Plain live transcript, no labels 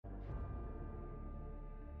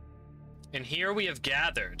And here we have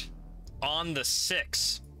gathered on the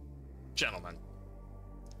 6th, gentlemen,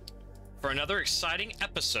 for another exciting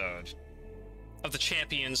episode of the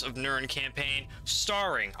Champions of Nirn campaign,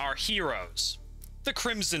 starring our heroes, the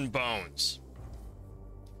Crimson Bones.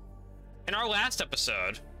 In our last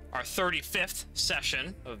episode, our 35th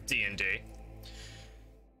session of D&D,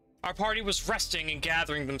 our party was resting and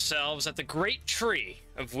gathering themselves at the great tree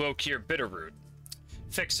of Lokir Bitterroot,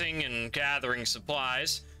 fixing and gathering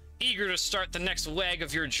supplies. Eager to start the next leg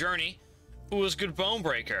of your journey, Ulzgud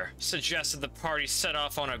Bone-Breaker suggested the party set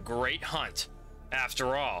off on a great hunt.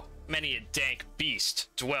 After all, many a dank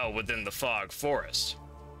beast dwell within the fog forest,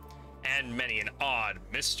 and many an odd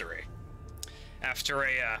mystery. After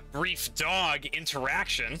a brief dog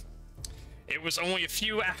interaction, it was only a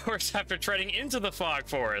few hours after treading into the fog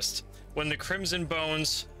forest when the Crimson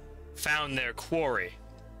Bones found their quarry.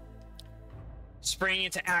 Springing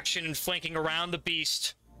into action and flanking around the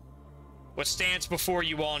beast, what stands before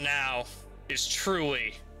you all now is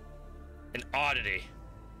truly an oddity.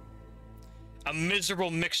 A miserable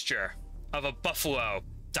mixture of a buffalo,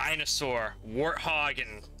 dinosaur, warthog,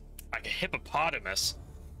 and like a hippopotamus.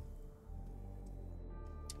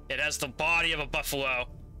 It has the body of a buffalo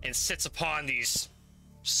and sits upon these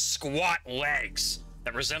squat legs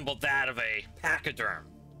that resemble that of a pachyderm.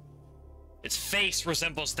 Its face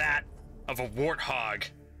resembles that of a warthog,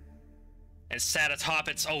 and sat atop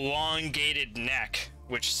its elongated neck,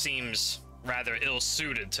 which seems rather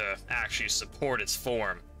ill-suited to actually support its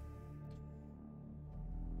form.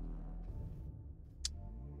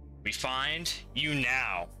 We find you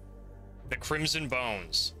now, the Crimson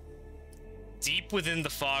Bones, deep within the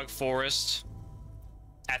fog forest,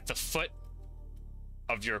 at the foot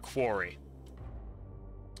of your quarry.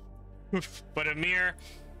 But a mere,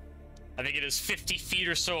 I think it is 50 feet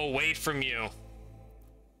or so away from you,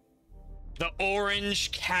 the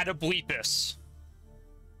orange Catoblepus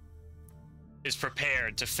is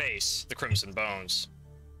prepared to face the Crimson Bones.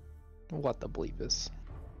 What the bleepus?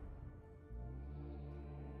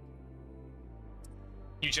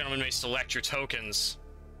 You gentlemen may select your tokens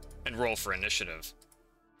and roll for initiative.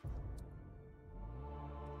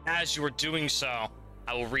 As you are doing so,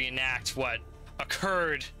 I will reenact what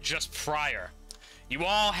occurred just prior. You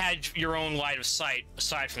all had your own line of sight,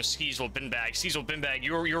 aside from Skeezewell, Binbag. Skeezewell, Binbag,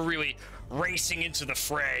 you're really racing into the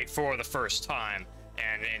fray for the first time,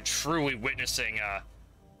 and truly witnessing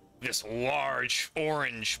this large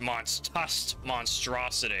orange tusked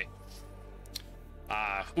monstrosity.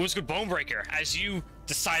 Ulzgud Bone-Breaker, as you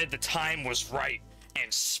decided the time was right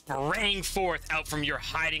and sprang forth out from your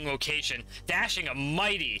hiding location, dashing a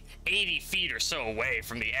mighty 80 feet or so away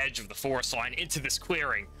from the edge of the forest line into this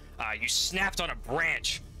clearing, you snapped on a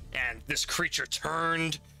branch, and this creature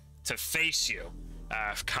turned to face you,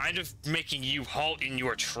 kind of making you halt in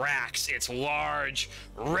your tracks. Its large,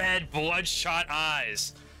 red, bloodshot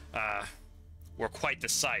eyes were quite the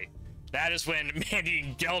sight. That is when Mandion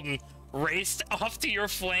and Gelden raced off to your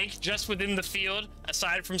flank just within the field,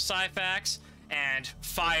 aside from Syphax, and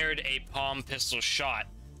fired a palm pistol shot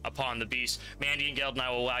upon the beast. Mandion and Gelden,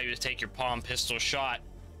 I will allow you to take your palm pistol shot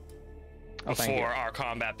before our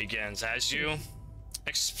combat begins, as you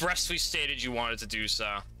expressly stated you wanted to do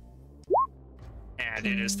so. And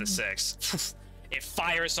it is the 6th. It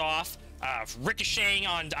fires off, ricocheting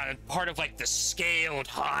on part of like the scaled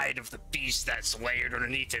hide of the beast that's layered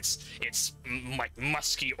underneath its like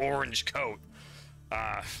musky orange coat.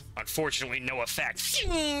 Unfortunately, no effect.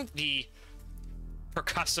 The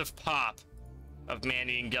percussive pop of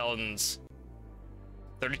Mandion and Gelden's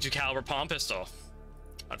 32 caliber palm pistol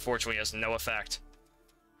unfortunately has no effect,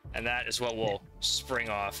 and that is what will spring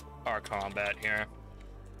off our combat here.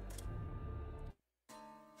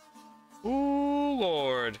 Ooh,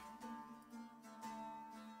 Lord.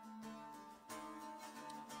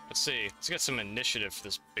 Let's see. Let's get some initiative for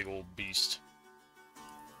this big old beast.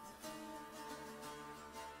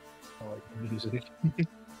 I like the music.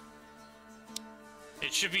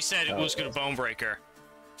 It should be said, Ulzgud Bone-Breaker,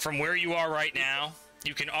 from where you are right now,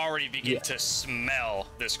 you can already begin to smell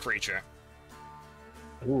this creature.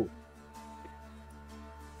 Ooh.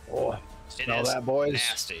 Oh, smell that, boys.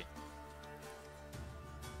 Nasty.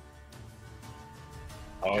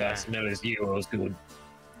 Oh, that smell is you. It was good.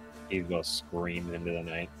 He's gonna scream into the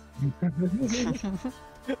night.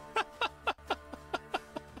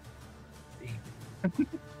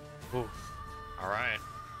 All right,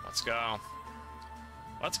 let's go.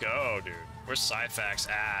 Let's go, dude. Where's Syphax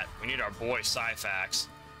at? We need our boy Syphax.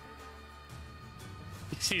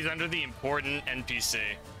 He's under the important NPC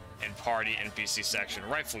and party NPC section,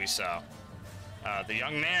 rightfully so. The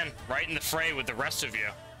young man right in the fray with the rest of you.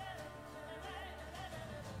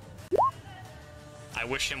 I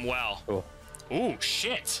wish him well. Cool. Ooh,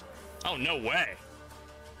 shit. Oh, no way.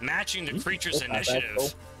 Matching the creature's Not bad, initiative. cool.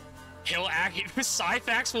 He'll act.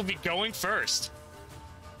 Syphax will be going first.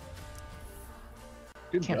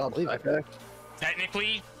 Good Can't job, believe it. Syphax.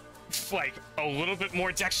 Technically, like a little bit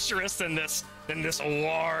more dexterous than this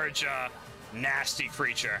large, nasty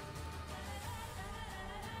creature.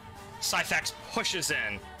 Syphax pushes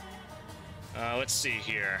in. Let's see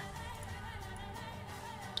here.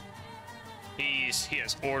 He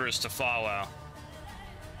has orders to follow.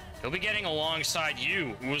 He'll be getting alongside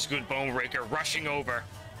you, Ulzgud Bone-Breaker, rushing over,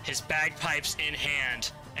 his bagpipes in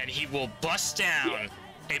hand, and he will bust down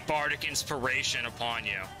a bardic inspiration upon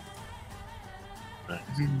you.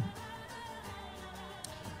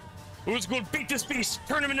 Ulzgud, beat this beast!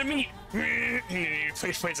 Turn him into meat! He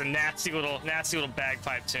plays a nasty little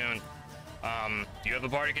bagpipe tune. You have a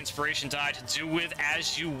bardic inspiration die to do with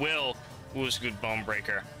as you will, Ulzgud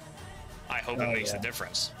Bone-Breaker. I hope it makes a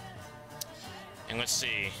difference. And let's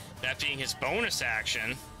see, that being his bonus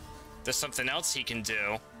action, there's something else he can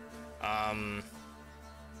do.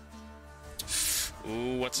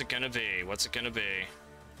 Ooh, what's it gonna be? What's it gonna be?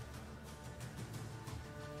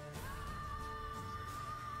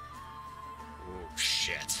 Ooh,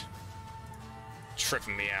 shit.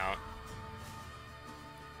 Tripping me out.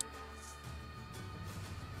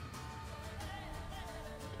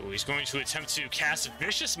 Ooh, he's going to attempt to cast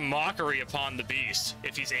Vicious Mockery upon the beast,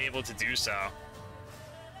 if he's able to do so.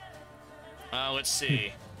 Let's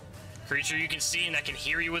see. Creature you can see and that can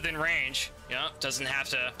hear you within range. Yep, doesn't have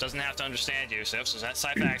to understand you. So that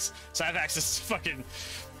Syphax. Syphax is fucking,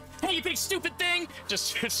 hey, you big stupid thing!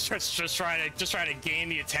 Just trying to gain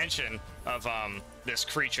the attention of this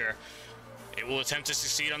creature. It will attempt to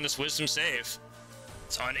succeed on this Wisdom save.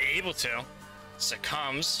 It's unable to.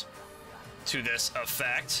 Succumbs to this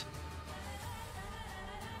effect.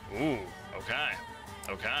 Ooh, okay.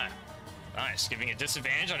 Okay. Nice, giving it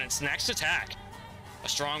disadvantage on its next attack. A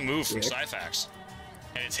strong move from Syphax.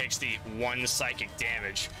 And it takes the 1 psychic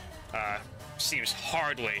damage. Seems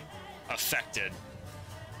hardly affected.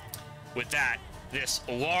 With that, this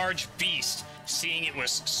large beast, seeing it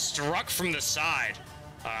was struck from the side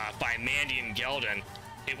by Mandion Gelden,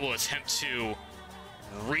 it will attempt to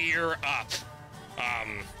rear up.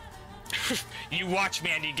 You watch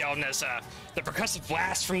Mandion Gelden as the percussive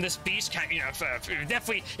blast from this beast kind of, it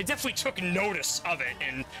definitely took notice of it,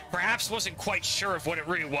 and perhaps wasn't quite sure of what it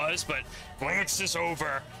really was, but glances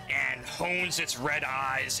over and hones its red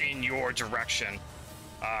eyes in your direction.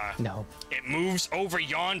 No. It moves over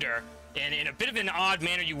yonder, and in a bit of an odd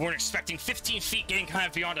manner you weren't expecting, 15 feet getting kind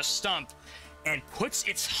of beyond a stump, and puts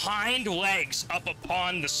its hind legs up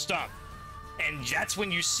upon the stump. And that's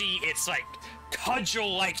when you see its, like,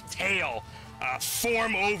 cudgel-like tail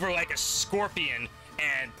form over like a scorpion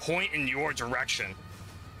and point in your direction.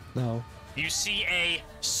 No. You see a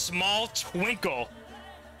small twinkle,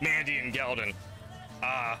 Mandion Gelden,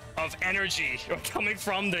 of energy coming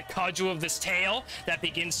from the cudgel of this tail that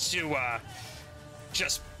begins to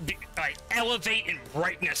elevate in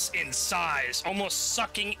brightness in size, almost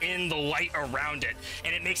sucking in the light around it,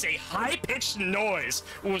 and it makes a high-pitched noise,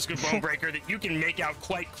 Ulzgud Bone-Breaker, that you can make out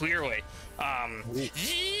quite clearly.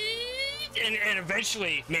 And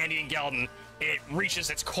eventually, Mandion Gelden, it reaches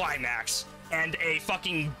its climax, and a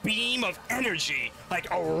fucking beam of energy like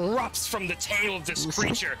erupts from the tail of this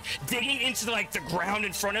creature, digging into the ground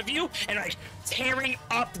in front of you and like tearing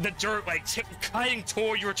up the dirt, like cutting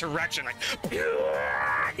toward your direction. Like,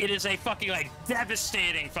 it is a fucking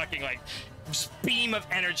devastating fucking beam of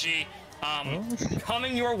energy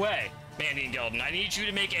coming your way, Mandion Gelden. I need you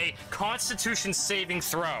to make a Constitution saving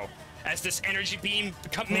throw as this energy beam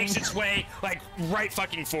makes its way right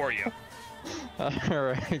fucking for you.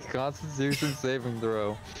 Alright, Constitution saving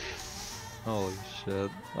throw. Holy shit.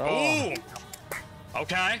 Oh. Ooh!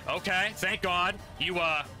 Okay, thank God. You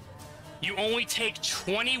only take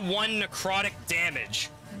 21 necrotic damage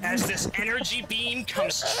as this energy beam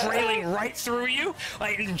comes trailing right through you.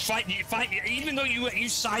 Even though you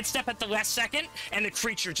sidestep at the last second, and the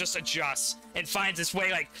creature just adjusts and finds its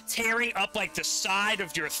way tearing up the side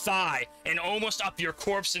of your thigh and almost up your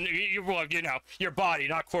corpse and your body,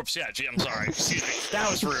 not corpse yet. Gee, I'm sorry. Excuse me. That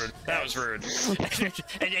was rude.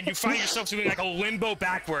 And you find yourself doing a limbo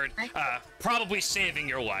backward, probably saving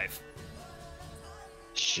your life.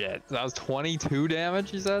 Shit, that was 22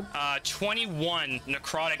 damage, you said? 21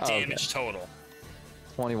 necrotic damage total.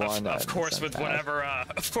 21. Of course, with whatever,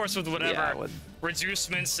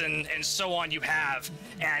 reducements and so on you have,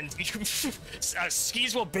 and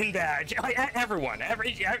Skeezewell, Binbag, everyone,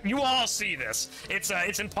 you all see this.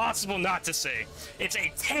 It's impossible not to see. It's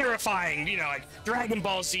a terrifying, Dragon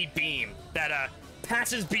Ball Z beam that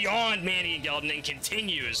passes beyond Manny and Gelden and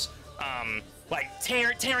continues, like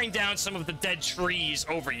tearing down some of the dead trees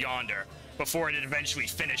over yonder before it eventually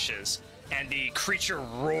finishes. And the creature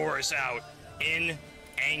roars out in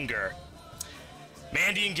anger.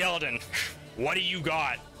 Mandion Gelden, what do you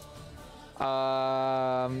got?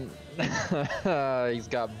 He's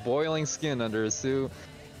got boiling skin under his suit,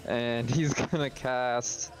 and he's gonna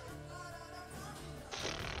cast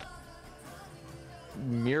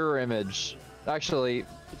Mirror Image. Actually,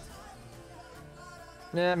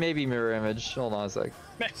 yeah, maybe Mirror Image. Hold on a sec.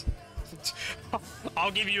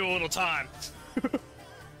 I'll give you a little time.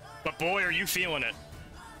 But boy, are you feeling it.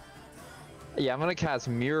 Yeah, I'm gonna cast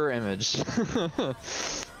Mirror Image. I'm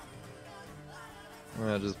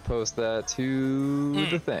gonna just post that to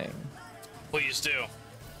the thing. Please do.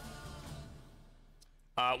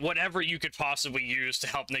 Whatever you could possibly use to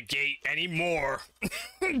help negate any more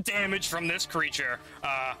damage from this creature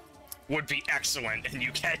would be excellent, and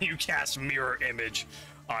you cast Mirror Image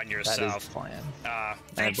on yourself. That is the plan. I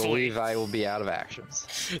Thankfully, believe I will be out of actions.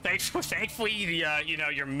 thankfully, the you know,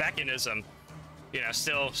 your mechanism, you know,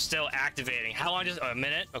 still activating. How long does a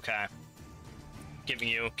minute? Okay. Giving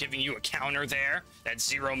you a counter there. That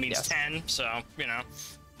 0 means Yes. 10, so you know.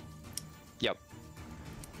 Yep.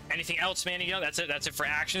 Anything else, Manny? That's it. That's it for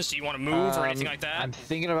actions. Do you want to move or anything like that? I'm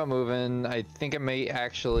thinking about moving. I think I may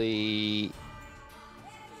actually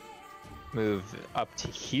move up to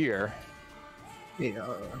here Yeah.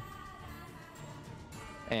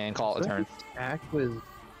 and call it a turn. Attack with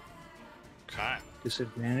Okay.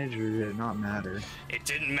 disadvantage, or did it not matter? It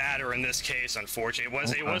didn't matter in this case, unfortunately.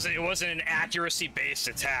 It wasn't an accuracy-based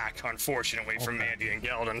attack, unfortunately, from Mandy and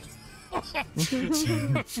Gelden.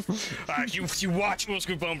 You watch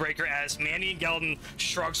Ulzgud Bone-Breaker as Mandy and Gelden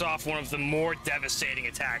shrugs off one of the more devastating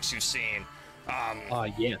attacks you've seen.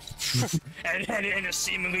 Yes. and is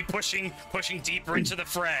seemingly pushing deeper into the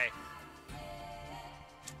fray.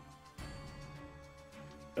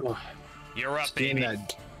 Ugh. You're up, Seeing baby.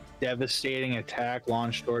 that devastating attack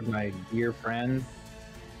launched toward my dear friend,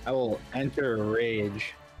 I will enter a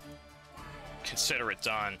rage. Consider it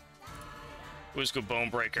done. Ulzgud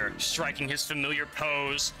Bone-Breaker, striking his familiar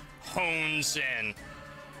pose, hones in.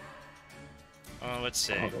 Let's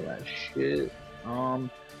see. All of that shit. I'm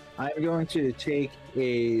going to take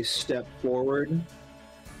a step forward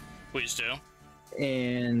Please do.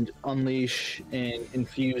 and unleash an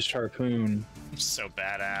infused harpoon So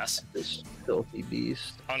badass. at this filthy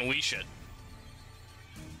beast. Unleash it.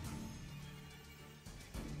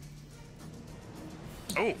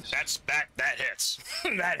 Oh, that hits.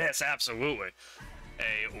 That hits absolutely.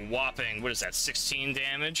 A whopping, what is that? 16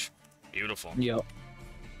 damage. Beautiful. Yep.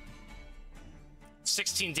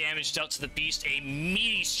 16 damage dealt to the beast, a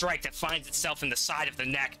meaty strike that finds itself in the side of the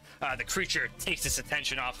neck. The creature takes its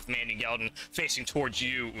attention off of Mandy Gelden, facing towards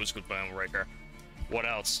you, Ulzgud Bone-Breaker. What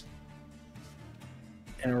else?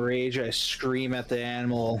 In a rage, I scream at the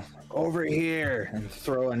animal, "Over here!" and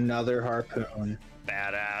throw another harpoon.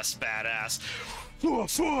 Badass, badass.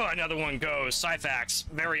 Another one goes. Syphax,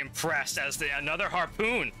 very impressed as another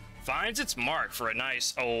harpoon finds its mark for a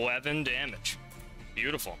nice 11 damage.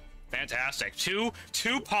 Beautiful. Fantastic. Two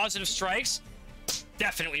positive strikes,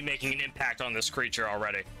 definitely making an impact on this creature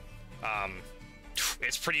already.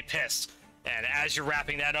 It's pretty pissed. And as you're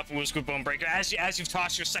wrapping that up, Ulzgud Bone-Breaker, as you've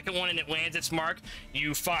tossed your second one and it lands its mark,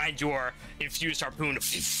 you find your infused harpoon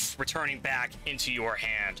returning back into your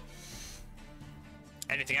hand.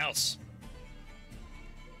 Anything else?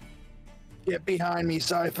 Get behind me,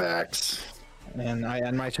 Syphax! And I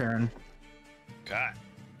end my turn. Okay.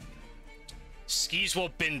 Skeezewell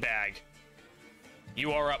Binbag.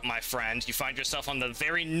 You are up, my friend. You find yourself on the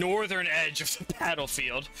very northern edge of the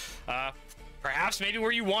battlefield. Perhaps maybe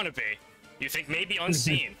where you want to be. You think maybe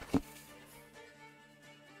unseen.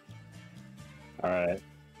 Alright.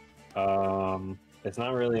 It's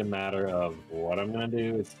not really a matter of what I'm gonna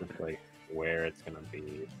do, it's just like where it's gonna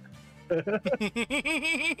be.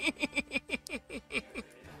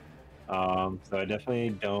 So I definitely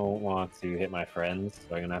don't want to hit my friends,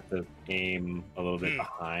 so I'm gonna have to aim a little bit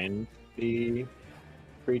behind the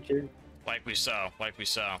creature. Likely so. Likely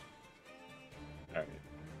so. Alright.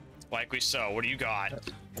 Likely so. What do you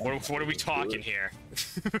got? What are we talking here?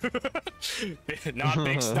 Not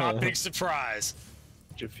big surprise.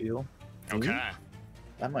 Did you feel? Okay.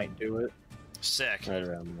 That might do it. Sick. Right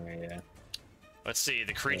around there, yeah. Let's see.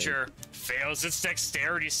 The creature fails its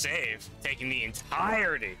dexterity save, taking the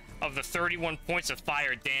entirety of the 31 points of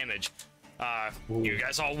fire damage. You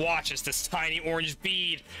guys all watch as this tiny orange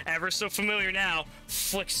bead, ever so familiar now,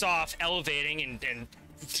 flicks off, elevating and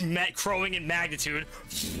crowing in magnitude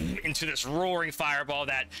into this roaring fireball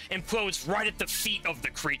that implodes right at the feet of the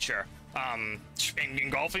creature,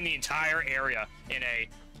 engulfing the entire area in a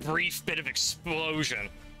brief bit of explosion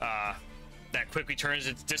that quickly turns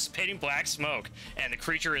into dissipating black smoke, and the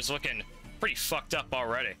creature is looking pretty fucked up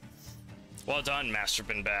already. Well done, Master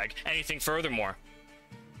Binbag. Anything furthermore?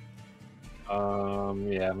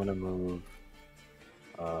 Yeah, I'm gonna move.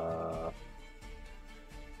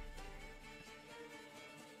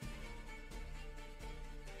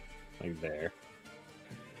 Like there.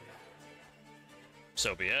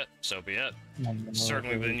 So be it. So be it.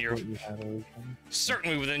 Certainly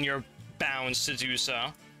within your bounds to do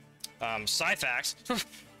so. Syphax,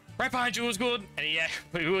 right behind you, Ulzgud, and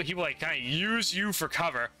he will like kind of use you for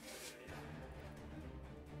cover.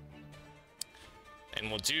 And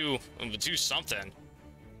we'll do something.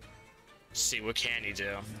 Let's see, what can he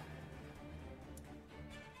do?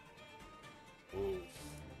 Ooh.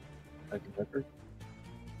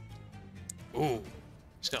 Ooh.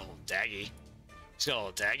 He's got a little daggy. He's got a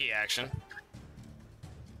little daggy action.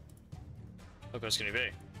 Look what it's gonna be.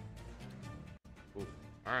 Ooh.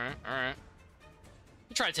 Alright, alright.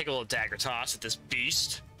 We'll try to take a little dagger toss at this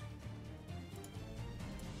beast.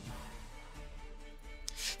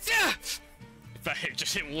 Yeah! If I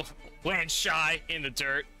just land shy in the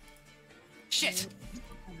dirt. Shit!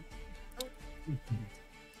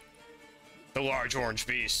 The large orange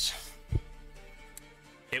beast.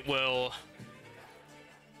 It will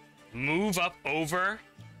move up over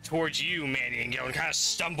towards you, Mandion, kind of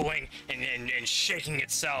stumbling and shaking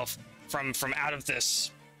itself from out of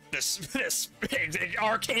this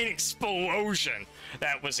arcane explosion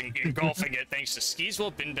that was engulfing it, thanks to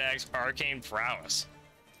Skeezewell Binbag's arcane prowess.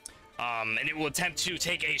 And it will attempt to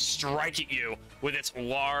take a strike at you with its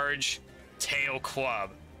large tail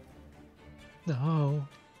club. No.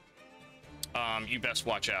 You best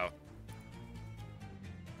watch out.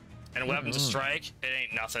 An 11 to strike, it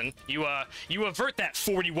ain't nothing. You avert that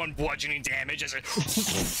 41 bludgeoning damage as it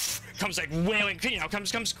comes like wailing,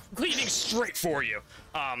 comes cleaving straight for you.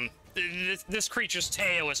 This creature's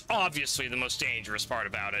tail is obviously the most dangerous part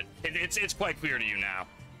about it. It's quite clear to you now.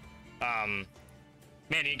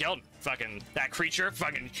 Mandion Gelden, fucking that creature,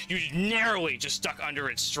 you narrowly just stuck under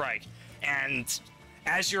its strike. And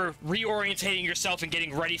as you're reorientating yourself and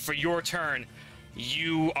getting ready for your turn,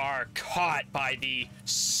 you are caught by the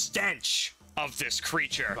stench of this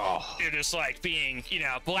creature. Oh. It is like being,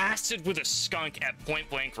 blasted with a skunk at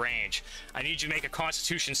point-blank range. I need you to make a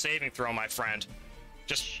Constitution saving throw, my friend.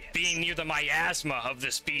 Just being near the miasma of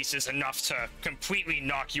this beast is enough to completely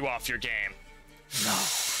knock you off your game. No.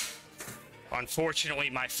 Unfortunately,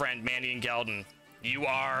 my friend Mandion Gelden, you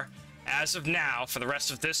are, as of now, for the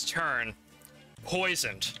rest of this turn,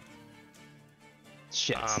 poisoned.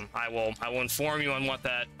 Shit. I will inform you on what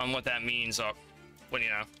that means. When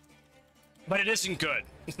but it isn't good.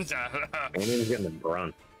 Mandion's getting the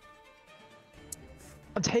brunt.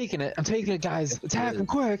 I'm taking it, guys. Attack him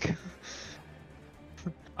quick.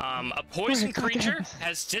 A poison creature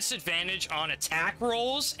has disadvantage on attack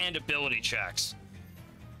rolls and ability checks.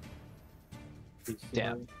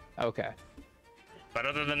 Damn. Okay. But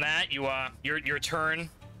other than that, your turn.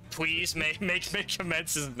 Please make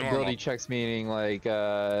commence as normal. Ability checks meaning like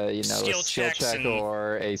a skill check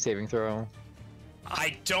or a saving throw.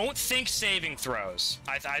 I don't think saving throws.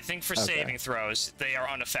 I think for saving throws they are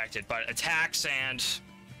unaffected, but attacks and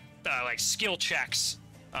like skill checks,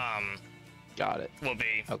 got it. Will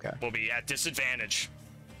be at disadvantage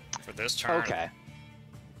for this turn. Okay.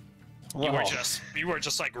 You were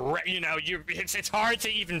just like, it's hard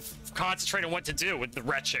to even concentrate on what to do with the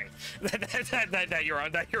retching that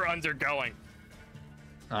you're undergoing.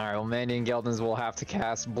 All right, well, Mandion Geldens will have to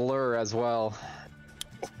cast Blur as well.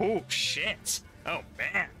 Oh shit! Oh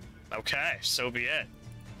man. Okay, so be it.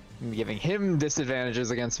 I'm giving him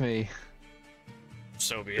disadvantages against me.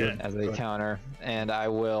 So be it. As a counter, and I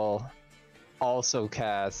will also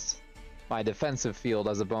cast my defensive field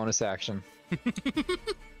as a bonus action.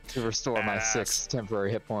 To restore my 6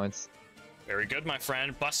 temporary hit points. Very good, my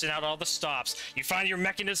friend. Busting out all the stops. You find your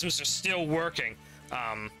mechanisms are still working,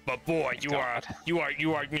 but boy, your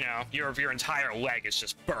entire leg is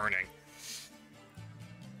just burning.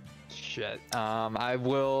 Shit. I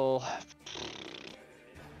will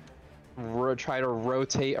try to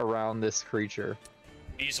rotate around this creature.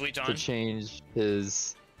 Easily done. To change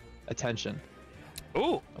his attention.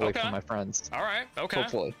 Ooh. Away from my friends. All right. Okay.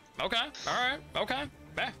 Hopefully. Okay. All right. Okay.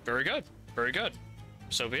 Very good. Very good.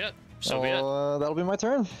 So be it. So be it. That'll be my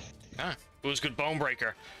turn. Ah, Ulzgud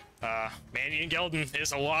Bone-Breaker. Mandion Gelden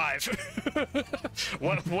is alive.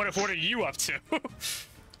 What are you up to?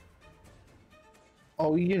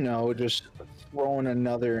 Oh, you know, just throwing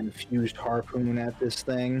another infused harpoon at this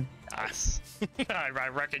thing. I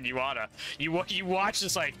reckon you oughta. You watch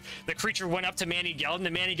this, like, the creature went up to Mandy Gelden,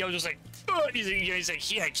 and Mandy Gelden was like, ugh, he's like,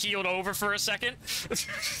 he like healed over for a second.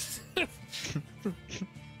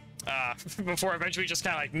 Before eventually just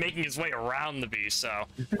kind of like making his way around the beast. So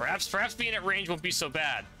perhaps being at range won't be so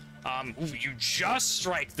bad. Ooh, you just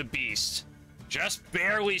strike the beast, just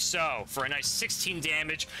barely so, for a nice 16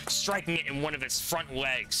 damage, striking it in one of its front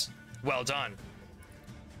legs. Well done.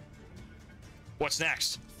 What's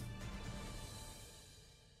next?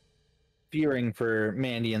 Fearing for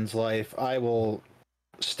Mandion's life, I will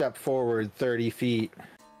step forward 30 feet.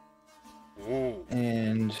 Ooh.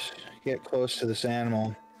 And get close to this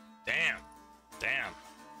animal. Damn.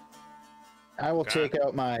 I will take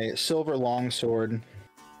out my silver longsword and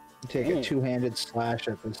take a two-handed slash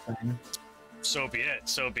at this thing. So be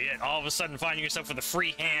it. All of a sudden, finding yourself with a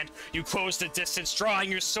free hand, you close the distance, drawing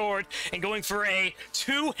your sword, and going for a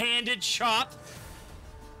two-handed chop.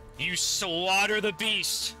 You slaughter the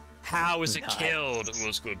beast. How is it killed,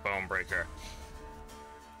 Ulzgud Bone-Breaker?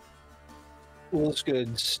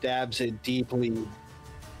 Ulzgud stabs it deeply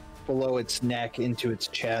below its neck into its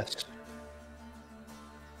chest,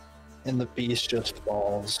 and the beast just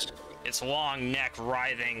falls. Its long neck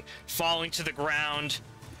writhing, falling to the ground.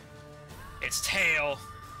 Its tail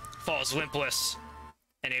falls limpless,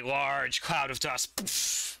 and a large cloud of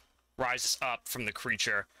dust rises up from the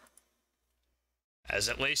creature as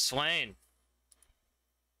it lays slain.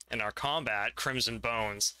 And our combat, Crimson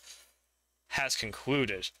Bones, has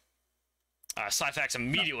concluded. Syphax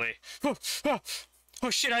immediately. Oh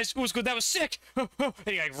shit, Ulzgud, that was sick! And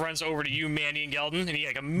he like runs over to you, Mandy and Gelden, and he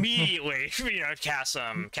like immediately,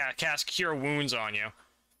 casts Cure Wounds on you.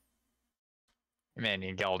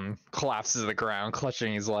 Mandion Gelden collapses to the ground,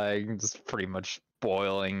 clutching his leg, just pretty much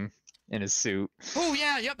boiling in his suit. Oh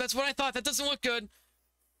yeah, yep, that's what I thought. That doesn't look good.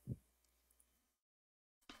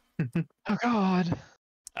 Oh god.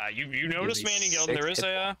 You notice, Mandion Gelden, there is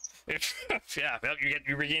a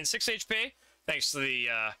you regain 6 HP thanks to the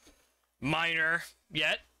minor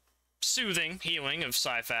yet soothing healing of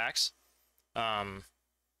Syphax.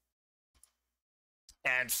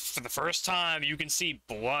 And for the first time, you can see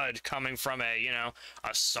blood coming from a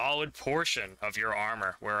solid portion of your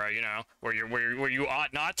armor, where you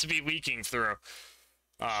ought not to be leaking through.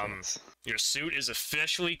 Your suit is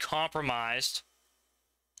officially compromised.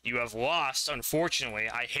 You have lost, unfortunately,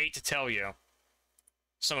 I hate to tell you,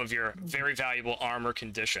 some of your very valuable armor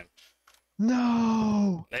condition.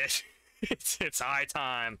 No! It's high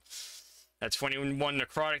time. That 21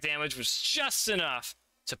 necrotic damage was just enough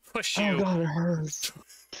to push you. Oh god, it hurts.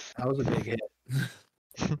 That was a big hit.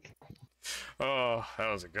 Oh, that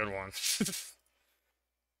was a good one.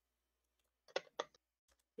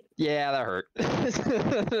 Yeah, that hurt.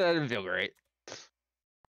 That didn't feel great.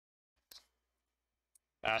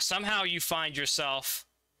 Somehow you find yourself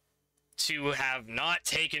to have not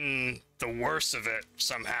taken the worst of it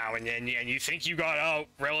somehow, and you think you got out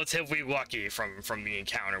relatively lucky from the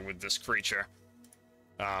encounter with this creature.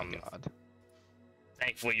 God.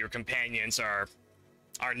 Thankfully, your companions are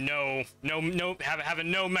have a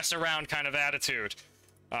no mess around kind of attitude,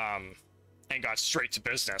 and got straight to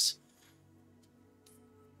business.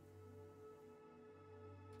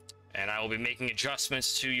 And I will be making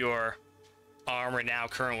adjustments to your armor now,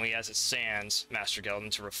 currently as it stands, Master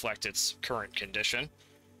Gelden, to reflect its current condition.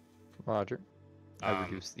 Roger. I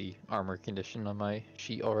reduced the armor condition on my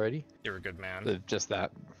sheet already. You're a good man. Just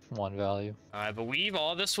that one value. I believe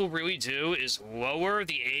all this will really do is lower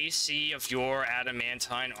the AC of your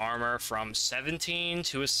adamantine armor from 17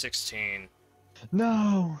 to a 16.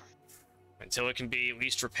 No! Until it can be at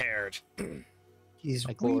least repaired. He's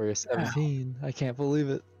My glorious 17. I can't believe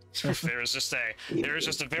it. There is just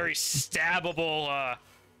a very stabbable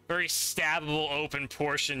open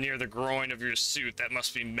portion near the groin of your suit that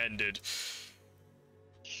must be mended.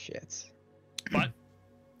 Shit. But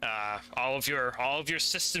all of your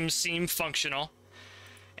systems seem functional,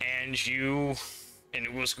 and you and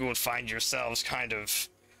Ulzgud would find yourselves kind of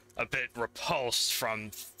a bit repulsed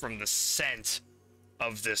from the scent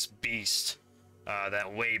of this beast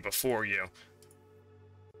that lay before you.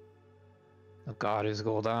 Oh god,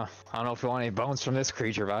 Ulzgud, I don't know if you want any bones from this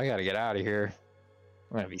creature, but I gotta get out of here.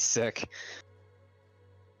 I'm gonna be sick.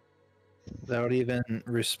 Without even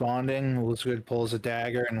responding, Ulzgud pulls a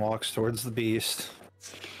dagger and walks towards the beast.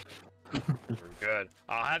 Good.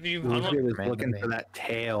 I'll have you Ulzgud is looking for that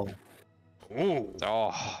tail. Ooh.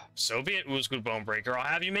 Oh. So be it, Ulzgud Bone-Breaker. I'll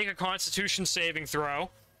have you make a Constitution saving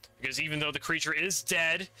throw, because even though the creature is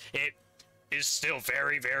dead, it is still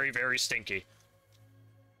very, very, very stinky.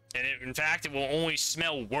 And in fact, it will only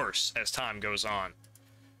smell worse as time goes on.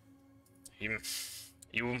 You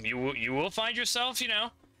will find yourself, you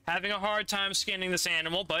know, having a hard time skinning this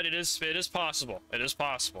animal, but it is possible. It is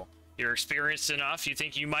possible. You're experienced enough. You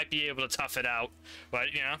think you might be able to tough it out,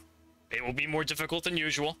 but you know, it will be more difficult than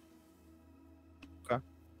usual. Okay.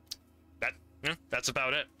 That's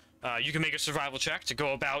about it. You can make a survival check to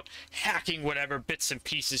go about hacking whatever bits and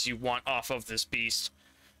pieces you want off of this beast.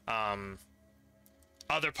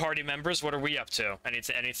 Other party members, what are we up to?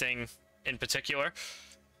 Anything in particular?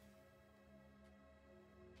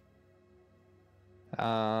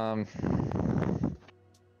 I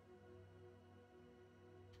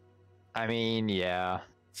mean, yeah.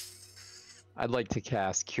 I'd like to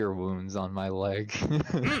cast Cure Wounds on my leg.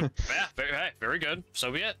 Yeah, very good.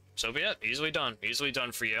 So be it. So be it. Easily done. Easily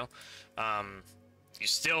done for you. You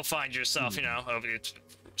still find yourself, you know, it's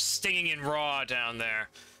stinging and raw down there.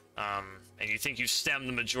 And you think you stemmed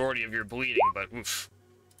the majority of your bleeding, but oof,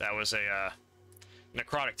 that was a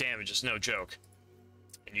necrotic damage is no joke.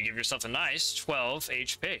 And you give yourself a nice 12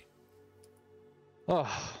 HP. Oh,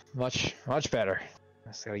 much better. I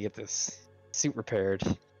just gotta get this suit repaired.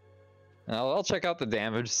 And I'll check out the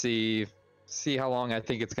damage, see how long I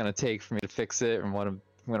think it's gonna take for me to fix it, and what I'm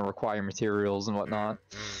gonna require materials and whatnot.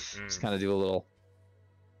 Just kind of do a little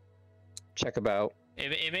check about.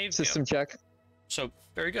 It may System check. So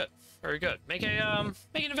very good, very good. Make an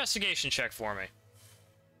investigation check for me.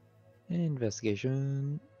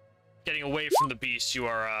 Investigation. Getting away from the beast, you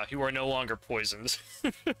are no longer poisoned.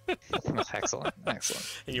 Excellent.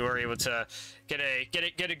 And you are able to get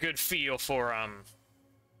a good feel for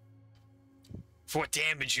what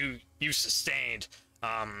damage you sustained.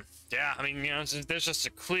 Yeah, I mean, you know, there's just a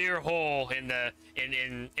clear hole in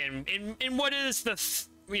what is the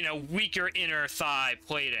weaker inner thigh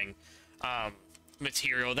plating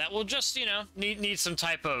material that will just, you know, need some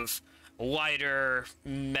type of lighter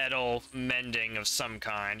metal mending of some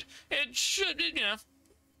kind. It should, you know,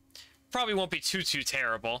 probably won't be too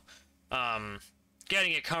terrible.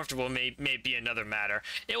 Getting it comfortable may be another matter.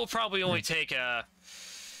 It will probably only take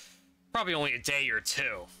probably only a day or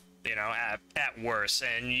two, you know, at worst.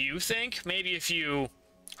 And you think maybe if you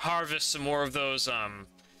harvest some more of those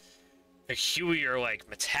peculiar, like,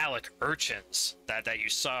 metallic urchins that you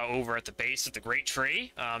saw over at the base of the great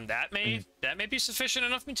tree, that may be sufficient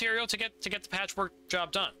enough material to get the patchwork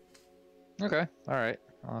job done. Okay, all right.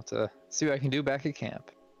 I'll have to see what I can do back at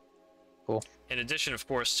camp. Cool. In addition, of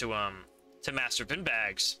course, to Master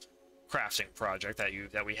Binbag's crafting project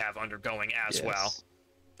that we have undergoing as well.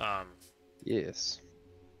 Yes.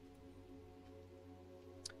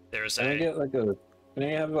 There's Can I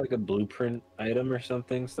have like a blueprint item or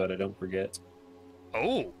something so that I don't forget?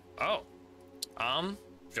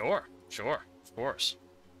 Sure, of course.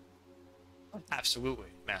 Absolutely,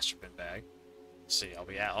 Master Binbag. Let's see,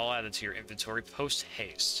 I'll add it to your inventory post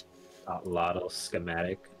haste. Lotto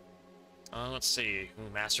schematic. Let's see.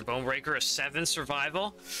 Master Bone-Breaker, a 7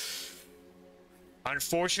 survival.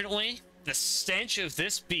 Unfortunately, the stench of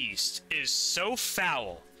this beast is so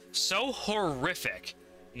foul, so horrific.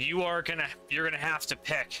 You're gonna have to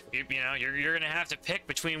pick. You're gonna have to pick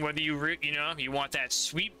between whether you want that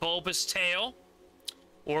sweet bulbous tail,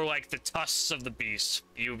 or like the tusks of the beast.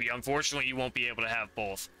 Unfortunately, you won't be able to have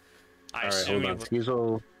both. All right, hold on.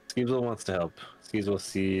 Skeezewell wants to help. Skeezewell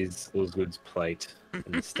sees Ulzgud's plight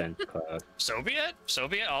in the stench cloud. So be it.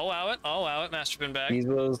 I'll allow it, Master Binbag.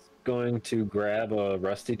 Skeezewell's going to grab a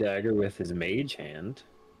rusty dagger with his mage hand,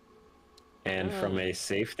 and from a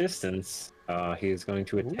safe distance, he is going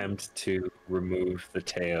to attempt to remove the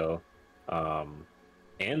tail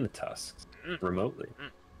and the tusks remotely.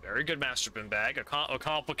 Very good, Master Binbag. A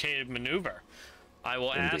complicated maneuver. I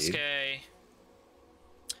will ask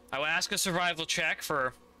a survival check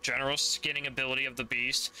for general skinning ability of the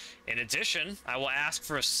beast. In addition, I will ask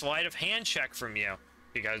for a sleight of hand check from you,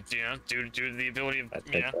 because due to the ability of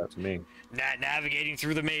navigating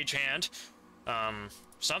through the mage hand.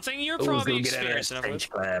 Something you're probably experienced enough with.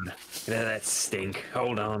 Get out of that stink.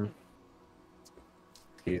 Hold on.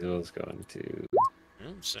 Skeezewell's going to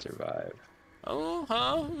survive.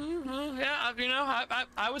 Yeah,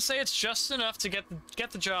 I would say it's just enough to get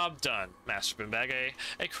the job done, Master Binbag.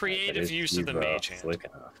 A creative use of the mage hand.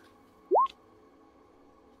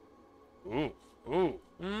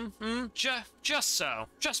 Just so,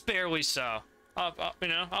 just barely so. I'll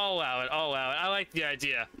allow it. I like the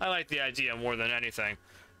idea more than anything.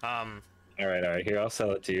 All right. Here, I'll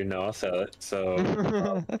sell it to you. No, I'll sell it. So,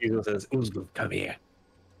 Skeezewell says, "Ulzgud, come here.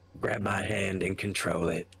 Grab my hand and control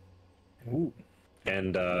it." Ooh.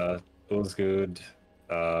 And Ulzgud,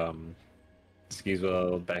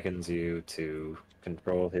 Skeezewell beckons you to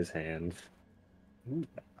control his hand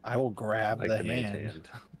I will grab like the mage hand.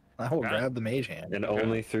 I will Right. grab the mage hand. And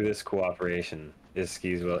only through this cooperation is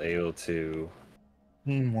Skeezewell able to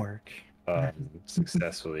Teamwork.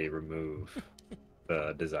 successfully remove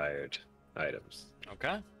the desired items.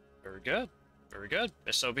 Okay. Very good. Very good.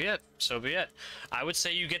 So be it. So be it. I would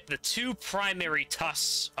say you get the two primary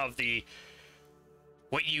tusks of the...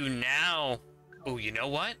 What you now... Oh, you know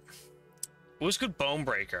what? Ulzgud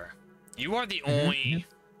Bone-Breaker. You are the only...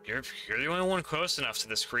 You're the only one close enough to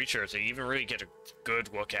this creature to even really get a good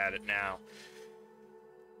look at it now.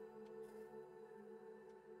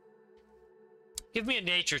 Give me a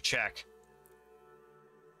nature check.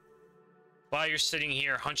 While you're sitting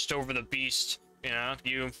here hunched over the beast, you know,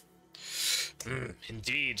 you...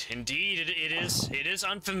 indeed, it is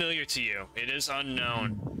unfamiliar to you. It is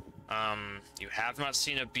unknown. You have not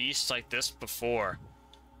seen a beast like this before.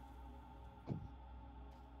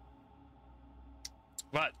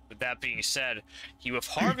 But, with that being said, you have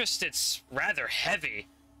harvested its rather heavy,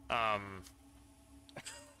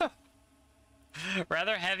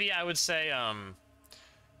 rather heavy, I would say,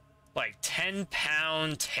 like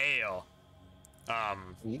 10-pound tail,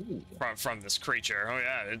 from this creature. Oh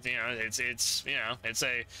yeah, you know, it's you know, it's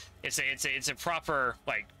a proper,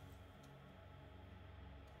 like,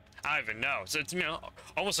 I don't even know. It's you know,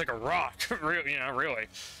 almost like a rock, you know, really,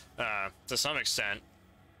 to some extent.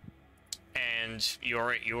 And you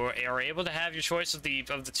are able to have your choice of the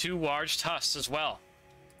two large tusks as well.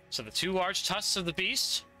 So the two large tusks of the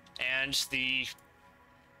beast, and the,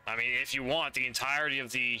 I mean, if you want, the entirety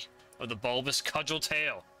of the bulbous cudgel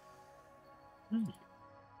tail.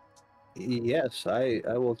 Yes, I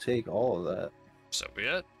will take all of that. So be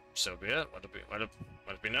it. So be it. Let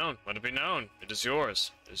it be known. Let it be known. It is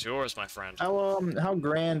yours. It is yours, my friend. How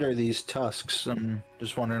grand are these tusks? I'm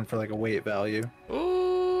just wondering for like a weight value.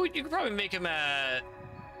 Ooh, you could probably make him at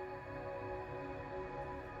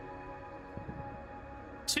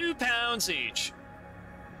 2 pounds each.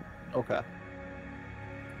 Okay.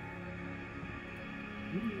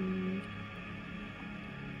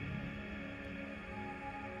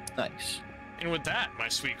 Nice. And with that, my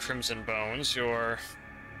sweet Crimson Bones, your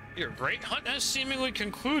great hunt has seemingly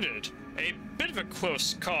concluded. A bit of a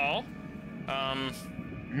close call.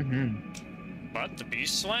 But the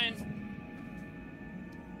beast slain.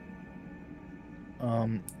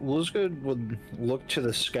 Ulzgud would look to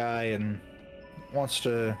the sky and wants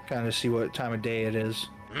to kind of see what time of day it is.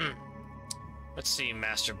 Let's see,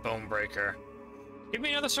 Master Bone-Breaker. Give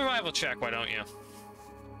me another survival check, why don't you?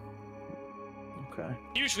 Okay.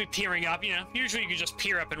 Usually peering up, you know, usually you can just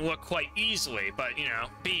peer up and look quite easily, but, you know,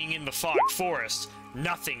 being in the fog forest,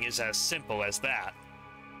 nothing is as simple as that.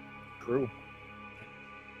 True.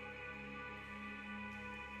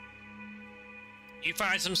 You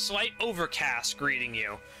find some slight overcast greeting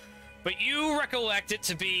you, but you recollect it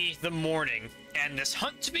to be the morning, and this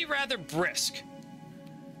hunt to be rather brisk.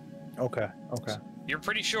 Okay. Okay. You're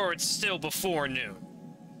pretty sure it's still before noon.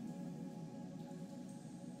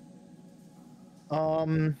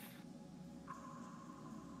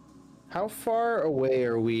 How far away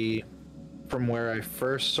are we from where I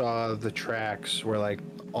first saw the tracks, where like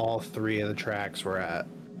all three of the tracks were at?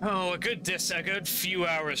 Oh, a good few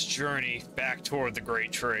hours journey back toward the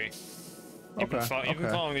Great Tree. You've been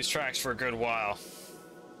following these tracks for a good while.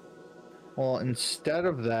 Well, instead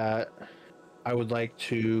of that, I would like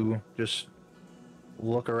to just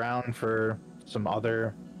look around for some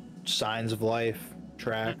other signs of life,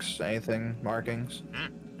 tracks, anything, markings.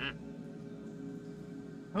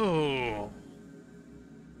 Oh.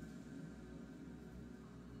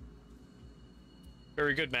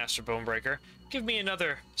 Very good, Master Bone-Breaker. Give me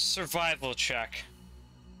another survival check.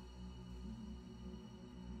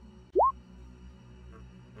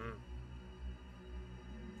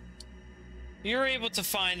 You're able to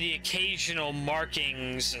find the occasional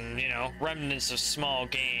markings and, you know, remnants of small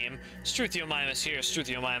game. Struthiomimus here,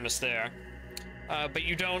 Struthiomimus there. But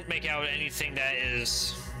you don't make out anything that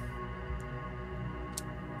is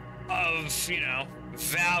of, you know,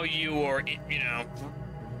 value or, you know,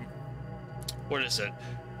 what is it?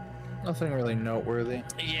 Nothing really noteworthy.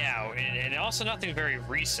 Yeah, and also nothing very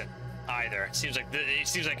recent either. It seems like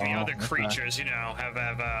the other creatures, you know,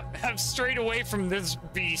 have strayed away from this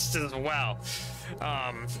beast as well.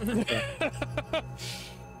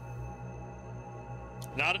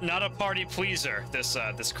 Not a party pleaser.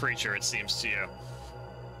 This creature, it seems to you.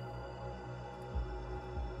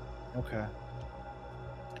 Okay.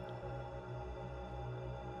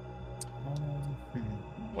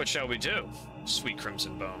 What shall we do, sweet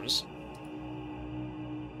Crimson Bones?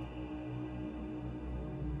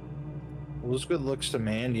 Ulzgud looks to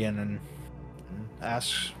Mandion and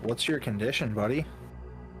asks, "What's your condition, buddy?"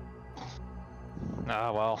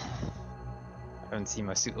 Ah, well, I haven't seen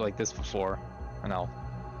my suit like this before, and I'll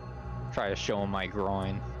try to show him my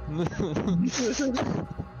groin.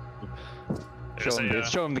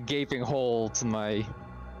 Show him the gaping hole to my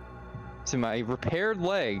repaired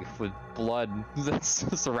leg with blood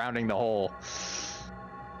that's surrounding the hole.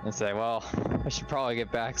 And say, well, I should probably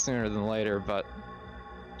get back sooner than later, but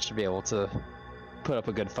I should be able to put up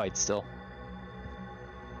a good fight still.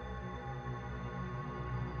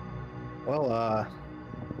 Well,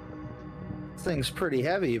 this thing's pretty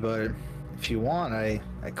heavy, but if you want, I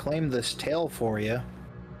claim this tail for you.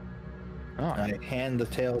 Oh, I hand the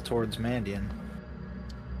tail towards Mandion.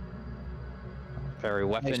 very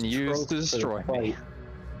weapon Nice used to trope for the destroy me.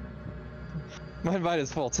 fight. Might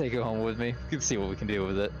as well take it home with me. We can see what we can do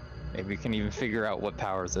with it. Maybe we can even figure out what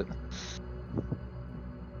powers it.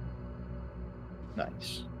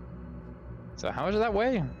 Nice. So how much does that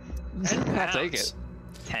weigh? 10 I'll take pounds. it.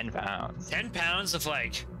 10 pounds. 10 pounds of,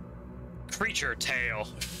 like, creature tail.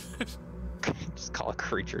 Just call it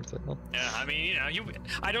creature tail. Yeah, I mean,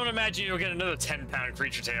 I don't imagine you'll get another 10-pound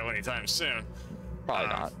creature tail anytime soon. Probably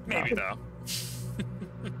not. Maybe, No. though.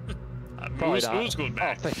 Probably not. Ulzgud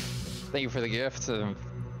back. Oh, thank you for the gift.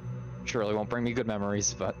 Surely won't bring me good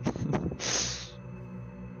memories, but...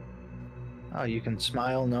 Oh, you can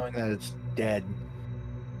smile knowing that it's dead.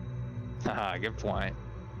 Haha, good point.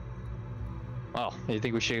 Well, you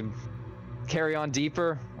think we should carry on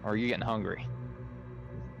deeper, or are you getting hungry?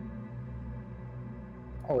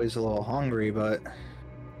 Always a little hungry, but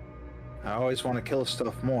I always want to kill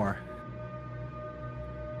stuff more.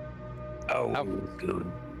 Oh, good.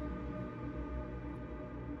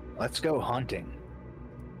 Let's go hunting.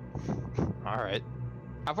 Alright.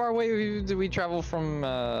 How far away do we travel from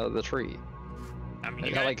the tree? I mean,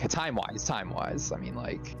 you got like time-wise, I mean,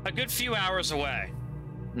 like... a good few hours away.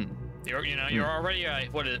 Hmm. You're already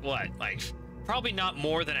like probably not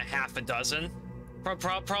more than a half a dozen.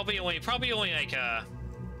 Probably only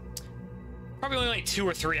like 2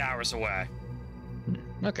 or 3 hours away.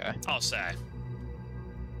 Okay. I'll say.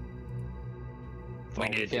 We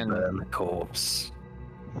need to burn the corpse.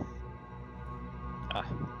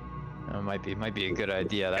 It might be a good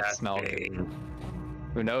idea. That smell.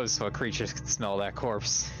 Who knows what creatures can smell that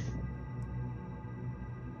corpse?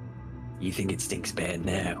 You think it stinks bad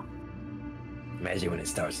now? Imagine when it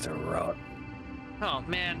starts to rot. Oh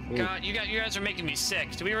man, God, you guys are making me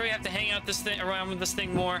sick. Do we really have to hang out around with this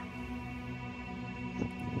thing more?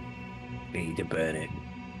 We need to burn it.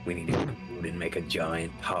 We need to cook wood and make a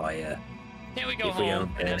giant pyre. Can't we go If we home don't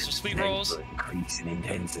and burn have it, some sweet the rolls? flames will increase in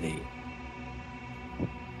intensity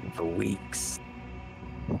for weeks.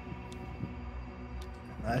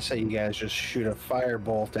 I say you guys just shoot a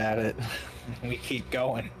firebolt at it. We keep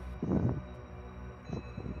going.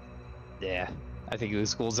 Yeah, I think the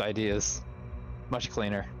school's idea is much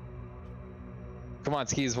cleaner. Come on,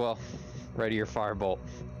 Skeezewell. Ready your firebolt.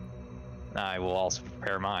 I will also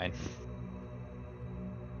prepare mine.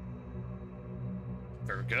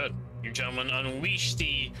 Very good. You gentlemen unleash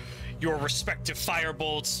your respective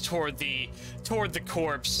firebolts toward the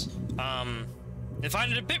corpse. And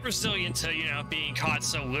find it a bit resilient to, being caught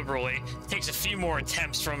so liberally. It takes a few more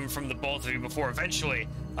attempts from the both of you before eventually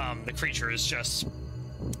the creature is just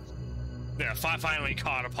finally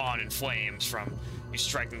caught upon in flames from you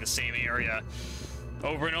striking the same area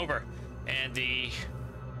over and over. And the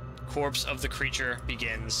corpse of the creature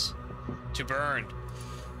begins to burn.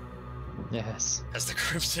 Yes. As the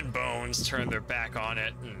crimson bones turn their back on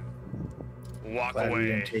it and walk Glad we away.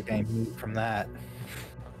 didn't take any meat from that.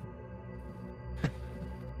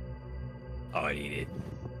 I eat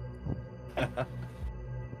it.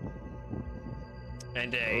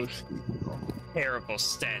 And a terrible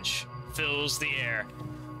stench fills the air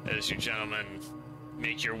as you gentlemen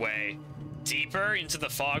make your way deeper into the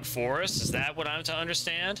fog forest. Is that what I'm to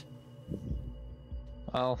understand?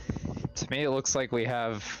 Well, to me it looks like we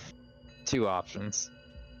have two options.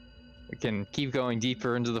 We can keep going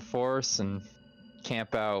deeper into the forest and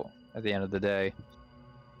camp out at the end of the day,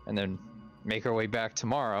 and then make our way back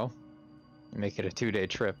tomorrow and make it a 2-day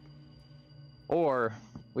trip. Or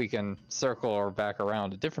we can circle or back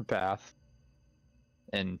around a different path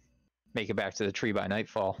and make it back to the tree by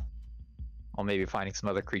nightfall, while maybe finding some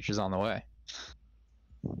other creatures on the way.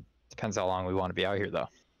 Depends how long we want to be out here, though.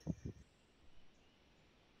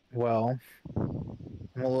 Well,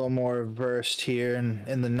 I'm a little more versed here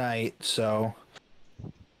in the night, so...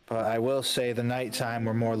 But I will say the nighttime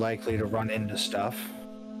we're more likely to run into stuff.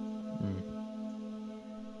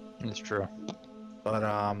 It's true. But,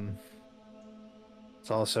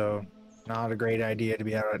 it's also not a great idea to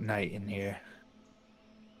be out at night in here.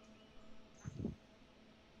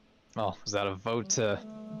 Well, is that a vote to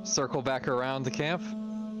circle back around the camp?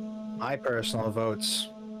 My personal vote's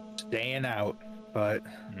staying out, but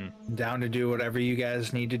Mm. I'm down to do whatever you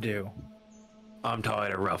guys need to do. I'm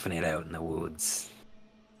tired of roughing it out in the woods.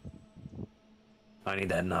 I need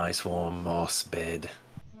that nice warm moss bed.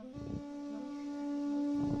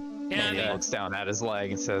 Yeah, I He mean, looks down at his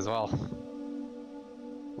leg and says, "Well,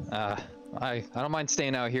 I don't mind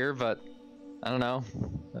staying out here, but I don't know.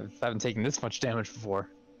 I haven't taken this much damage before.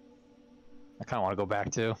 I kind of want to go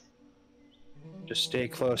back too." Just stay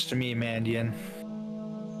close to me, Mandion.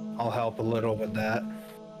 I'll help a little with that.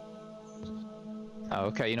 Oh,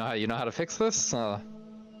 okay, you know how to fix this?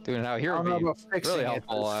 Doing it out here I would don't know be about fixing really it.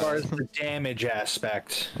 helpful. As far as the damage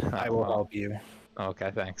aspect, I will well. help you.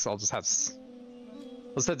 Okay, thanks. I'll just have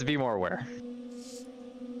let's have to be more aware.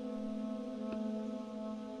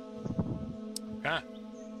 okay.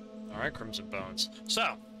 All right, Crimson Bones.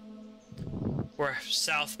 So, we're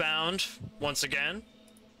southbound once again.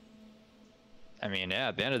 I mean, yeah,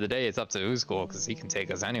 at the end of the day, it's up to Ulzgud because he can take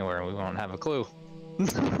us anywhere and we won't have a clue.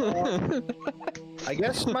 I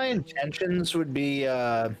guess my intentions would be,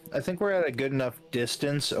 I think we're at a good enough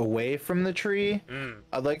distance away from the tree.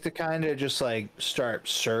 I'd like to kind of just, like, start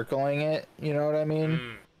circling it, you know what I mean?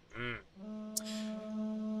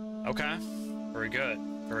 Okay. Very good.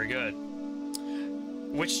 Very good.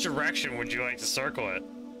 Which direction would you like to circle it?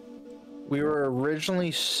 We were originally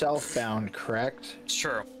southbound, correct? It's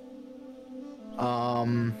true.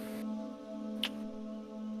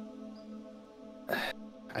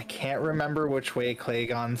 I can't remember which way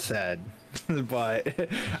Clagon said, but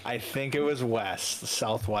I think it was west,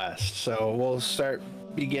 southwest. So we'll start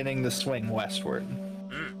beginning the swing westward.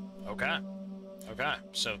 Okay. Okay.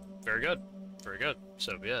 So, very good. Very good.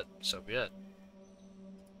 So be it. So be it.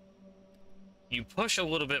 You push a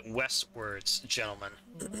little bit westwards, gentlemen.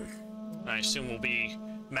 I assume we'll be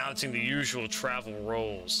mounting the usual travel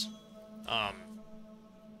rolls.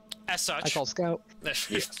 As such... I call Scout.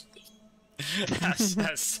 Yes.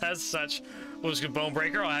 as such, Ulzgud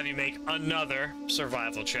Bone-Breaker, I'll have you make another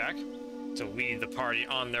survival check to lead the party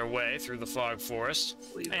on their way through the fog forest.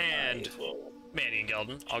 And Mandy and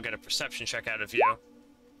Gelden, I'll get a perception check out of you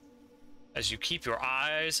as you keep your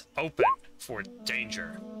eyes open for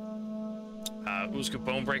danger. Ulzgud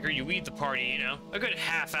Bone-Breaker, you lead the party, you know, a good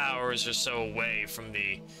half hours or so away from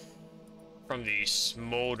the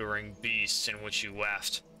smoldering beast in which you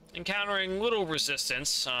left. Encountering little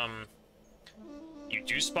resistance, you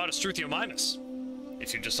do spot a Struthiomimus,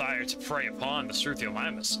 if you desire to prey upon the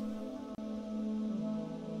Struthiomimus.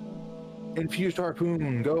 Infused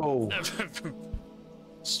harpoon, go!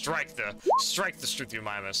 Strike the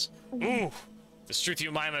Struthiomimus. Ooh! The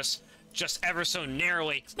Struthiomimus just ever so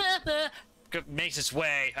narrowly makes its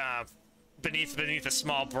way beneath a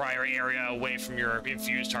small briar area away from your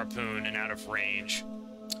infused harpoon and out of range.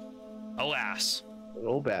 Alas,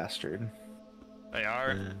 Little bastard. they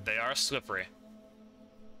are slippery.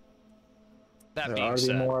 That There being ought to be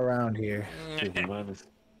said, more around here.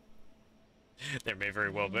 there may very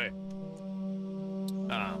well be.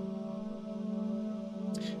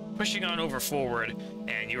 Pushing on over forward,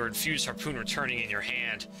 and your infused harpoon returning in your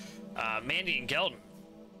hand, Mandy and Gelden,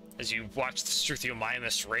 as you watch the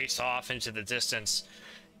Struthiomimus race off into the distance,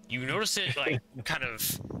 you notice it like kind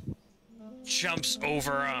of jumps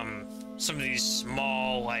over some of these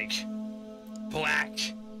small like black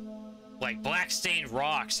stained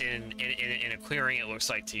rocks in a clearing, it looks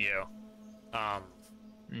like to you. That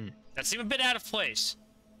seem a bit out of place.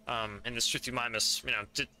 And the Struthiomimus, you know,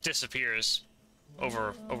 disappears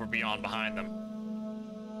over beyond behind them.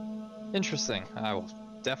 Interesting. I will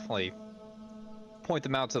definitely point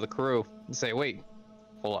them out to the crew and say, "Wait,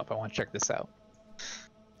 hold up, I want to check this out."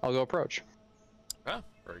 I'll go approach. Oh,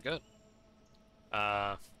 very good.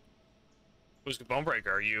 Ulzgud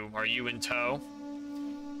Bone-Breaker, are you in tow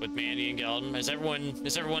with Mandy and Gelden? Is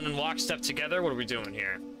everyone in lockstep together? What are we doing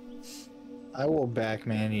here? I will back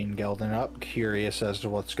Mandy and Gelden up, curious as to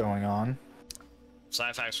what's going on.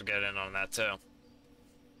 Sci-Fax will get in on that too.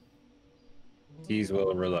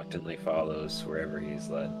 Skeezewell reluctantly follows wherever he's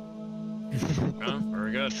led. Oh,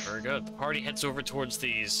 very good, very good. The party heads over towards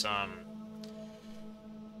these,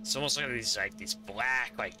 it's almost like these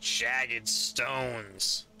black, like jagged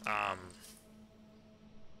stones.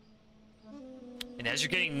 And as you're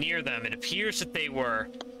getting near them, it appears that they were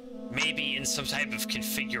maybe in some type of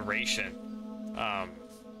configuration,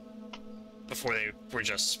 before they were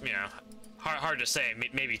just, you know, hard to say.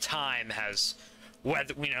 Maybe time has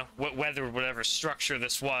whether whatever structure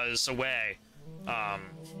this was away, and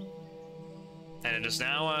it is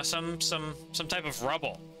now some type of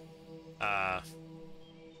rubble.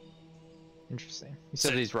 Interesting. You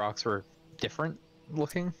said So- these rocks were different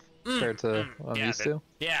looking compared to what I'm used to.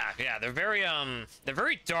 Yeah, they're very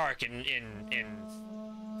dark in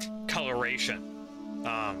coloration.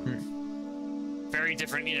 Very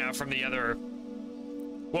different, you know, from the other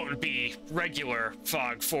what would be regular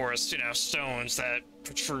fog forest, you know, stones that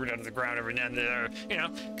protrude out of the ground every now and then. They're, you know,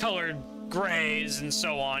 colored grays and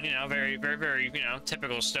so on, you know, very, you know,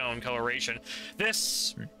 typical stone coloration.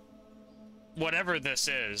 This, whatever this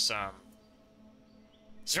is,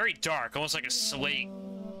 it's very dark, almost like a slate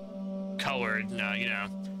colored, you know,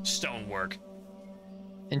 stonework.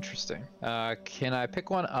 Interesting. Can I pick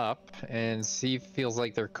one up and see if it feels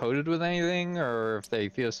like they're coated with anything, or if they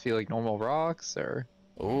just feel like normal rocks, or?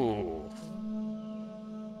 Ooh.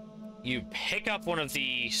 You pick up one of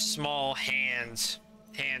the small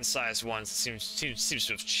hand-sized ones that seems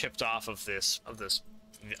to have chipped off of these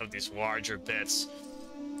larger bits,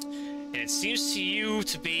 and it seems to you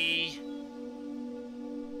to be.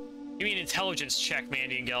 Give me an intelligence check,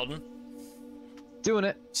 Mandion Gelden. Doing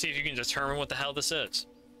it. See if you can determine what the hell this is.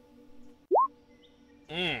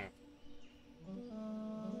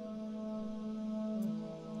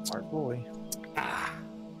 Smart boy.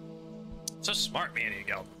 So smart, Mandion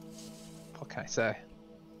Gelden. What can I say?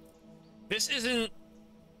 This isn't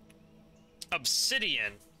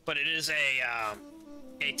obsidian, but it is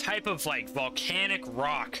a type of like volcanic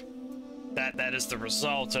rock that is the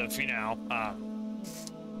result of, you know,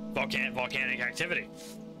 volcanic activity.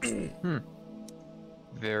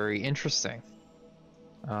 Very interesting.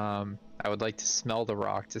 I would like to smell the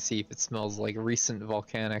rock to see if it smells like recent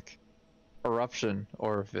volcanic eruption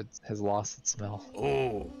or if it has lost its smell.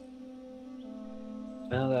 Ooh.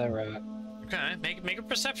 Smell that rock. Okay, make a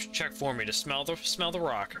perception check for me to smell the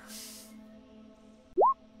rock.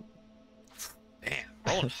 Man,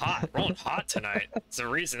 rolling hot tonight. There's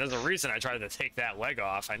a reason I tried to take that leg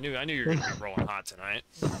off. I knew you were gonna be rolling hot tonight.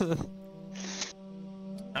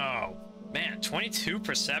 Oh man, 22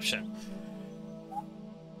 perception.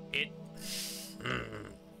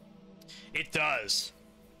 It does.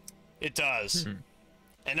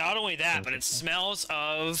 And not only that, but it smells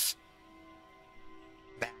of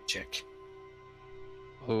magic.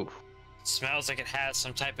 Ooh. It smells like it has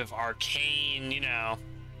some type of arcane, you know.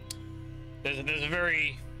 There's a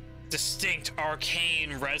very distinct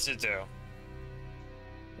arcane residue.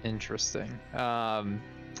 Interesting.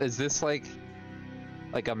 Is this like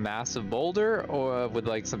a massive boulder, or with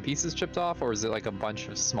like some pieces chipped off, or is it like a bunch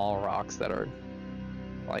of small rocks that are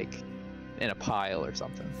like in a pile or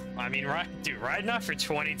something? I mean, riding off your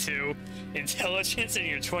 22 intelligence and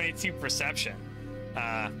your 22 perception.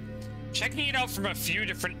 Checking it out from a few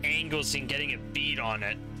different angles and getting a bead on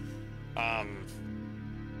it.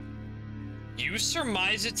 You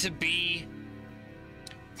surmise it to be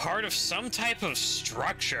part of some type of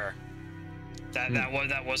structure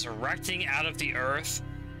that was erecting out of the earth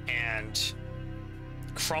and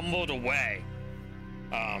crumbled away.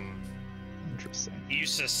 Interesting. You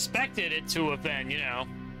suspected it to have been, you know,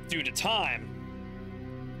 due to time.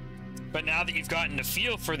 But now that you've gotten a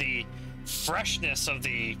feel for the freshness of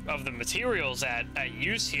the materials at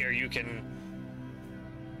use here, you can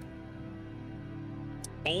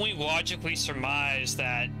only logically surmise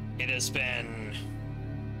that it has been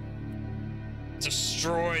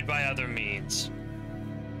destroyed by other means.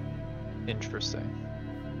 Interesting.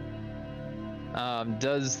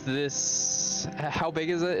 Does this... How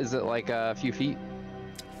big is it? Is it like a few feet?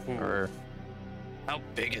 Ooh. Or... How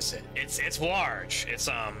big is it? It's large. It's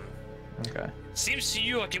Okay. seems to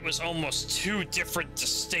you like it was almost two different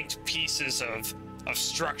distinct pieces of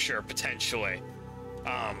structure potentially.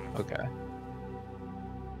 Okay.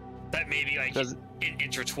 That may be like Does...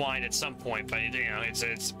 intertwined at some point, but you know, it's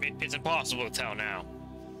impossible to tell now.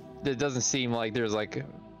 It doesn't seem like there's like a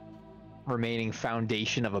remaining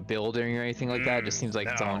foundation of a building or anything like that. It just seems like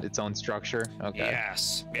no. its own structure. Okay.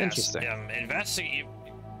 Yes. Interesting.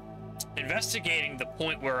 Investigating the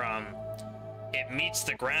point where it meets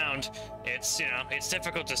the ground, it's, you know, it's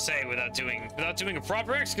difficult to say without doing a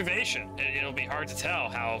proper excavation. It'll be hard to tell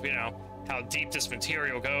how, you know, how deep this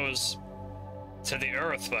material goes to the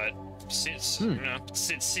earth, but it's you know,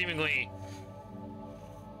 it's seemingly,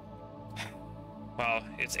 well,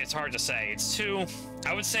 it's hard to say.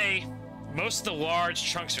 I would say most of the large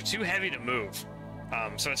chunks are too heavy to move,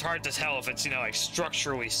 so it's hard to tell if it's, you know, like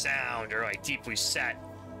structurally sound or like deeply set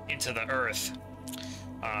into the earth,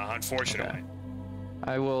 unfortunately. Okay.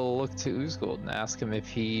 I will look to Ulzgud and ask him if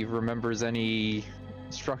he remembers any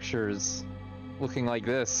structures looking like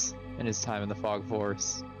this in his time in the Fog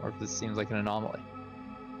Forest, or if this seems like an anomaly.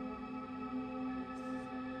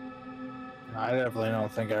 I definitely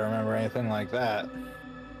don't think I remember anything like that.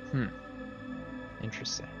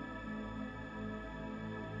 Interesting.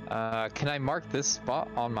 Can I mark this spot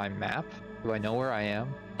on my map? Do I know where I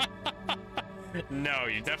am? No,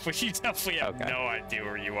 you definitely have Okay. no idea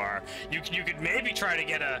where you are. You could maybe try to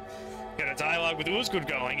get a dialogue with Ulzgud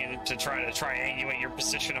going and to try to triangulate your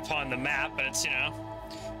position upon the map, but it's, you know,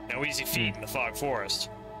 no easy feat in the fog forest.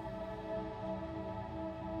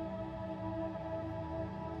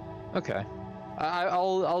 Okay.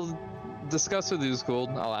 I'll discuss with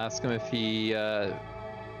Ulzgud. I'll ask him if he,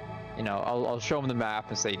 you know, I'll show him the map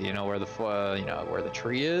and say, do you know where where the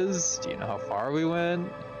tree is? Do you know how far we went?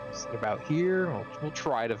 Is it about here? We'll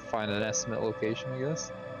try to find an estimate location, I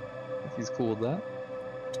guess, if he's cool with that.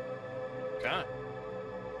 Okay.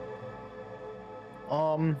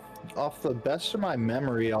 Off the best of my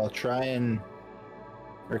memory, I'll try and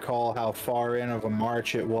recall how far in of a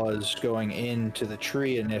march it was going into the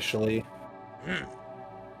tree initially.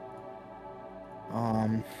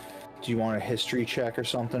 Do you want a history check or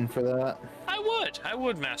something for that? I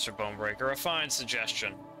would, Master Bone-Breaker. A fine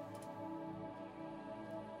suggestion.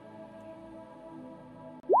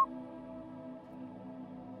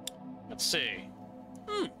 Let's see.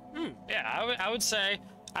 Yeah, I would say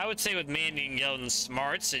with Mandion Gelden's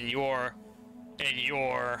smarts and your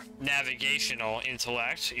navigational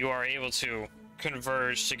intellect, you are able to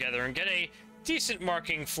converge together and get a decent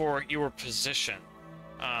marking for your position.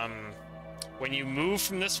 When you move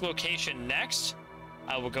from this location next,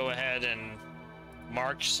 I will go ahead and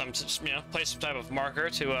mark place some type of marker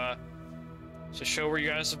to show where you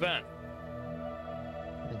guys have been.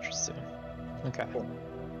 Interesting. Okay.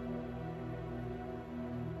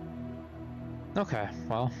 Okay,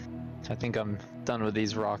 well, I think I'm done with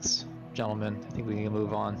these rocks, gentlemen. I think we can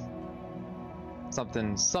move on.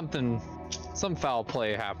 Some foul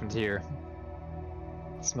play happened here.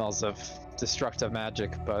 It smells of destructive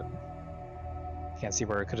magic, but can't see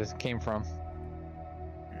where it could have came from.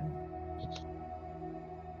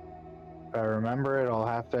 If I remember it, I'll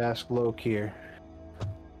have to ask Loki here.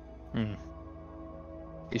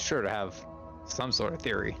 He's sure to have some sort of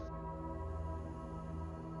theory.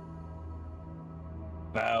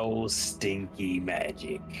 Foul, stinky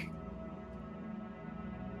magic.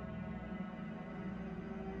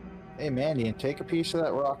 Hey, Mandion, take a piece of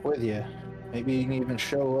that rock with you. Maybe you can even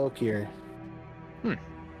show Loki here.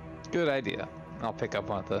 Good idea. I'll pick up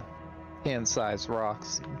one of the hand-sized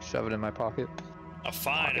rocks and shove it in my pocket. A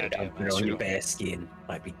fine idea, On Master. your bare skin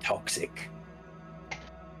might be toxic.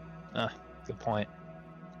 Good point.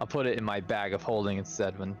 I'll put it in my bag of holding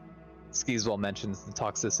instead when Skeezewell mentions the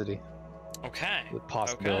toxicity. Okay. With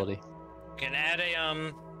possibility. Okay. Can add a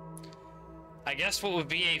I guess what would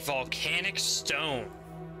be a volcanic stone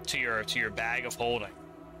to your bag of holding.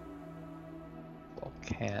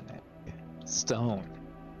 Volcanic stone.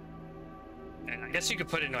 And I guess you could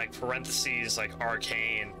put in like parentheses like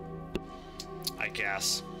arcane. I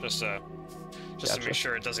guess just to Gotcha. make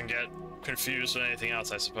sure it doesn't get confused with anything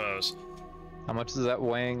else, I suppose. How much is that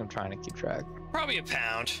weighing? I'm trying to keep track. Probably a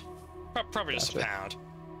pound. Probably just a Gotcha. pound.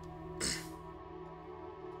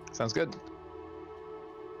 Sounds good.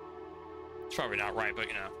 It's probably not right, but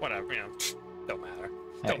you know, whatever. You know, don't matter.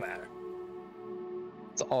 Hey. Don't matter.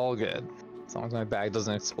 It's all good. As long as my bag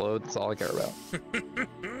doesn't explode, that's all I care about.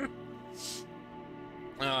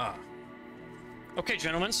 Okay,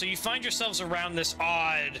 gentlemen, so you find yourselves around this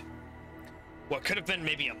odd, what could have been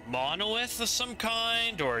maybe a monolith of some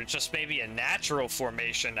kind, or just maybe a natural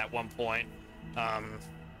formation at one point.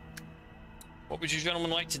 What would you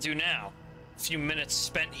gentlemen like to do now? A few minutes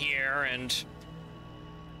spent here, and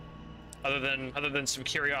other than some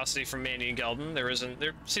curiosity from Mandion Gelden, there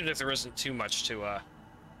seems like there isn't too much to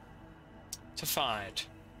find.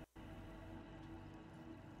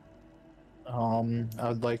 I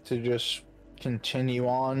would like to just continue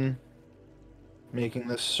on making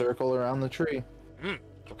this circle around the tree.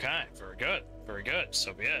 Okay, very good, very good.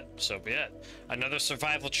 So be it, so be it. Another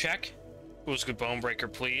survival check. Ulzgud Bone-Breaker,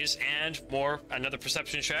 please, and another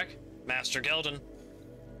perception check. Master Gelden.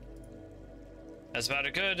 As about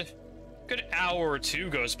a good hour or two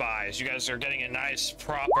goes by as you guys are getting a nice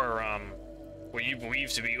proper what you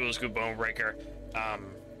believe to be Ulzgud Bone-Breaker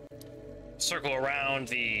circle around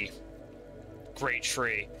the great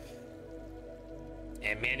tree.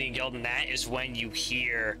 And Mandion Gelden, that is when you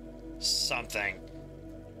hear something.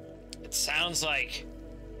 It sounds like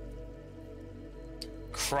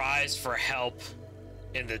cries for help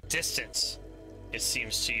in the distance, it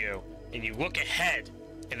seems to you. And you look ahead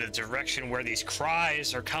in the direction where these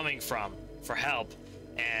cries are coming from for help,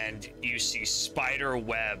 and you see spider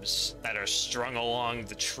webs that are strung along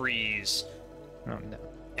the trees Oh no.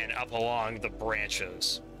 and up along the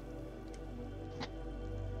branches.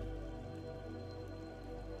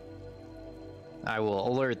 I will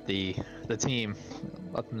alert the team.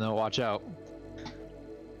 Let them know, watch out.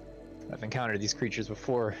 I've encountered these creatures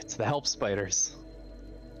before. It's the help spiders.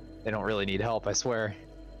 They don't really need help, I swear.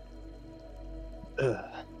 Ugh.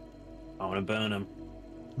 I want to burn them.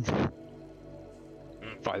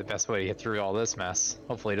 Probably the best way to get through all this mess.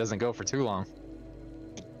 Hopefully it doesn't go for too long.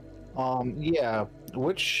 Yeah.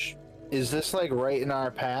 Which is this like right in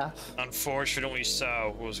our path? Unfortunately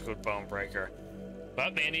so, Ulzgud Bone-Breaker.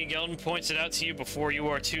 But Mandion Gelden points it out to you before you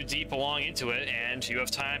are too deep along into it, and you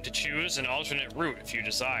have time to choose an alternate route if you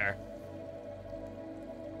desire.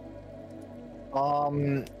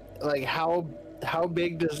 Like how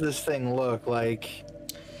big does this thing look? Like,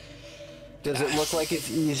 does it look like it's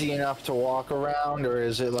easy enough to walk around, or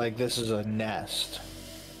is it like this is a nest?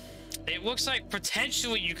 It looks like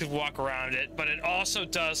potentially you could walk around it, but it also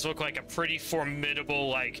does look like a pretty formidable,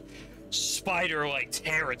 like, spider-like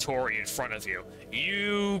territory in front of you.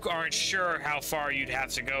 You aren't sure how far you'd have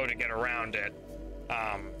to go to get around it.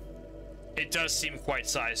 It does seem quite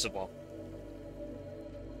sizable.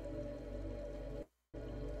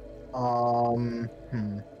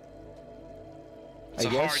 It's I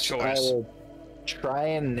a guess hard choice. I will try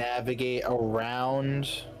and navigate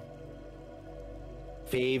around,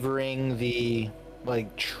 favoring the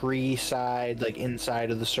like tree side, like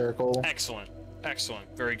inside of the circle. Excellent. Excellent.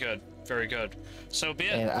 Very good. Very good. So be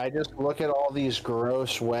it. And I just look at all these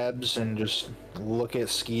gross webs and just look at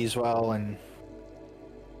Skeezewell, and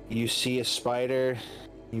you see a spider,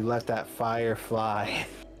 you let that fire fly.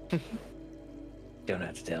 Don't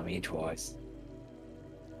have to tell me twice.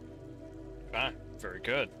 Ah, very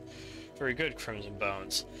good. Very good, Crimson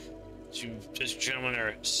Bones. You, as gentlemen,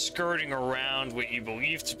 are skirting around what you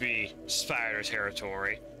believe to be spider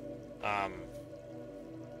territory.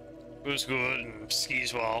 Ulzgud and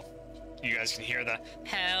Skeezewell, you guys can hear the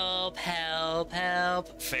help, help,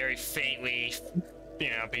 help very faintly,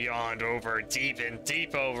 beyond over, deep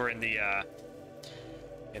over in the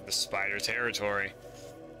spider territory.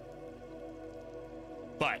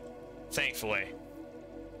 But, thankfully,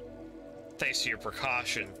 thanks to your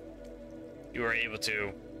precaution, you were able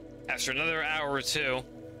to, after another hour or two,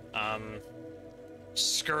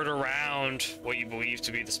 skirt around what you believe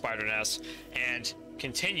to be the spider nest and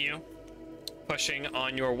continue pushing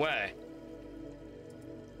on your way.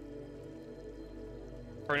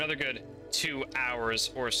 For another good 2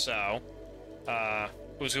 hours or so,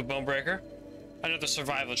 Ulzgud Bone-Breaker, another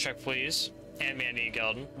survival check, please. And Mandion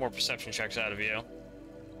Gelden, more perception checks out of you.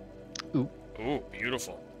 Ooh,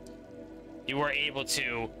 beautiful. You were able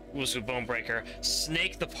to, Ulzgud Bone-Breaker,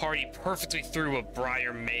 snake the party perfectly through a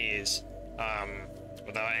briar maze,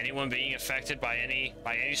 without anyone being affected by any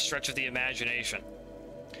stretch of the imagination.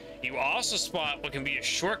 You also spot what can be a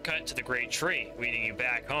shortcut to the great tree, leading you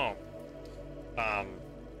back home.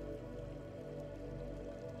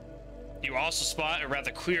 You also spot a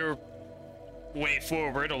rather clear way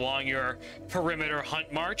forward along your perimeter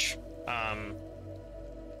hunt march.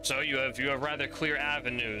 So you have rather clear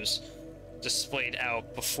avenues displayed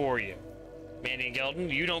out before you. Mandion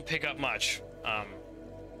Gelden, you don't pick up much,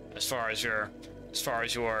 as far as your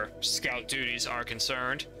scout duties are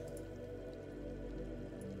concerned.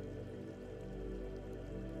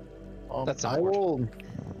 That's I will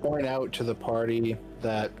point out to the party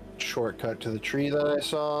that shortcut to the tree that I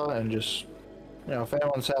saw, and just, if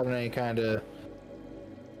anyone's having any kind of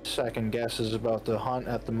second guesses about the hunt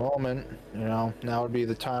at the moment, now would be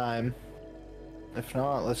the time. If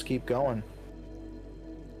not, let's keep going.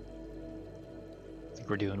 I think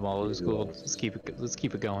we're doing well. It was cool. Let's keep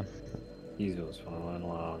it going. He's goes following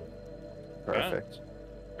along. Perfect.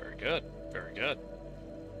 Very good. Very good.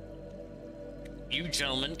 You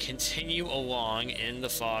gentlemen continue along in the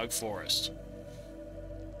fog forest.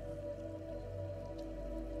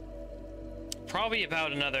 Probably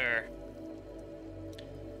about another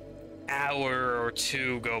hour or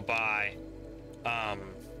two go by.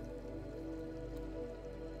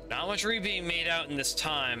 Not much being made out in this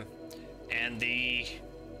time, and the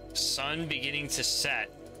sun beginning to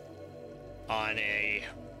set on a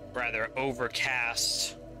rather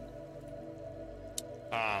overcast,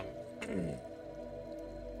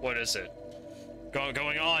 what is it?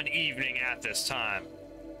 Going on evening at this time.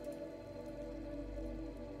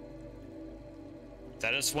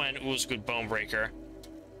 That is when, Ulzgud Bone-Breaker,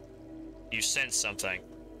 you sense something.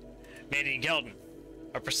 Mandion Gelden,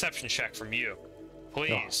 a perception check from you,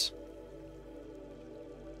 please.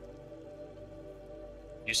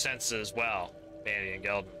 You sense it as well, Mandion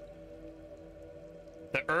Gelden.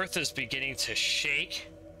 The earth is beginning to shake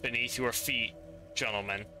beneath your feet,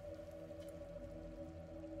 gentlemen.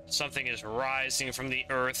 Something is rising from the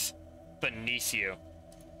earth beneath you.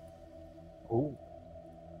 Ooh.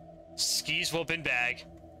 Skeezewell, Binbag,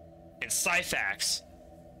 and Syphax,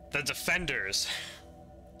 the defenders.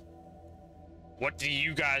 What do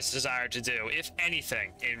you guys desire to do, if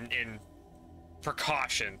anything, in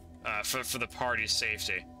precaution for the party's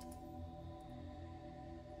safety?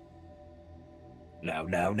 No.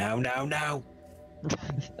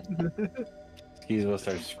 Skeezewell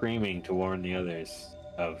starts screaming to warn the others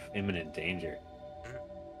of imminent danger.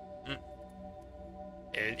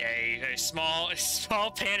 A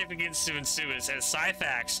small panic begins to ensue as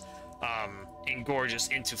Syphax engorges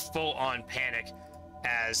into full-on panic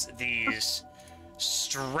as these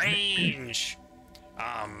strange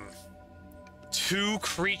two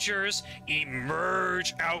creatures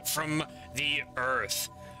emerge out from the earth.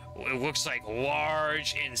 It looks like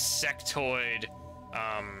large insectoid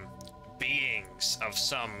beings of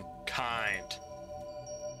some kind.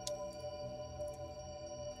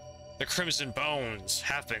 The Crimson Bones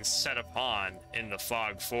have been set upon in the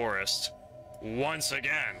Fog Forest once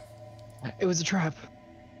again. It was a trap.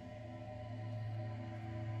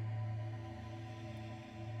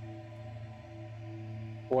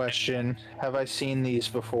 Question: have I seen these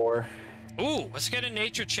before? Ooh, let's get a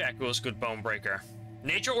nature check, Ulzgud Bone-Breaker.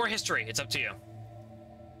 Nature or history, it's up to you.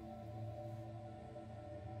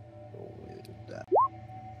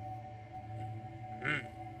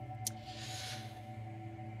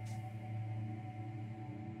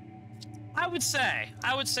 I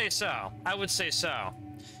would say so.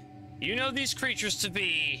 You know these creatures to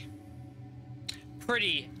be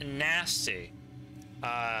pretty nasty.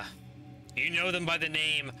 You know them by the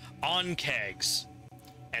name Onkegs,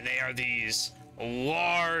 and they are these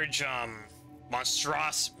large,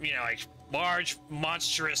 monstrous, like large,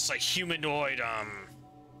 monstrous, like humanoid,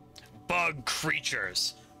 bug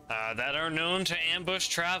creatures that are known to ambush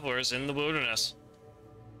travelers in the wilderness.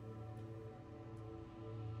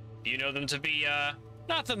 You know them to be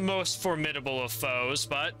not the most formidable of foes,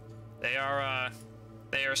 but they are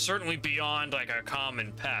certainly beyond like a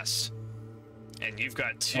common pest. And you've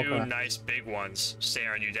got two nice big ones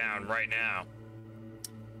staring you down right now.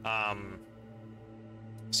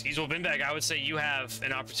 Skeezewell, Binbag, I would say you have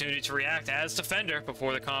an opportunity to react as defender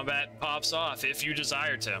before the combat pops off, if you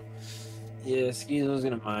desire to. Yeah, Skeezewell's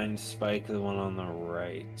gonna mind spike the one on the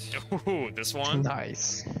right. Ooh, this one?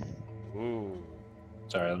 Nice. Ooh.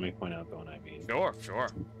 Sorry, let me point out the one I mean. Sure.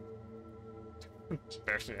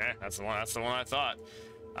 Yeah, that's the one I thought.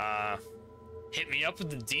 Hit me up with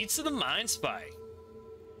the deets of the Mind Spike.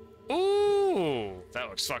 Ooh, that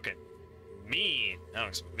looks fucking mean. That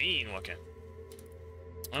looks mean looking.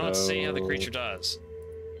 Well, let's see how the creature does.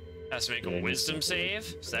 Has to make a wisdom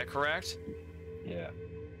save. Is that correct? Yeah.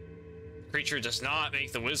 Creature does not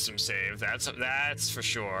make the wisdom save. That's for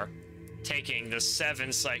sure. Taking the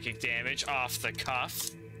 7 psychic damage off the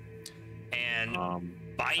cuff and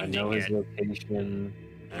binding I know his it. location,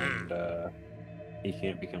 and he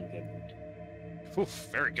can't become hidden. Oof,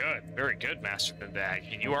 very good, Master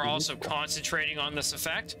Binbag. And you are also concentrating on this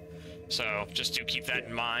effect, so just do keep that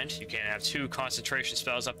in mind. You can't have 2 concentration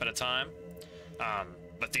spells up at a time.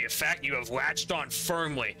 But the effect, you have latched on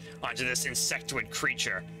firmly onto this insectoid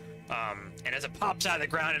creature. And as it pops out of the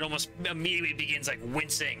ground, it almost immediately begins like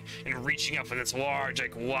wincing and reaching up with its large,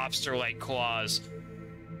 like lobster-like claws.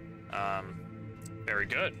 Very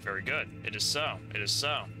good. It is so.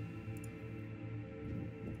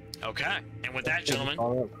 Okay, and with that, gentlemen,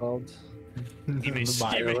 Called? you may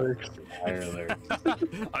Fire alert.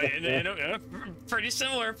 pretty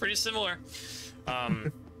similar.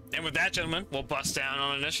 And with that, gentlemen, we'll bust down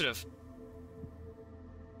on initiative.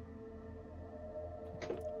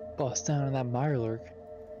 Bust down on that Mirelurk.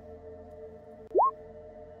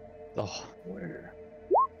 Oh. Where?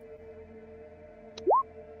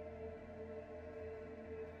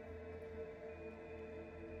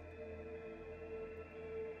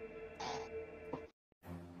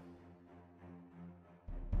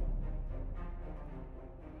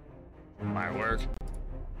 My work.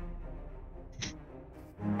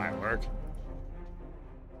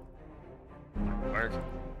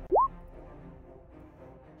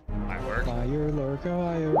 Mirelurk,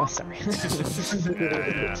 oh, sorry.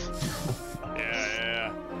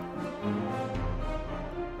 Yeah.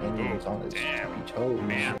 Mandion on his Damn. toes.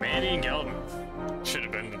 Man, Mandion Gelden should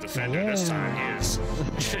have been the defender this time. He is.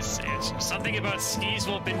 It's something about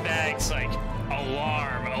Skeezewell Binbag's like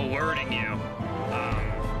alarm alerting you.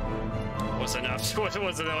 Was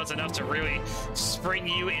enough to really spring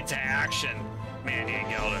you into action, Mandion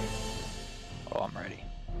Gelden. Oh, I'm ready.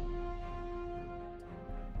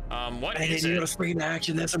 What I is need it? to spring into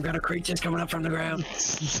action. There's some kind of creatures coming up from the ground.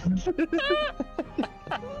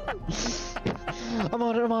 I'm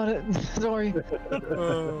on it. Don't worry.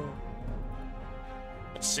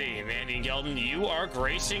 Let's see, Mandion Gelden, you are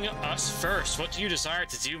gracing us first. What do you desire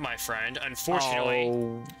to do, my friend? Unfortunately,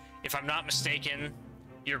 if I'm not mistaken,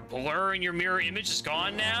 your blur in your mirror image is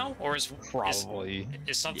gone now, or is Probably.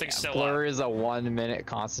 is something still Blur up? is a 1 minute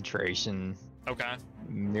concentration. Okay.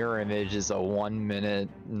 Mirror image is a 1 minute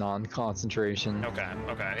non-concentration. Okay.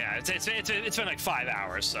 Yeah, it's been like 5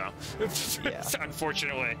 hours, so Yeah.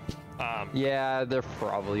 unfortunately, Yeah, they're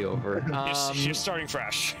probably over. you're starting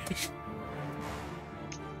fresh.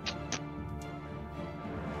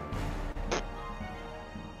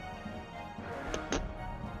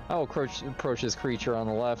 I'll approach this creature on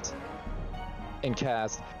the left and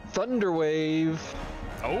cast Thunder Wave.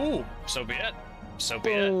 Oh, so be it. So be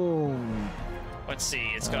it. Boom. Let's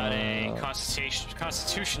see. It's got a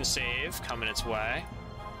Constitution save coming its way.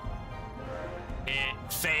 It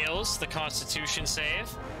fails the Constitution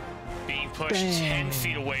save, being pushed 10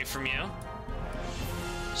 feet away from you.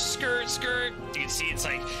 Skirt. You can see it's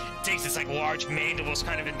like it takes its like large mandibles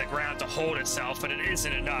kind of in the ground to hold itself, but it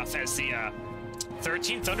isn't enough as the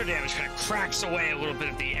 13 thunder damage kind of cracks away a little bit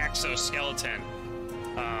of the exoskeleton.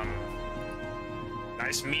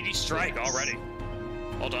 Nice meaty strike already.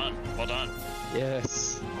 Well done.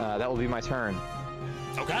 Yes, that will be my turn.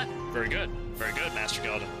 Okay, very good, Master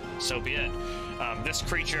Gelden. So be it. This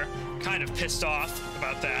creature, kind of pissed off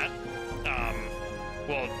about that,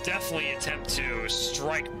 will definitely attempt to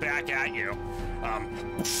strike back at you.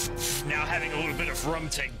 Now having a little bit of room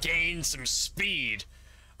to gain some speed.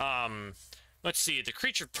 Let's see, the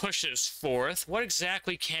creature pushes forth. What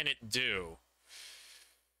exactly can it do?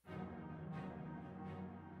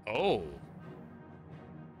 Oh,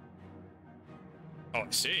 I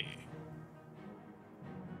see.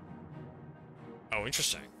 Oh,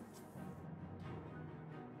 interesting.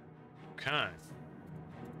 Okay.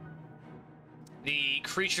 The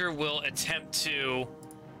creature will attempt to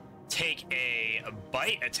take a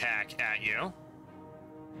bite attack at you.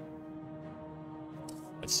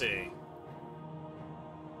 Let's see.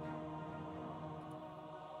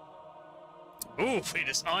 Oof, it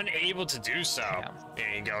is unable to do so.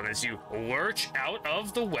 There you go, as you lurch out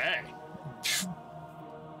of the way.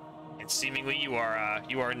 And seemingly you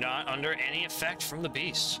are not under any effect from the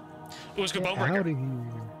beast. Ulzgud Bone-Breaker.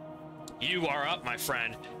 You are up, my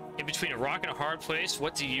friend. In between a rock and a hard place,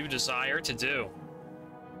 what do you desire to do?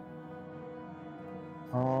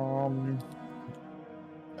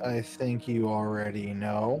 I think you already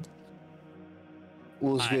know.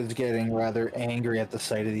 Ulzgud's getting rather angry at the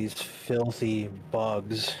sight of these filthy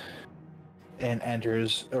bugs and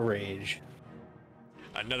enters a rage.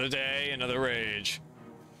 Another day, another rage.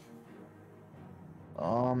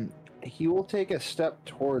 He will take a step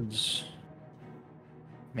towards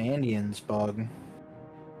Mandion's bug.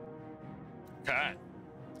 Okay.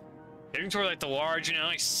 Heading toward like the large,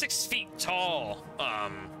 like 6 feet tall,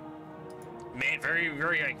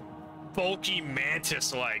 very like bulky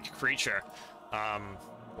mantis-like creature.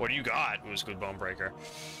 What do you got, Ulzgud Bone-Breaker?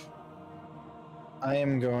 I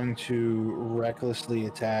am going to recklessly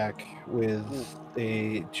attack with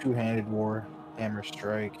a two-handed war hammer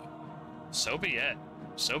strike. So be it.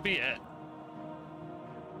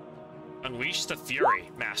 Unleash the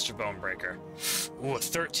fury, Master Bone-Breaker. Ooh, a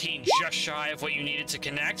 13, just shy of what you needed to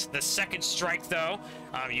connect. The second strike, though,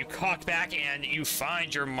 you cock back and you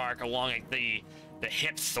find your mark along like, the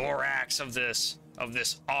hip thorax of this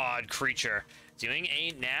odd creature, doing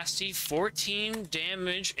a nasty 14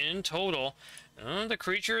 damage in total. The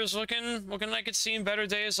creature is looking like it's seen better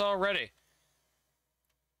days already.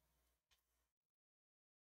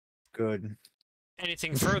 Good.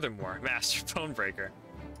 Anything furthermore, Master Bone-Breaker?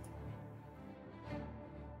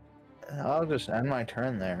 I'll just end my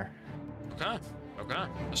turn there. Okay.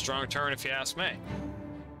 A strong turn if you ask me.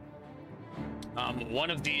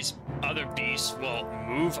 One of these other beasts will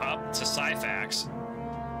move up to Syphax,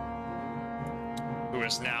 who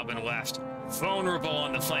has now been left vulnerable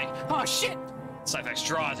on the flank. Oh, shit! Syphax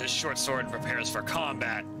draws his short sword and prepares for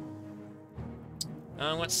combat.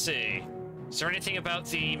 Let's see. Is there anything about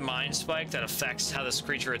the Mind Spike that affects how this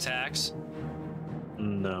creature attacks?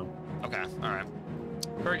 No. Okay, alright.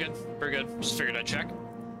 Very good. Just figured I'd check.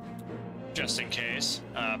 Just in case.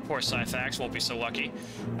 Poor Syphax won't be so lucky.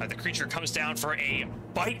 The creature comes down for a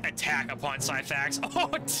bite attack upon Syphax.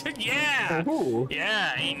 Oh, yeah! Ooh.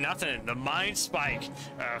 Yeah, ain't nothing. The Mind Spike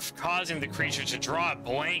causing the creature to draw a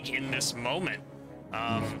blank in this moment.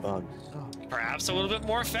 Perhaps a little bit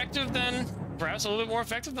more effective than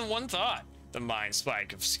one thought. The Mind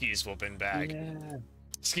Spike of Skeezewell Binbag. Yeah.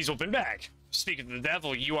 Skeezewell Binbag. Speaking of the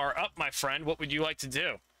devil, you are up, my friend. What would you like to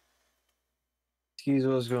do?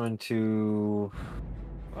 Skeezewell is going to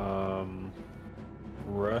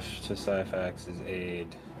rush to Syphax's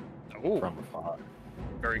aid from afar.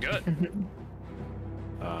 Very good.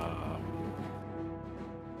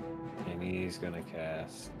 And he's gonna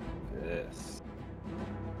cast this.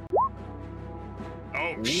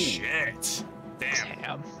 Oh, Ooh. shit.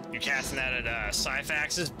 Damn. You casting that at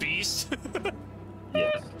Syphax's beast?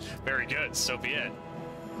 Yes. Very good. So be it.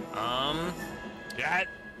 That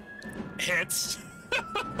hits.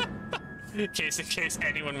 in case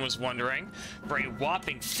anyone was wondering, for a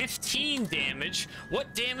whopping 15 damage.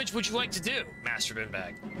 What damage would you like to do, Master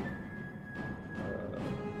Binbag?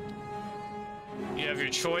 You have your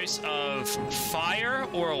choice of fire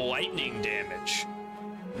or lightning damage.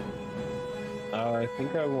 I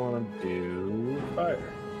think I want to do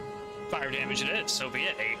fire. Fire damage it is. So be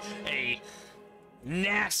it. A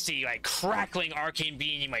nasty, like, crackling arcane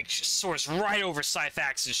beam, like, soars right over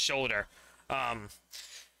Syphax's shoulder.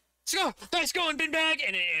 So, nice going, Binbag!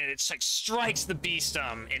 And it's like strikes the beast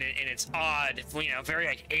in its odd, very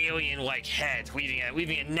like alien-like head, leaving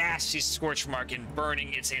a nasty scorch mark and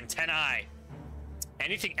burning its antennae.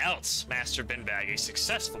 Anything else, Master Binbag? A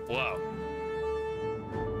successful blow.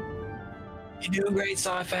 You're doing great,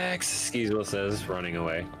 Syphax, Skeezewell says, running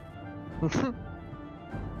away. 1,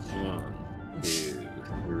 2,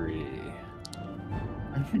 3.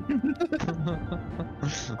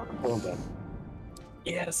 Well done.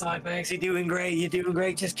 Yeah, Syphax, you're doing great. You're doing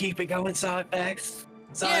great. Just keep it going, Syphax.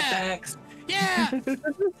 Syphax. Yeah!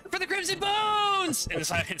 For the Crimson Bones! And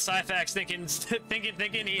Syphax thinking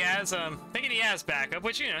he has backup,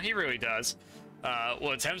 which he really does.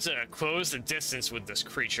 Will attempt to close the distance with this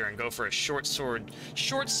creature and go for a short sword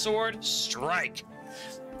strike.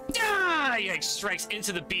 Ah! He like strikes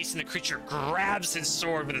into the beast, and the creature grabs his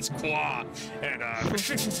sword with its claw, and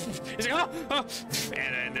he's like, oh!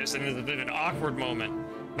 And there's a bit of an awkward moment.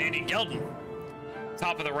 Mandion Gelden,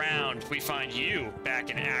 top of the round, we find you back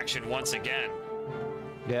in action once again.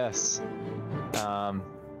 Yes. I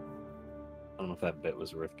don't know if that bit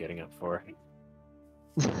was worth getting up for.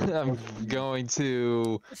 I'm going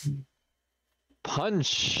to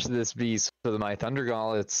punch this beast with my Thunder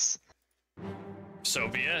Gauntlets. So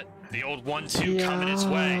be it. The old 1-2 coming its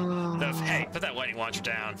way. Hey, put that lightning launcher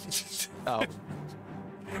down. Oh.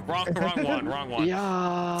 wrong one.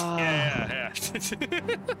 Yeah.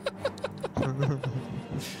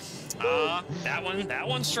 That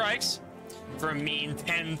one strikes for a mean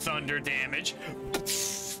 10 thunder damage,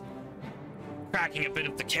 cracking a bit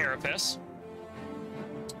of the carapace.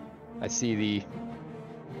 I see the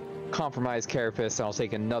compromised carapace, and I'll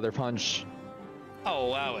take another punch. I'll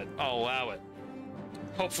allow it.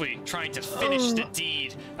 Hopefully trying to finish the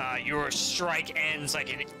deed. Your strike ends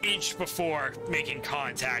like an inch before making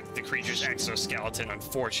contact with the creature's exoskeleton,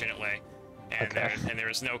 unfortunately. And, Okay. there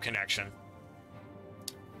is no connection.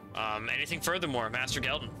 Anything furthermore, Master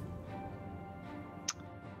Gelden?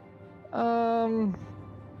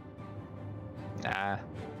 Nah.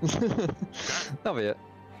 That'll be it.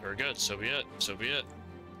 Very good. So be it.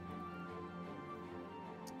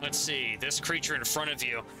 Let's see. This creature in front of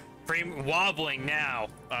you, wobbling now,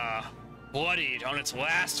 bloodied on its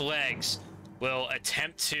last legs, will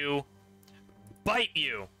attempt to bite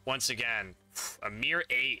you once again. A mere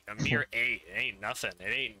 8. It ain't nothing.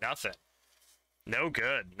 No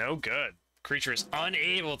good. Creature is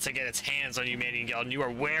unable to get its hands on you, Mandion Gelden. You are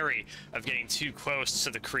wary of getting too close to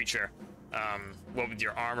the creature. What with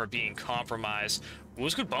your armor being compromised.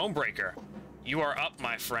 Ulzgud Bone-Breaker, you are up,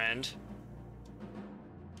 my friend.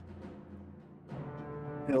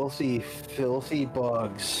 Filthy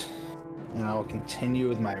bugs. And I will continue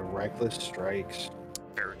with my reckless strikes.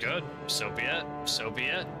 Very good. So be it.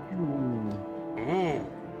 Ooh.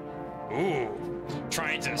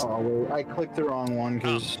 Trying to... Oh, wait, I clicked the wrong one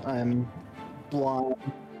because I'm blind.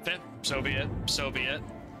 So be it.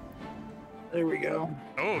 There we go.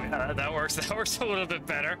 Oh, yeah, that works. That works a little bit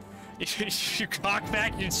better. You cock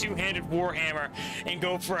back your two-handed warhammer and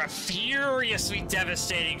go for a furiously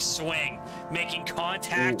devastating swing, making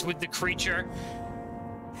contact with the creature.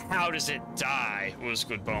 How does it die?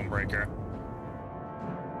 Ulzgud Bone-Breaker.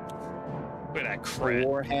 Look at that The crit.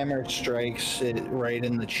 warhammer strikes it right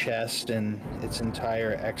in the chest, and its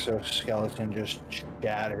entire exoskeleton just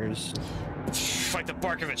shatters. Like the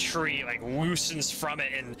bark of a tree, like loosens from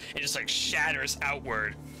it, and it just like shatters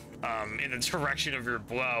outward in the direction of your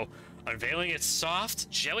blow, unveiling its soft,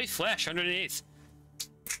 jelly flesh underneath.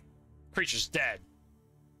 Creature's dead.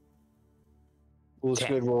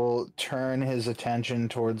 Ulzgud will turn his attention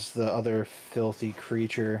towards the other filthy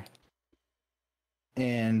creature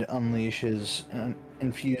and unleashes an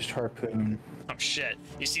infused harpoon. Oh shit!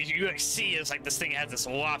 You like see it's like this thing has this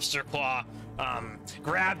lobster claw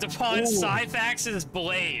grabbed upon Syphax's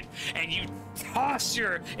blade, and you toss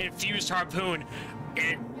your infused harpoon.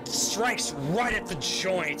 It strikes right at the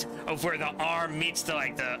joint of where the arm meets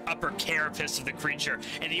the upper carapace of the creature,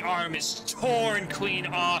 and the arm is torn clean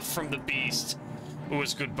off from the beast.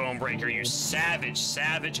 Ulzgud Bone-Breaker, you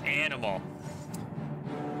savage animal.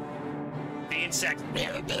 The insect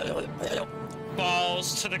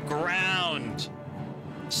falls to the ground,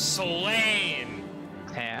 slain.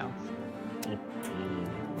 Damn.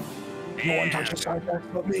 No one touches Syphax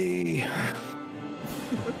but me.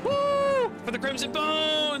 Woo! For the Crimson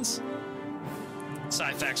Bones!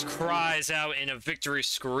 Syphax cries out in a victory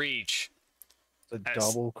screech. It's a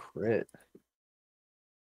double crit.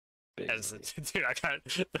 Dude, I got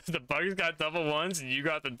the bugs got double ones and you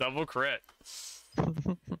got the double crit.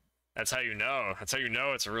 That's how you know. That's how you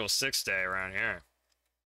know it's a real 6-day around here.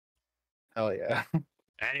 Hell yeah.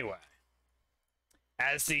 Anyway,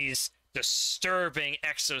 as these disturbing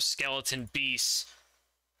exoskeleton beasts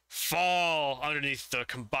fall underneath the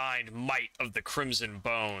combined might of the Crimson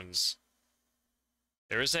Bones,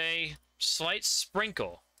 there is a slight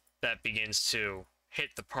sprinkle that begins to hit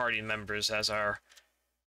the party members as our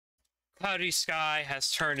cloudy sky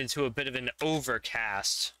has turned into a bit of an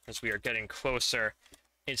overcast as we are getting closer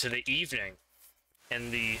into the evening,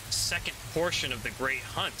 and the second portion of the Great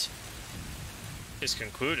Hunt is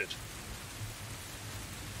concluded.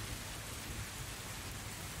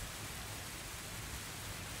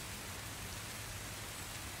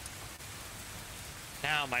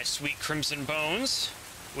 Now, my sweet Crimson Bones,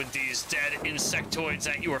 with these dead insectoids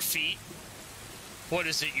at your feet, what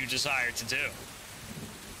is it you desire to do?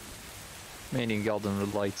 Mandion Gelden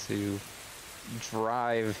would like to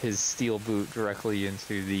drive his steel boot directly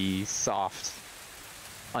into the soft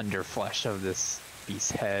underflesh of this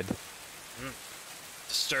beast's head.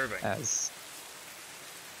 Disturbing. As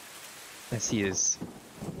he is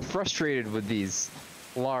frustrated with these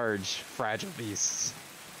large, fragile beasts.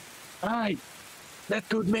 Aye, that's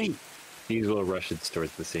good meat. Skeezewell rushes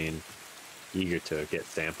towards the scene, eager to get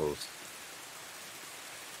samples.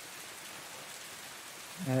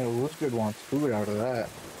 Ulzgud wants food out of that.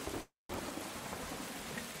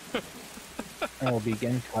 And we'll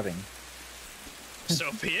begin cutting.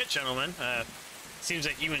 So be it, gentlemen. Seems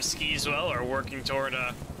like you and Skeezewell are working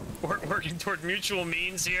toward mutual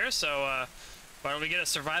means here. So why don't we get a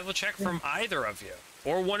survival check from either of you,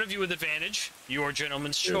 or one of you with advantage? Your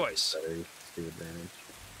gentleman's choice. Advantage.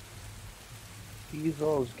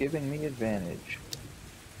 Skeezewell is giving me advantage.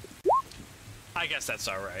 I guess that's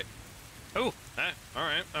all right. Oh, all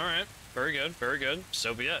right. Very good.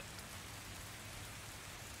 So be it.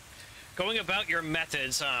 Going about your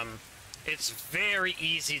methods, it's very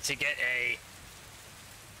easy to get a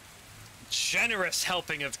generous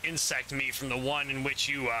helping of insect meat from the one in which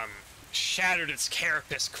you shattered its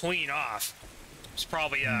carapace clean off. It's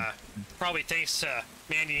probably thanks to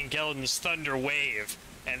Mandion Gelden's Thunder Wave,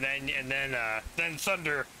 and then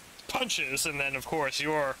Thunder punches, and then of course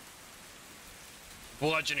your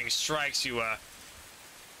bludgeoning strikes. You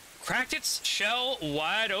cracked its shell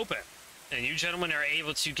wide open, and you gentlemen are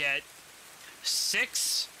able to get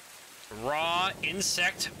 6 raw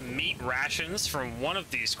insect meat rations from one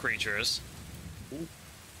of these creatures. And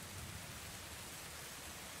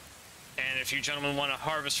if you gentlemen want to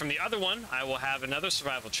harvest from the other one, I will have another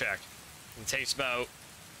survival check. It takes about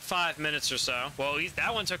 5 minutes or so. Well,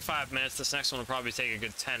 that one took 5 minutes. This next one will probably take a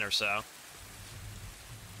good 10 or so.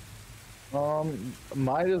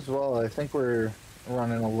 Might as well. I think we're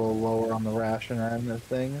running a little lower on the ration end of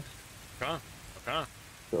things. Okay.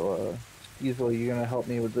 So, Skeezewell, you gonna help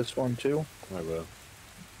me with this one too? I will.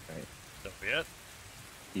 Right. That'll be it.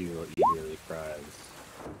 Skeezewell eagerly cries.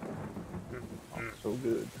 So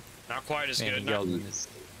good. Not quite as Mandion good. Gelden is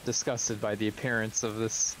disgusted by the appearance of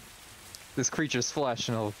this creature's flesh,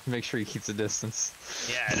 and he'll make sure he keeps a distance.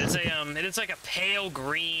 Yeah, it is like a pale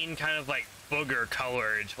green, kind of like booger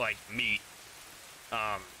colored like meat.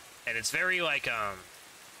 And it's very like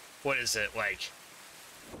what is it, like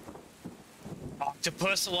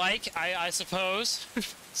octopus like, I suppose.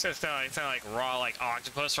 So it's kinda like raw like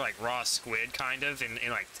octopus, or like raw squid kind of in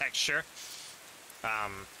like texture.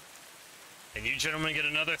 And you gentlemen get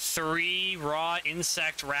another 3 raw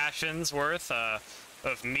insect rations worth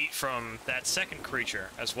of meat from that second creature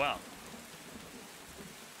as well.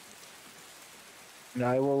 And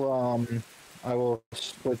I will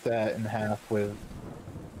split that in half with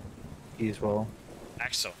Skeezewell.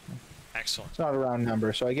 Excellent. It's not a round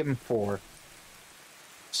number, so I give him 4.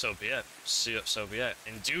 So be it. So be it.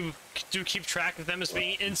 And do keep track of them as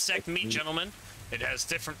being insect meat, gentlemen. It has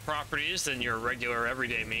different properties than your regular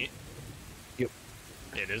everyday meat. Yep.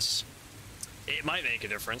 It is. It might make a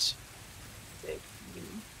difference.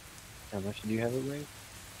 How much do you have it, Ray?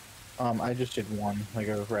 I just did one, like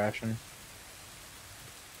a ration.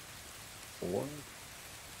 4?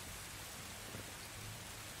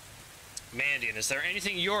 Mandion, is there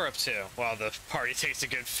anything you're up to while the party takes a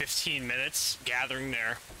good 15 minutes gathering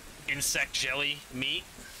their insect jelly meat?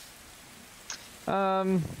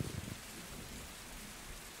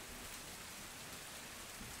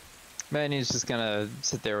 Mandion's just gonna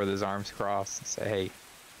sit there with his arms crossed and say, hey,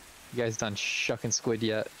 you guys done shucking squid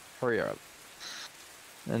yet? Hurry up.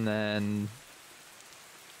 And then...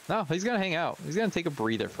 No, he's gonna hang out. He's gonna take a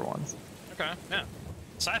breather for once. Okay, yeah.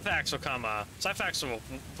 Syphax will come, Syphax will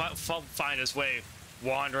find his way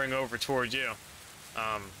wandering over toward you.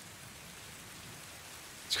 Let's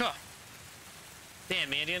go.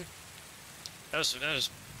 Damn, Mandion. That was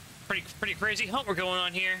pretty crazy hunt we're going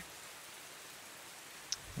on here.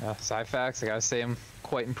 Syphax, I gotta say I'm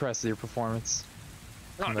quite impressed with your performance.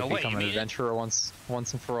 Oh, I'm no gonna way, become you an mean it? adventurer once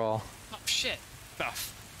and for all. Oh, shit. Oh,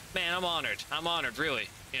 man, I'm honored. I'm honored, really.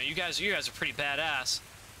 You know, you guys are pretty badass.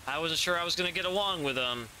 I wasn't sure I was gonna get along with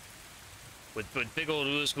big old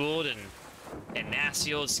Ulzgud and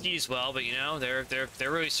nasty old Skeezewell, but you know, they're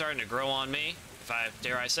really starting to grow on me, if I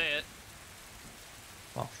dare I say it.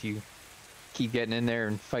 Well, if you keep getting in there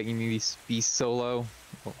and fighting these beasts solo,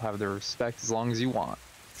 we'll have their respect as long as you want.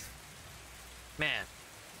 Man.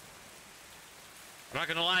 I'm not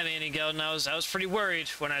gonna lie, Manny Gelden, I was pretty worried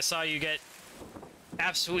when I saw you get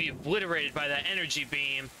absolutely obliterated by that energy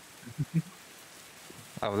beam.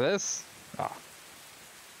 Oh, this? Oh,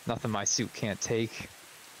 nothing my suit can't take.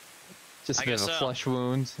 Just a I bit guess of a so. flesh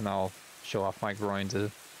wound, and I'll show off my groin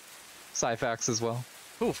to Syphax as well.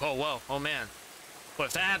 Oof, oh whoa, oh man. Well,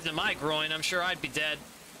 if that happened to my groin, I'm sure I'd be dead.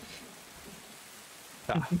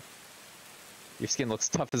 Ah. Your skin looks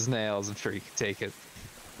tough as nails. I'm sure you can take it.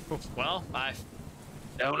 Oof, well,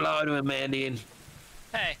 Don't lie to him, Mandion.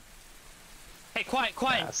 Hey, quiet,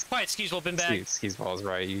 Yes. quiet, Skeezewell, Binbag. Skeezewell's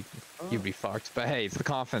right. You'd be fucked. But hey, it's the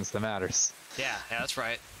confidence that matters. Yeah, that's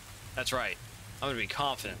right. That's right. I'm gonna be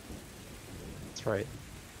confident. That's right.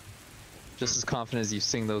 Just as confident as you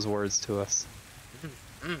sing those words to us.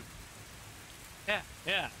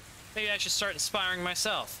 Yeah. Maybe I should start inspiring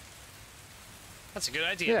myself. That's a good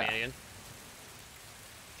idea, Yeah. Mandion.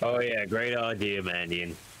 Oh yeah, great idea,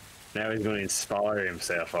 Mandion. Now he's going to inspire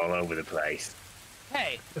himself all over the place.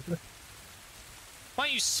 Hey! Why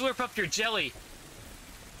don't you slurp up your jelly?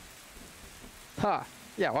 Ha!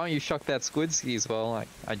 Yeah, why don't you shuck that squid, Skeezewell?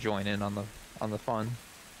 I join in on the fun.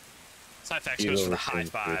 Syphax You goes for the will high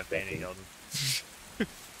think for a five, Manny second. Gelden.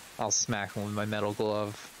 I'll smack him with my metal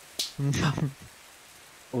glove.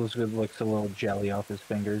 Ulzgud licks a little jelly off his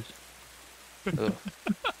fingers. Ugh.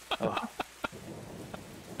 Ugh.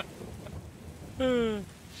 And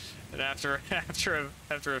after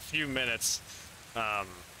a few minutes,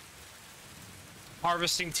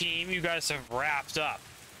 harvesting team, you guys have wrapped up.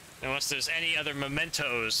 Unless there's any other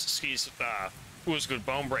mementos, Ulzgud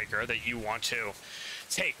Bone-Breaker, that you want to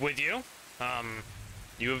take with you,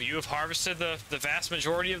 you have harvested the vast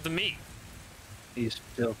majority of the meat. These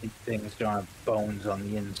filthy things don't have bones on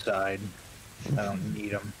the inside. I don't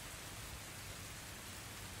need them.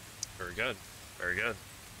 Very good. Very good.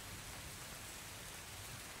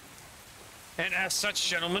 And as such,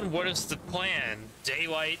 gentlemen, what is the plan?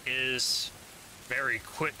 Daylight is very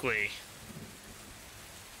quickly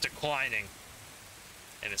declining.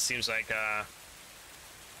 And it seems like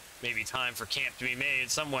maybe time for camp to be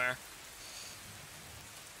made somewhere.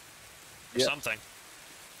 Or Yep. something.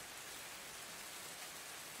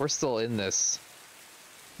 We're still in this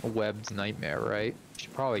webbed nightmare, right? We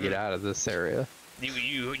should probably get out of this area.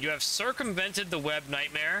 You have circumvented the web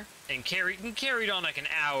nightmare and carried on like an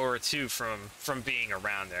hour or two from being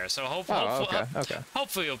around there. So Okay.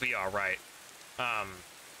 hopefully you'll be all right.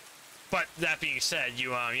 But that being said,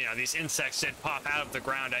 you know, these insects did pop out of the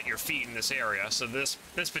ground at your feet in this area, so this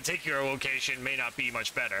particular location may not be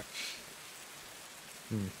much better.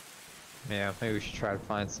 Yeah, maybe we should try to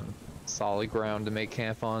find some solid ground to make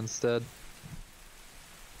camp on instead.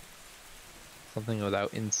 Something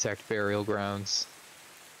without insect burial grounds.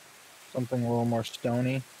 Something a little more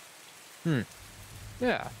stony.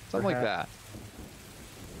 Yeah, something like that.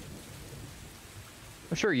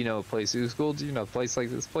 I'm sure you know a place, Ulzgud. You know a place like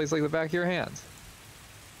this, place like the back of your hand.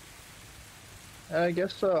 I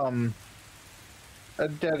guess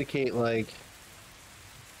I'd dedicate like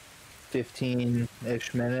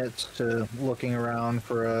 15-ish minutes to looking around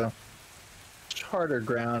for a harder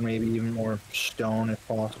ground, maybe even more stone if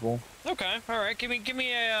possible. Okay, all right. Give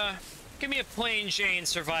me a plain Jane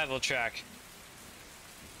survival check.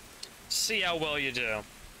 See how well you do.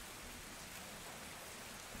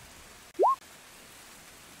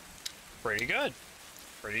 Pretty good.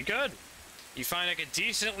 Pretty good. You find like a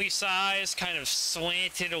decently sized, kind of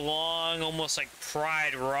slanted along, almost like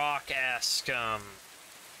Pride Rock-esque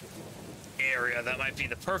area that might be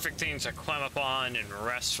the perfect thing to climb up on and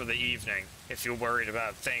rest for the evening, if you're worried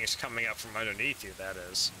about things coming up from underneath you, that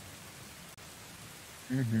is.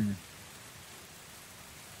 Mm-hmm.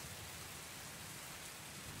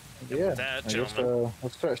 And Yeah, with that, I guess, gentlemen,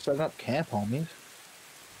 let's start setting up camp, homies.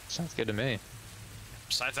 Sounds good to me.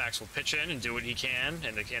 Syphax will pitch in and do what he can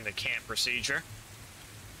in the camp procedure.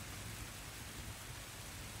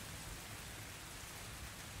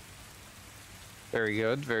 Very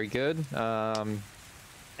good, very good.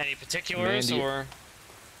 Any particulars, or?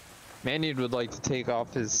 Mandion would like to take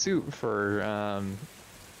off his suit for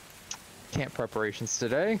camp preparations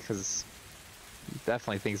today, because he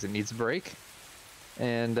definitely thinks it needs a break.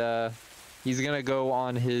 And he's gonna go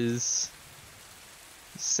on his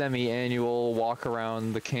semi-annual walk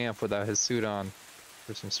around the camp without his suit on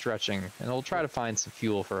for some stretching, and he'll try to find some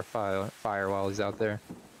fuel for a fire while he's out there.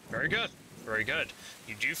 Very good. Very good.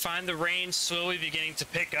 You do find the rain slowly beginning to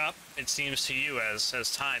pick up, it seems to you, as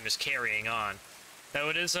time is carrying on. Though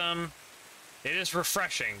it is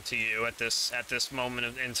refreshing to you at this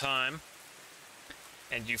moment in time.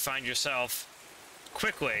 And you find yourself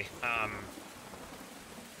quickly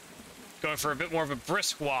going for a bit more of a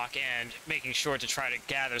brisk walk and making sure to try to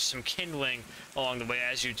gather some kindling along the way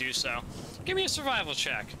as you do so. Give me a survival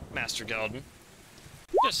check, Master Gelden.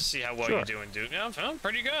 Just to see how well you're doing, dude. Yeah, well,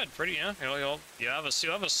 pretty good. Pretty, yeah. You have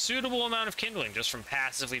a suitable amount of kindling just from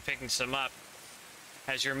passively picking some up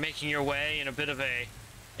as you're making your way in a bit of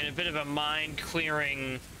a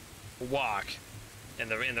mind-clearing walk in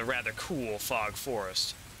the rather cool fog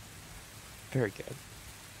forest. Very good.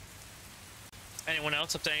 Anyone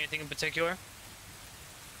else up to anything in particular?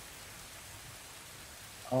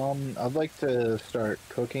 I'd like to start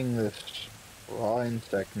cooking this raw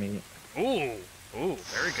insect meat. Ooh,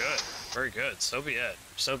 very good. Very good. So be it.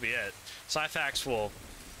 So be it. Syphax will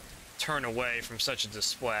turn away from such a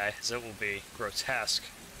display, as it will be grotesque.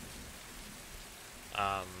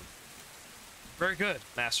 Very good,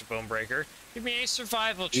 Master Bone-Breaker. Give me a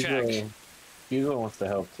survival check. Skeezewell wants to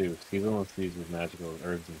help too. Skeezewell wants to use his magical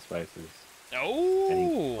herbs and spices. Oh! And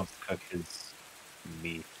he wants to cook his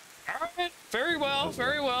meat. Alright, very well,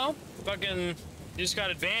 very well. Fucking, you just got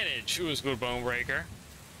advantage, Ulzgud Bone-Breaker.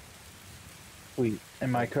 Sweet.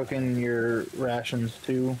 Am I cooking your rations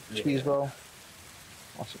too, Skeezewell?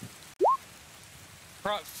 Awesome.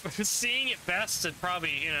 Seeing it best to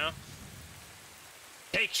probably,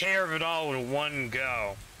 take care of it all in one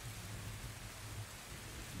go.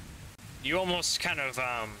 You almost kind of,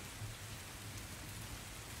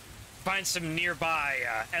 find some nearby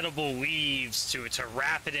edible leaves to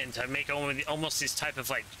wrap it in, to make almost these type of,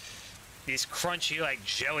 like, these crunchy, like,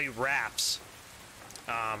 jelly wraps.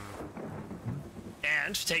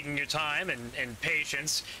 And taking your time and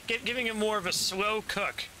patience, giving it more of a slow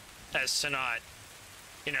cook as to not,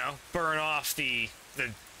 burn off the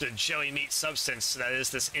jelly meat substance that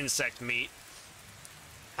is this insect meat.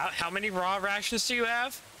 How many raw rations do you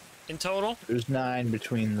have in total? There's 9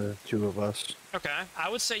 between the two of us. Okay, I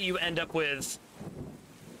would say you end up with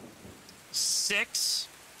 6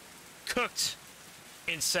 cooked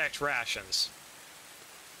insect rations.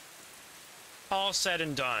 All said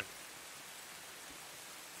and done.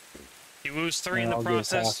 You lose 3 in the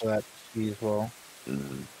process. Half of that Skeezewell.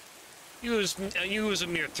 You lose a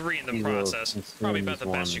mere 3 in the process. Probably about the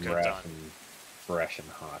best you could have done. Fresh and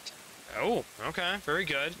hot. Oh, okay, very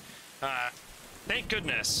good. Thank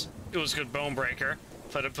goodness it was good Bone-Breaker.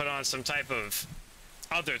 Put on some type of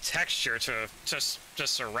other texture to just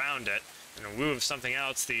surround it. In lieu of something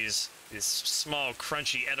else, these small,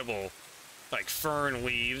 crunchy, edible, like fern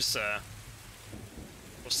leaves,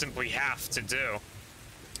 will simply have to do.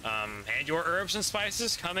 And your herbs and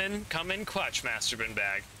spices come in clutch, Master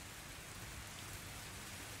Binbag.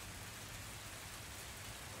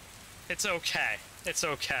 It's okay. It's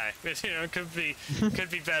okay. It could be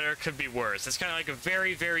better, could be worse. It's kind of like a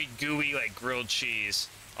very, very gooey, like grilled cheese,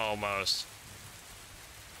 almost.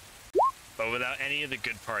 But without any of the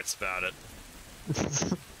good parts about it.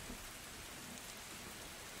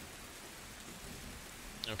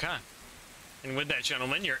 Okay. And with that,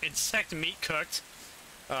 gentlemen, your insect meat cooked.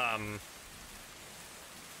 Mandy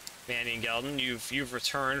and Gelden, you've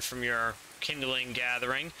returned from your kindling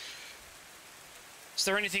gathering. Is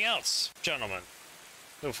there anything else, gentlemen?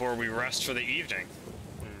 before we rest for the evening.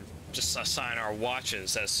 And just assign our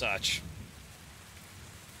watches as such.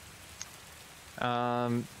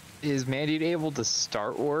 Is Mandion able to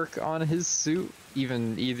start work on his suit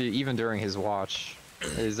even during his watch?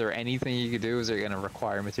 Is there anything you could do? Is it going to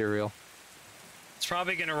require material? It's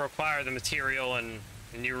probably going to require the material and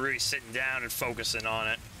you really sitting down and focusing on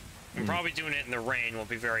it. And probably doing it in the rain won't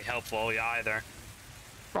be very helpful either.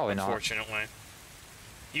 Probably not. Unfortunately.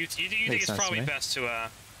 You think it's probably best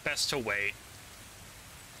to wait.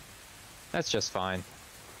 That's just fine.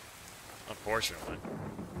 Unfortunately.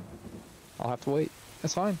 I'll have to wait.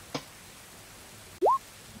 That's fine.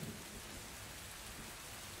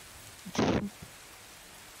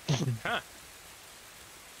 Huh.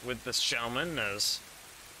 With this gentleman, as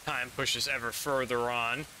time pushes ever further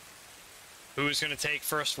on, who's going to take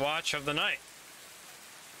first watch of the night?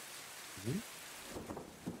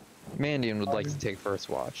 Mandion would like to take first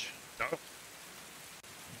watch. Oh.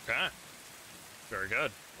 Okay. Very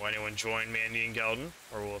good. Will anyone join Mandion Gelden,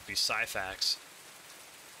 or will it be Syphax?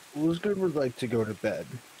 Ulzgud would like to go to bed.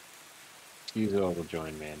 Skeezewell will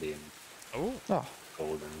join Mandion. Oh,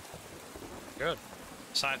 Golden. good.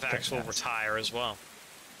 Syphax will retire as well.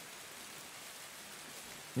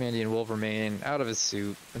 Mandion will remain out of his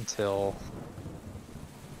suit until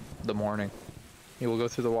the morning. He will go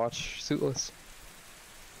through the watch suitless.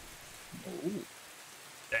 Ooh,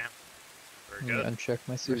 Damn. Very Let good. me uncheck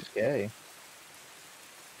my suit. gay.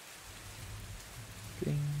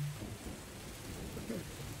 Bing.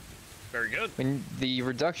 Very good. When the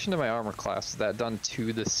reduction to my armor class, is that done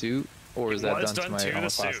to the suit, or is that done to my armor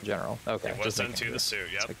class in general? Okay. It was just done making to the sure.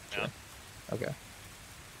 suit, yep. Just making Yep. sure. Okay.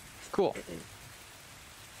 Cool.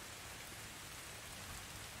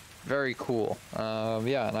 Very cool.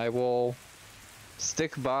 Yeah, and I will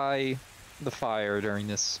stick by the fire during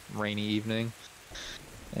this rainy evening.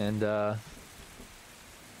 And I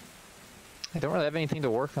don't really have anything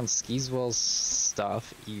to work on Skeezewell's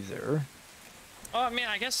stuff either. Oh, I mean,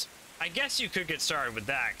 I guess you could get started with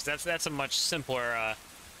that, because that's a much simpler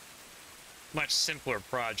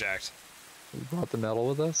project. We brought the metal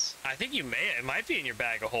with us. I think it might be in your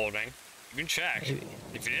bag of holding. You can check. Maybe.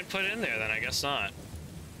 If you didn't put it in there, then I guess not.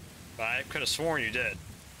 But I could have sworn you did.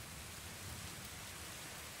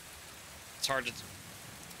 It's hard to...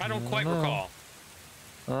 I don't quite know. recall.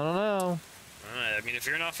 I don't know. I mean, if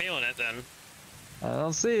you're not feeling it, then... I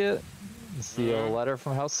don't see it. I see a letter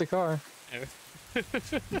from House Sakar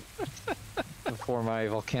before my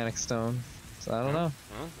volcanic stone. So I don't know.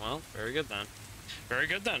 Well, very good then. Very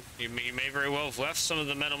good then. You may very well have left some of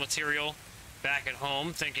the metal material back at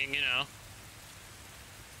home, thinking,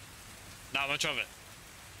 not much of it.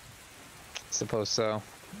 Suppose so.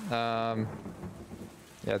 Yeah,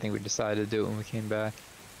 I think we decided to do it when we came back.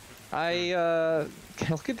 Can I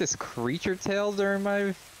look at this creature tail during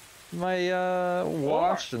my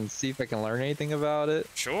watch and see if I can learn anything about it?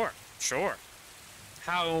 Sure.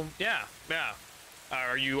 How? Yeah.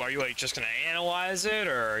 Are you like just gonna analyze it,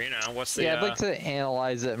 or what's the? Yeah, I'd like to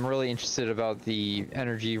analyze it. I'm really interested about the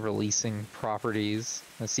energy releasing properties.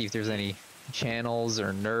 Let's see if there's any channels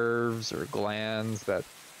or nerves or glands that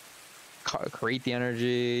create the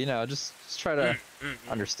energy. Just try to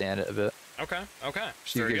understand it a bit. Okay.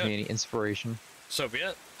 See if it gives me any inspiration. So be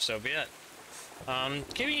it.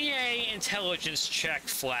 Give me a intelligence check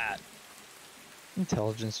flat.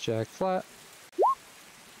 Intelligence check flat.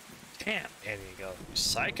 Damn, there you go.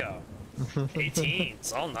 Psycho.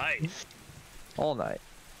 18s all night. All night.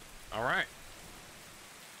 All right.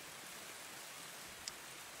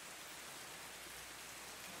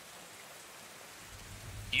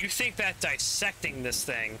 You think that dissecting this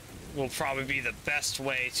thing will probably be the best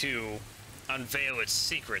way to unveil its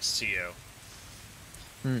secrets to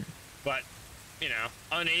you. But,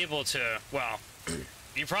 unable to, well,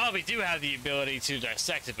 you probably do have the ability to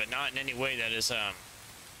dissect it, but not in any way that is,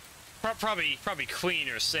 probably clean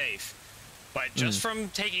or safe. But just from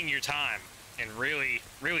taking your time and really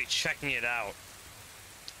checking it out,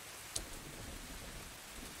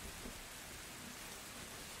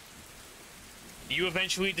 you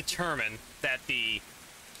eventually determine that the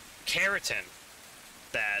keratin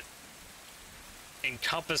that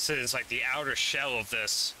encompasses like the outer shell of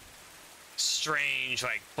this strange,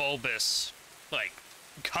 like bulbous, like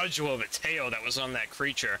cudgel of a tail that was on that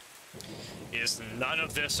creature is none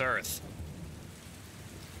of this earth.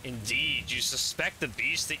 Indeed, you suspect the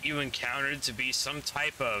beast that you encountered to be some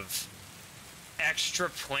type of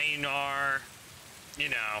extraplanar,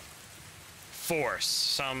 force,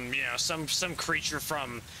 some creature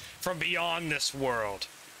from beyond this world.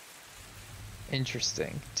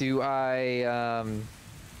 Interesting. Do I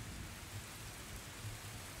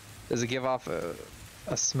does it give off a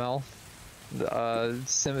a smell?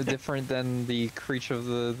 Different than the creature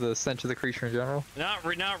of the stench of the creature in general? Not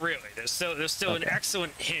really. There's still an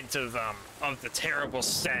excellent hint of the terrible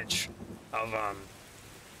stench of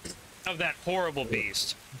that horrible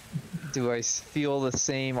beast. Do I feel the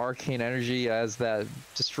same arcane energy as that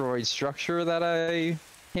destroyed structure that I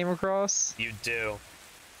came across? You do.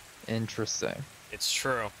 Interesting. It's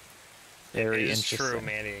true. Very it is interesting. true,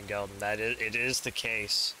 Mandion and Gelden. It is the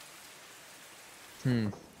case.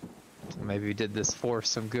 Maybe we did this for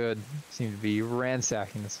some good. Seem to be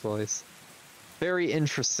ransacking this place. Very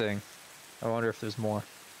interesting. I wonder if there's more.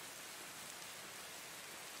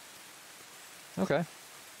 Okay.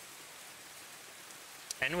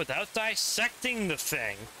 And without dissecting the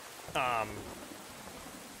thing,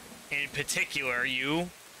 in particular, you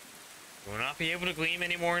will not be able to glean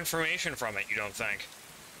any more information from it, you don't think?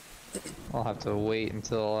 I'll have to wait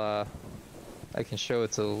until I can show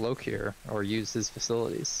it to Lokir or use his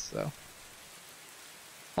facilities, so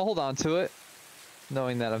I'll hold on to it,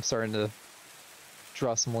 knowing that I'm starting to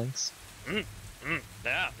draw some links.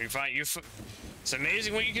 Yeah, it's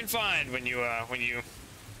amazing what you can find when you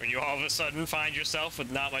all of a sudden find yourself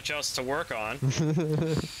with not much else to work on.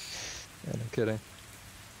 Yeah, no kidding.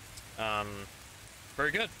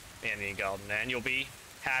 Very good, Mandion and Gelden, and you'll be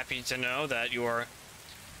happy to know that your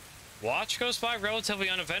watch goes by relatively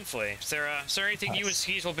uneventfully. Is there anything you and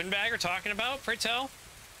Skeezewell Binbag are talking about, pray tell?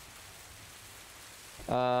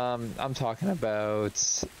 I'm talking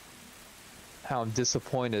about how I'm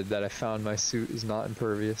disappointed that I found my suit is not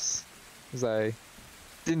impervious, because I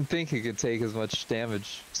didn't think it could take as much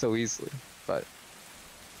damage so easily, but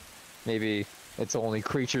maybe it's only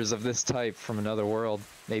creatures of this type from another world,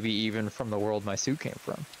 maybe even from the world my suit came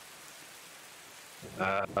from.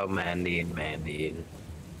 Oh, Mandion.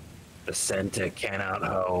 The center cannot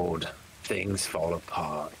hold. Things fall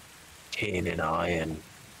apart. Tin and iron.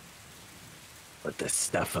 But the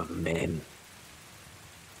stuff of men,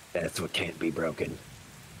 that's what can't be broken.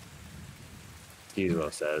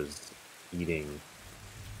 Skeezewell says, eating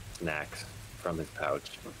snacks from his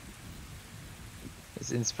pouch.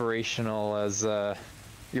 As inspirational as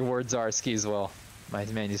your words are, Skeezewell, my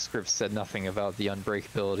manuscript said nothing about the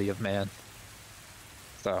unbreakability of man.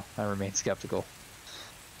 So I remain skeptical.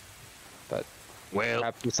 But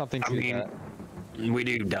perhaps there's something to that. We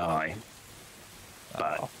do die.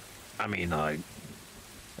 But, Oh. I mean, like,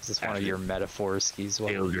 Is this one of your metaphors, Skeezewell?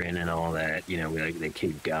 children and all that, they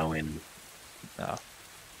keep going. No.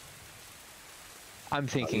 I'm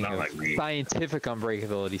thinking Not of like me. scientific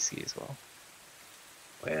unbreakability, Skeezewell.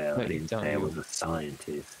 Well, No, I you didn't don't say I know. was a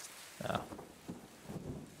scientist. No.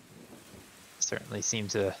 Certainly seem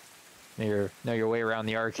to know your way around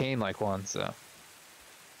the arcane like one, so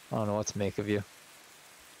I don't know what to make of you.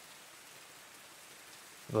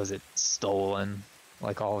 Was it stolen,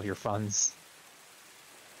 like all of your funds?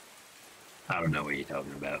 I don't know what you're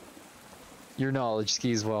talking about. Your knowledge,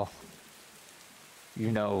 Skeezewell.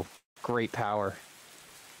 You know great power.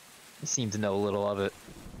 You seem to know little of it.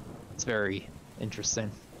 It's very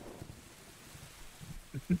interesting.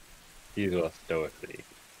 Skeezewell stoically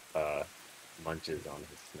munches on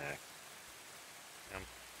his snack.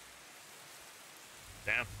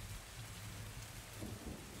 Damn.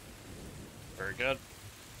 Very good.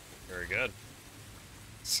 Very good.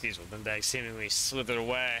 Skeezewell Binbag seemingly slithered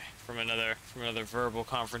away from another verbal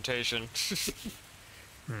confrontation.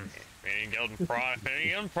 Mandion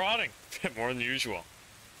Gelden prodding more than usual.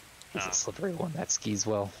 He's a slippery one, that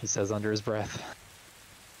Skeezewell, he says under his breath.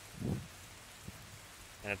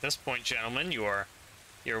 And at this point, gentlemen, your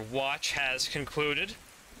watch has concluded.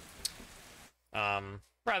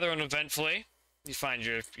 Rather uneventfully. You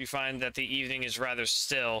find that the evening is rather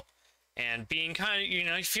still, and being kind of,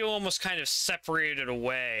 you feel almost kind of separated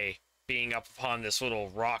away, being up upon this little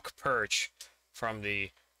rock perch from the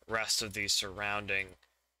rest of the surrounding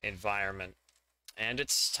environment. And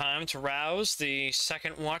it's time to rouse the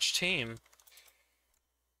second watch team.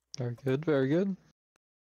 Very good, very good.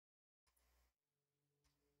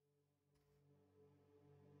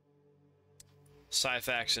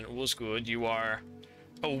 Syphax and Ulzgud, you are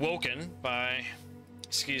awoken by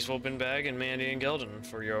Skeezewell Binbag and Mandion and Gelden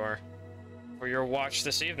for your watch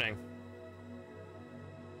this evening.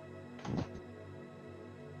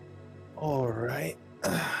 All right.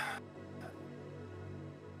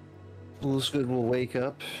 Ulzgud will wake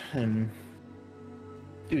up and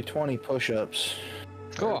do 20 push-ups.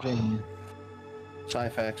 Cool. Urging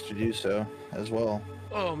Syphax to do so as well.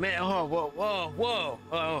 Oh man! Oh whoa!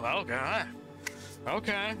 Oh okay.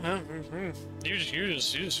 Okay. You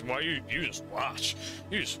just watch.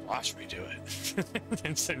 You just watch me do it.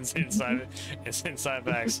 It's inside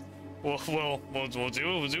Syphax. We'll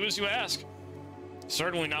do as you ask.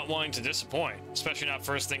 Certainly not wanting to disappoint, especially not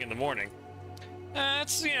first thing in the morning.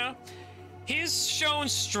 That's, you know, he's shown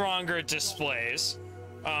stronger displays.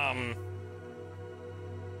 But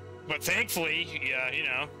thankfully, you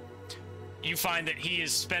know, you find that he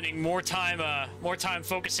is spending more time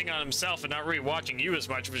focusing on himself and not really watching you as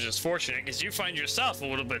much, which is fortunate, because you find yourself a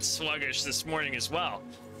little bit sluggish this morning as well.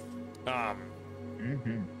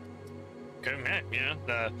 Good man, you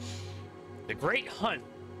know, the great hunt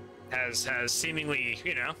has seemingly,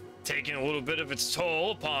 you know, taken a little bit of its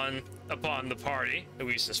toll upon the party, at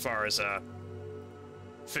least as far as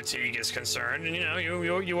fatigue is concerned, and you know,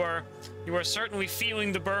 you are certainly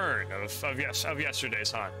feeling the burn of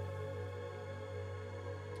yesterday's hunt.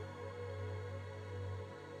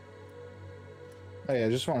 Oh yeah, I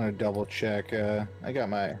just want to double check. I got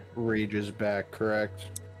my rages back,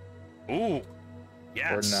 correct? Ooh,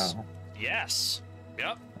 yes. Or no? Yes.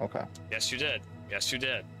 Yep. Okay. Yes, you did. Yes, you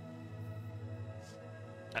did.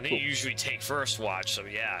 I think you usually take first watch, so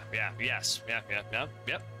yes. Yep,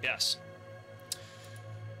 yes.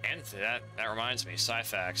 And that reminds me,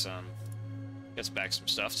 Syphax gets back some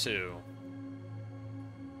stuff too.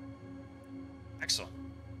 Excellent.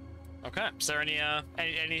 Okay. Is there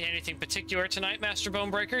anything particular tonight, Master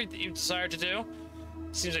Bone-Breaker, that you desire to do?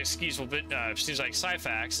 Seems like seems like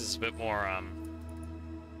Syphax is a bit more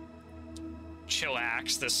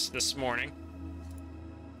chillax this morning.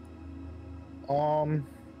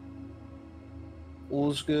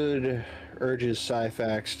 Ulzgud urges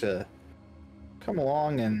Syphax to come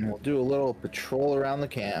along and we'll do a little patrol around the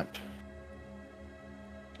camp.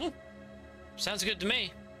 Sounds good to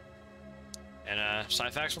me. And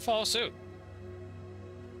Syphax will follow suit.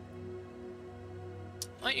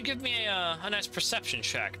 Why don't you give me a nice perception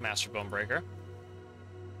check, Master Bone-Breaker?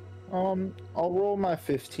 I'll roll my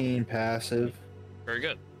 15 passive. Very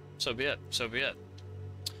good. So be it. So be it.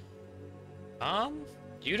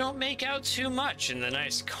 You don't make out too much in the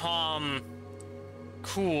nice, calm,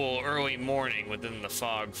 cool early morning within the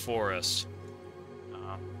fog forest.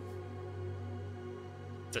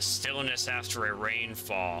 The stillness after a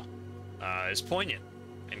rainfall is poignant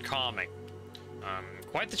and calming.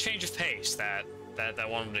 Quite the change of pace that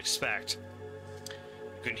one would expect.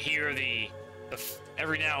 You can hear the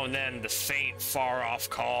every now and then the faint, far-off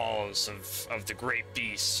calls of the great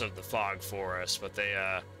beasts of the fog forest, but they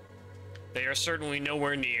are certainly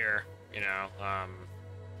nowhere near, you know,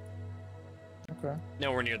 Okay.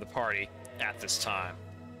 nowhere near the party at this time.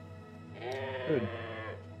 Good.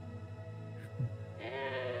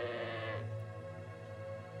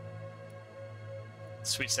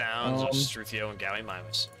 Sweet sounds of Struthio and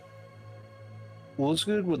Gallimimus.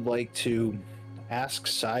 Ulzgud would like to ask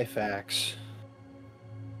Syphax.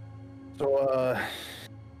 So,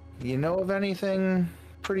 you know of anything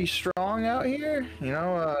pretty strong out here? You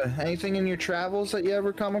know, anything in your travels that you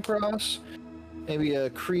ever come across? Maybe a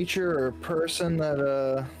creature or a person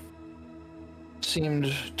that,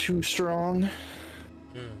 seemed too strong?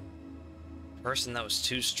 Person that was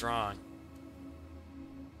too strong.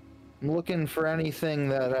 I'm looking for anything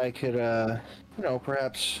that I could, you know,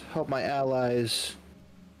 perhaps help my allies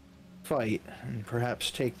fight and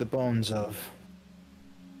perhaps take the bones of.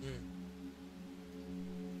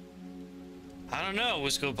 I don't know,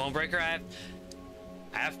 Ulzgud Bone-Breaker. I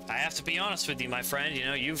have to be honest with you, my friend. You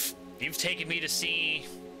know, you've taken me to see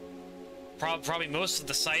probably most of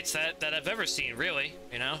the sights that I've ever seen. Really,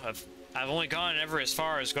 you know, I've only gone ever as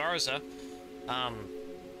far as Garza.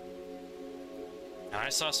 I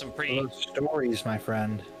saw some pretty Those stories, my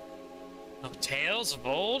friend. tales of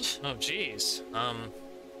old. Oh, geez.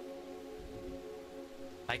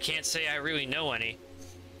 I can't say I really know any.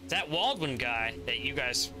 That Waldwin guy that you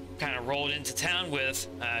guys kind of rolled into town with,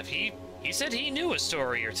 he said he knew a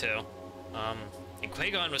story or two. And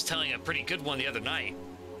Quagon was telling a pretty good one the other night.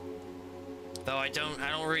 Though I don't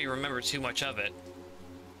really remember too much of it.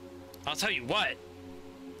 I'll tell you what.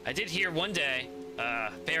 I did hear one day,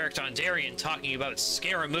 Beric Dondarrion talking about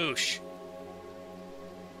Scaramouche.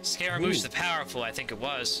 Scaramouche the Powerful, I think it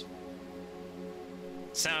was.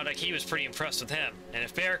 Sounded like he was pretty impressed with him. And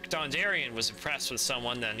if Beric Dondarrion was impressed with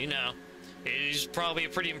someone, then, you know, he's probably a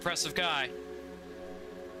pretty impressive guy.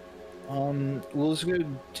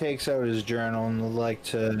 Ulzgud takes out his journal and would like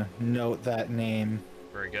to note that name.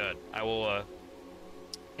 Very good. I will,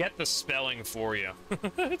 get the spelling for you.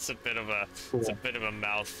 It's a bit of a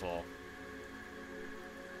mouthful.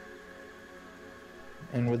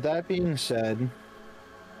 And with that being said,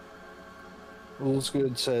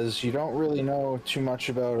 Ulzgud says, you don't really know too much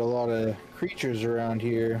about a lot of creatures around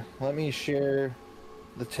here. Let me share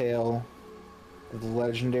the tale of the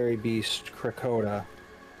legendary beast Krakota.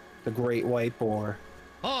 the great white boar.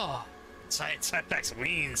 Oh, Cypex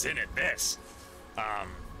leans in at this.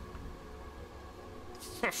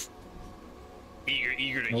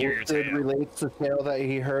 Eager to hear your Ulzgud tale. relates the tale that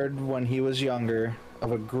he heard when he was younger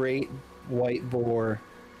of a great white boar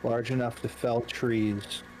large enough to fell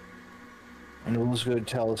trees. And Ulzgud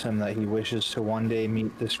tells him that he wishes to one day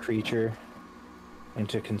meet this creature and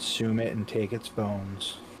to consume it and take its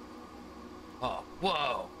bones. Oh,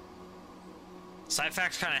 whoa.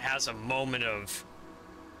 Cyfax kind of has a moment of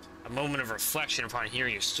reflection upon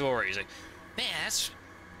hearing your story. He's like, man,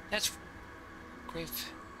 that's great.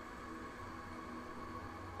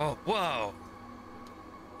 Oh, whoa.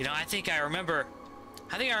 You know, I think I remember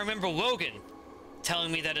Logan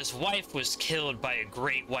telling me that his wife was killed by a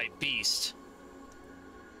great white beast.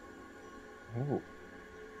 Oh.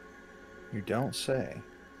 You don't say.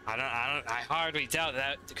 I hardly doubt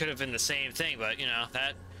that could have been the same thing, but you know,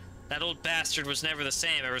 that old bastard was never the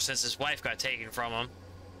same ever since his wife got taken from him.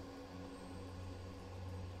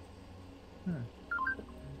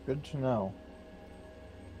 Good to know.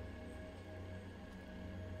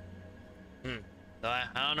 So I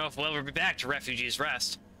don't know if we'll ever be back to Refugees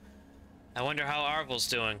Rest. I wonder how Arvel's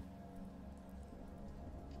doing.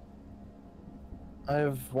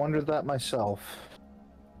 I've wondered that myself.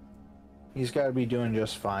 He's got to be doing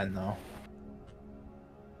just fine, though.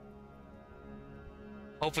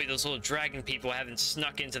 Hopefully those little dragon people haven't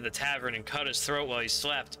snuck into the tavern and cut his throat while he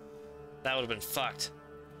slept. That would have been fucked.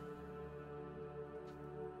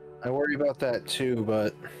 I worry about that too,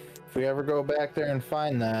 but if we ever go back there and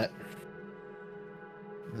find that,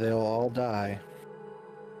 they'll all die.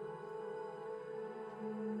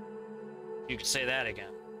 You could say that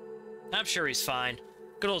again. I'm sure he's fine.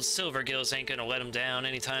 Good old Silvergills ain't gonna let him down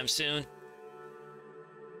anytime soon.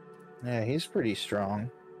 Yeah, he's pretty strong.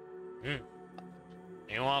 You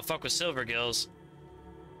don't wanna fuck with Silvergills.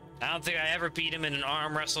 I don't think I ever beat him in an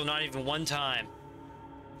arm wrestle, not even one time.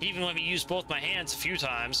 He even let me use both my hands a few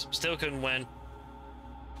times. Still couldn't win.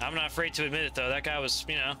 I'm not afraid to admit it, though. That guy was,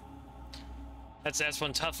 you know... That's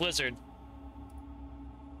one tough lizard.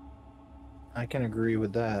 I can agree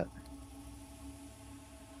with that.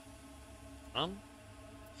 And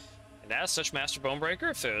as such, Master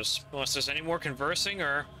Bone-Breaker, unless there's any more conversing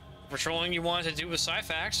or patrolling you want to do with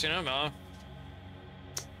Cyfax, you know,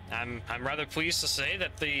 I'm rather pleased to say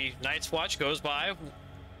that the Night's Watch goes by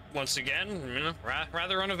once again, you know,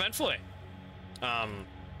 rather uneventfully.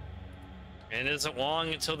 It isn't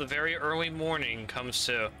long until the very early morning comes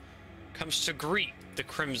to greet the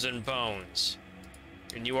Crimson Bones,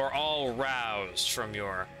 and you are all roused from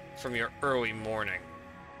your early morning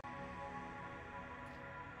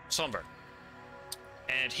slumber.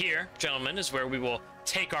 And here, gentlemen, is where we will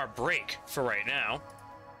take our break for right now.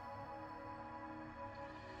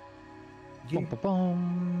 Bum, bum,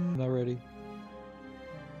 bum. Not ready.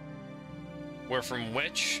 Where from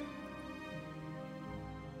which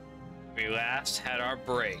we last had our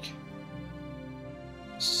break.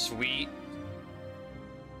 Sweet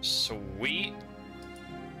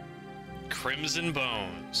Crimson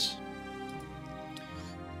Bones.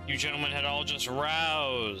 You gentlemen had all just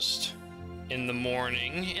roused in the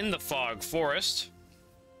morning in the Fog Forest.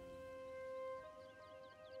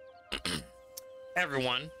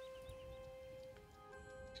 Everyone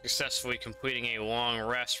successfully completing a long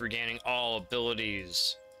rest, regaining all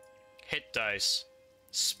abilities, hit dice,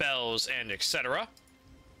 spells, and etc.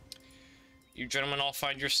 You gentlemen all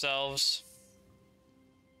find yourselves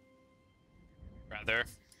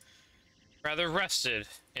rather rested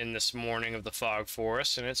in this morning of the Fog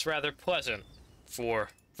Forest, and it's rather pleasant for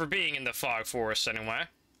being in the Fog Forest anyway.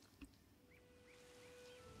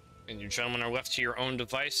 And you gentlemen are left to your own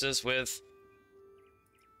devices with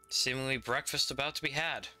seemingly breakfast about to be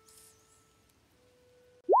had.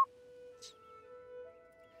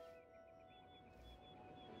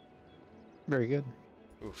 Very good.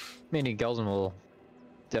 Oof. Meaning Gelden will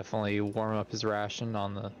definitely warm up his ration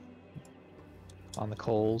on the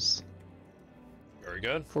coals Very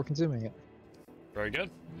good. before consuming it. Very good.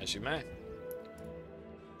 As you may.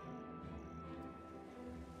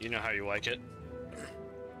 You know how you like it.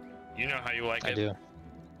 You know how you like it. I do.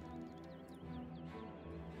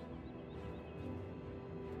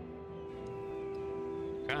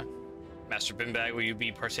 Okay. Master Binbag, will you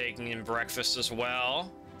be partaking in breakfast as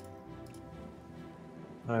well?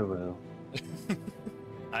 I will.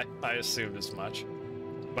 I assumed as much.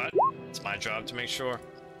 But it's my job to make sure.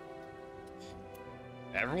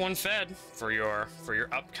 Everyone fed for your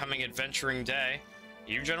upcoming adventuring day.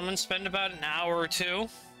 You gentlemen spend about an hour or two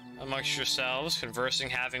amongst yourselves, conversing,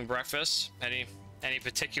 having breakfast. Any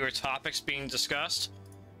particular topics being discussed?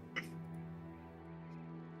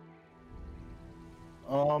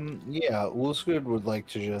 Yeah, Ulzgud would like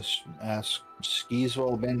to just ask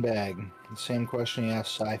Skeezewell Binbag the same question he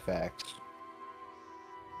asked Syphax.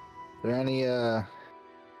 Are there any,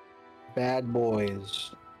 bad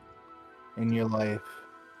boys in your life?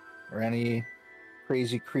 Or any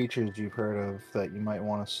crazy creatures you've heard of that you might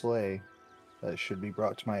want to slay that should be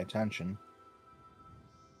brought to my attention?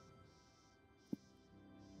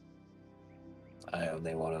 I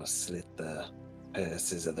only want to slit the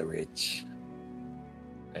purses of the rich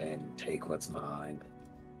and take what's mine.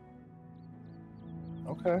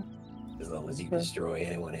 Okay. As long as you Okay. destroy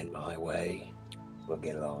anyone in my way, we'll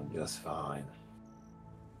get along just fine.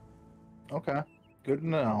 Okay. Good to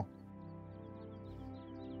know.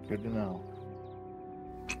 Good to know.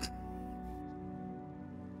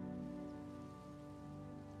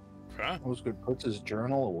 Okay. Ulzgud puts his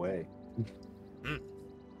journal away.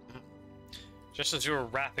 Just as you were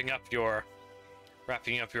wrapping up your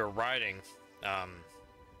writing,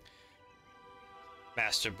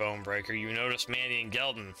 Master Bone-Breaker, you notice Mandion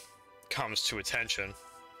Gelden comes to attention.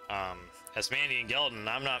 As Mandion Gelden,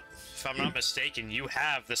 if I'm not mistaken, you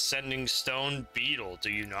have the Sending Stone Beetle, do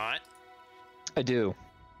you not? I do.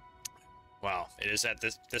 Well, it is at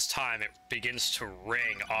this time it begins to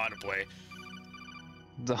ring audibly.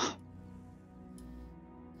 The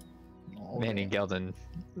Manny Gelden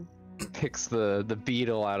picks the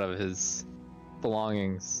beetle out of his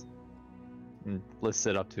belongings and lifts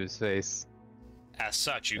it up to his face. As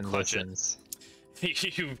such, you and clutch listens.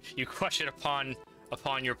 it. you clutch it upon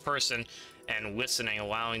your person, and listening,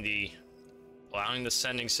 allowing the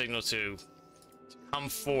sending signal to come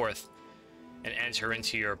forth and enter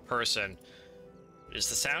into your person is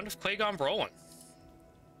the sound of Clagon Brolin.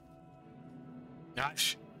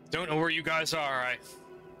 Gosh, don't know where you guys are. I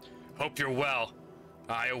hope you're well.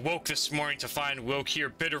 I awoke this morning to find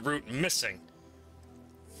Wilkir Bitterroot missing.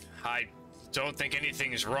 I don't think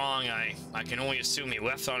anything's wrong. I can only assume he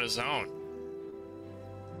left on his own.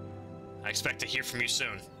 I expect to hear from you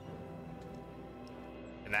soon.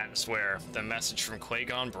 And that is where the message from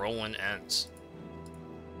Clagon Brolin ends.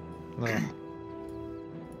 Ugh.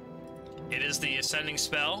 It is the ascending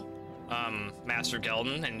spell, Master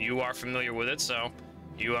Gelden, and you are familiar with it, so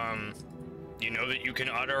you know that you can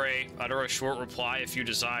utter a short reply if you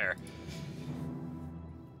desire.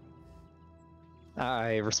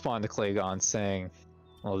 I respond to Clagon saying,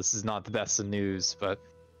 well, this is not the best of news, but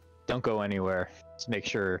don't go anywhere. Just make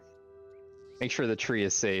sure the tree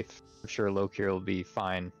is safe. I'm sure Lokir will be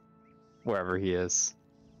fine wherever he is.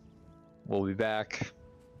 We'll be back,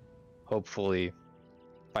 hopefully,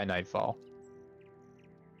 by nightfall.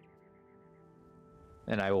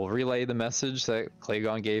 And I will relay the message that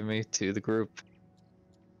Clagon gave me to the group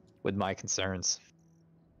with my concerns.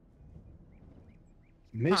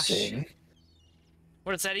 Missing?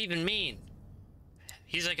 What does that even mean?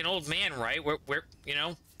 He's like an old man, right? Where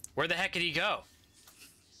the heck did he go?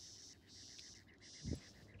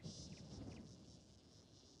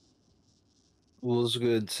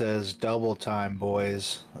 Ulzgud says, double time,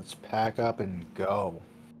 boys. Let's pack up and go.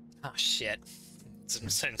 Oh shit!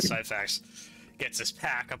 Since Syphax gets his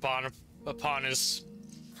pack upon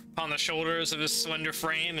the shoulders of his slender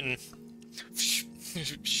frame, and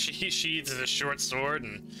she sheathes his short sword,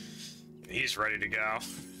 and he's ready to go.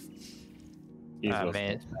 He's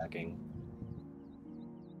man. packing.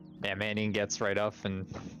 Yeah, Manning gets right up and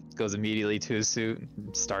goes immediately to his suit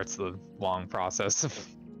and starts the long process of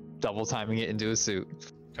double timing it into a suit.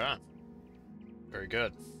 Okay. Very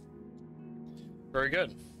good. Very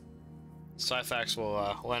good. Syphax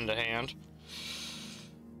will lend a hand.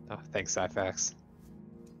 Oh, thanks, Syphax.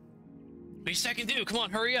 Least I can do. Come on,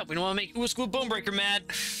 hurry up. We don't want to make Ulzgud Bone-Breaker mad.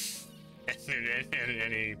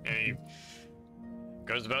 and he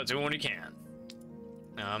goes about doing what he can.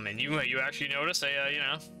 And you actually notice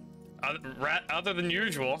other than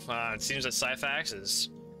usual, it seems that Syphax's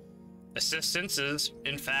assistance is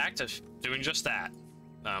in fact doing just that.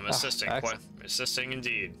 Assisting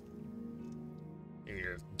indeed.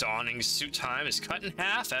 Your donning suit time is cut in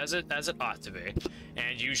half as it ought to be,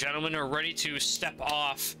 and you gentlemen are ready to step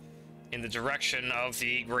off in the direction of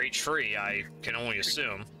the great tree. I can only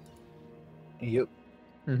assume. Yep.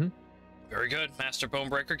 Mm-hmm. Very good, Master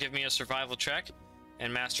Bone-Breaker. Give me a survival check,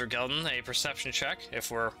 and Master Gelden a perception check.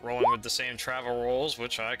 If we're rolling with the same travel rolls,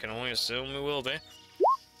 which I can only assume we will be.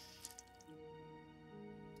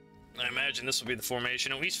 I imagine this will be the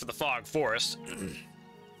formation, at least for the Fog Forest.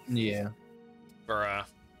 Yeah. For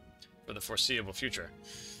the foreseeable future.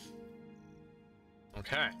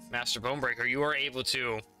 Okay, Master Bone-Breaker, you are able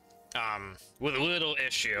to, with a little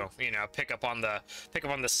issue, pick up on the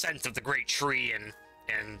scent of the great tree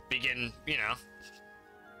and begin,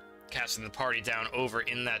 casting the party down over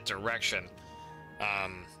in that direction.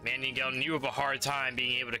 Mandion and Gelden, you have a hard time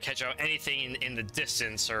being able to catch out anything in the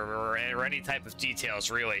distance or any type of details,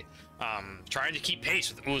 really. Trying to keep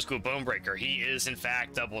pace with Ulzgud Bone-Breaker. He is, in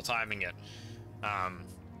fact, double timing it.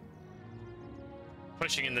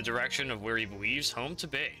 Pushing in the direction of where he believes home to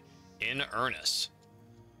be, in earnest.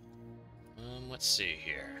 Let's see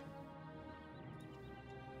here.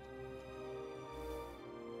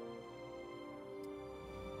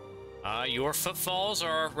 Your footfalls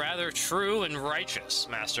are rather true and righteous,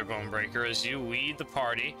 Master Bone-Breaker, as you lead the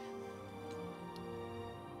party.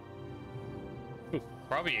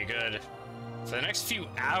 Probably a good, for the next few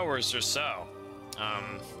hours or so,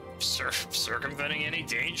 circumventing any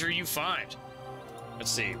danger you find.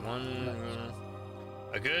 Let's see,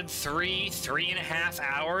 a good 3.5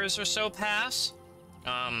 hours or so pass.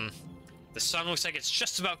 The sun looks like it's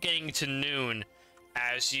just about getting to noon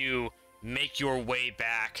as you make your way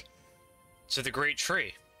back to the Great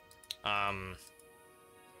Tree.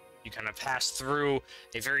 You kind of pass through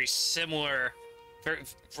a very similar,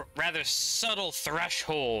 rather subtle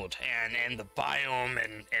threshold, and the biome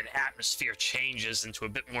and atmosphere changes into a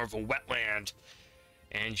bit more of a wetland,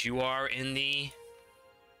 and you are in the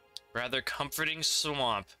rather comforting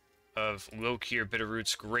swamp of Lokir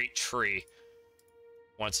Bitterroot's Great Tree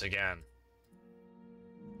once again.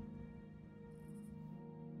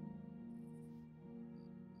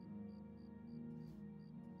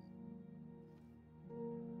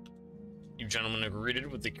 You gentlemen are greeted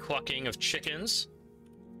with the clucking of chickens,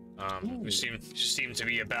 who seem to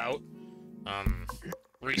be about,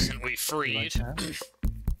 recently freed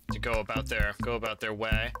to go about their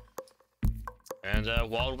way. And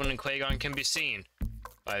Waldwin and Clagon can be seen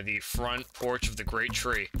by the front porch of the Great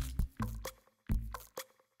Tree.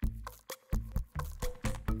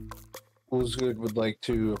 Ulzgud would like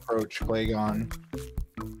to approach Clagon,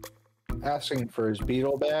 asking for his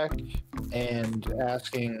beetle back and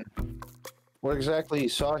asking what exactly he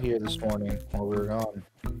saw here this morning while we were gone.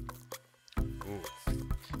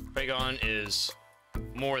 Clagon is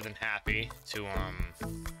more than happy to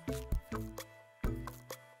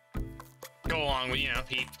go along with,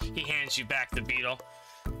 he hands you back the beetle.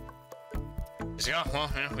 He's like, oh, well,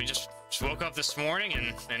 we just woke up this morning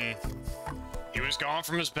and he was gone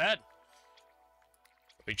from his bed.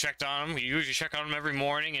 We checked on him. We usually check on him every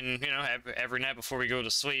morning and, every night before we go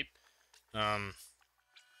to sleep.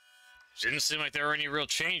 Didn't seem like there were any real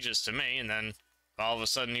changes to me, and then all of a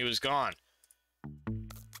sudden he was gone.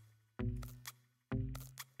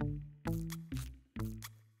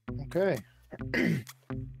 Okay. And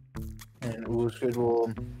Ulzgud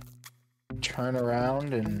will turn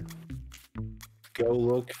around and go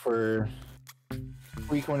look for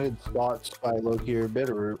frequented spots by Lokir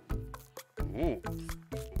Bitterroot.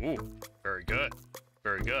 Ooh, very good,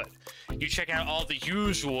 very good. You check out all the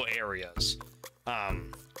usual areas.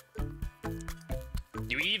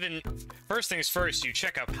 You even, first things first, you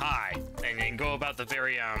check up high and go about the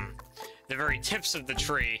very tips of the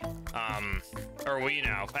tree,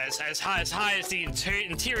 as high as the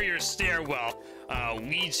interior stairwell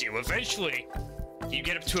leads you. Eventually, you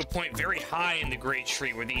get up to a point very high in the Great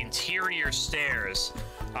Tree where the interior stairs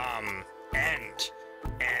end,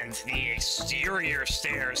 and the exterior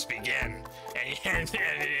stairs begin. And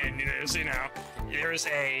there's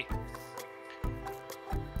a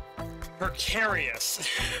precarious,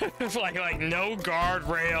 like no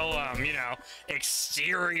guardrail,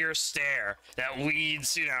 exterior stair that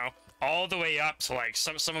leads, all the way up to like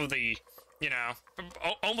some of the,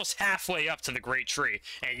 almost halfway up to the Great Tree,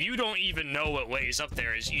 and you don't even know what lays up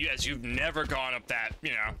there as you've never gone up that,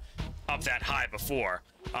 up that high before.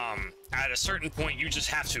 At a certain point, you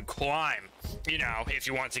just have to climb, if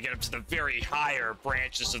you want to get up to the very higher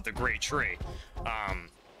branches of the Great Tree.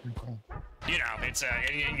 It's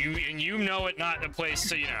and you know it not a place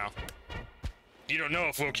to, you don't know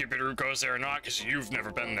if Lokir Bitterroot goes there or not because you've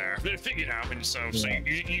never been there, and so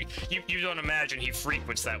you don't imagine he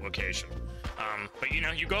frequents that location. But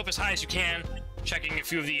you go up as high as you can, checking a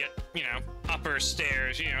few of the upper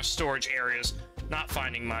stairs, storage areas, not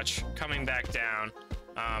finding much, coming back down.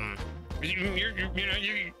 You're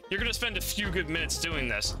gonna spend a few good minutes doing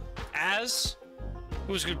this as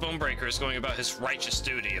Ulzgud Bone-Breaker is going about his righteous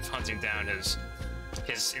duty of hunting down his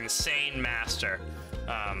insane master.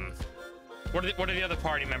 What are the other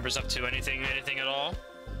party members up to? Anything at all?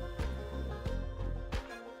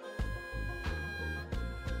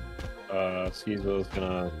 Skeezewell is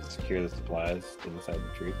gonna secure the supplies inside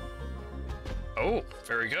the tree. Oh,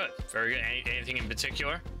 very good, very good. Anything in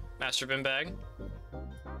particular, Master Binbag?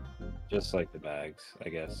 Just like the bags, I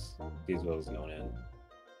guess. Skeezewell is going in.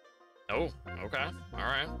 Oh, okay, all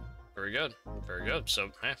right. Very good. Very good.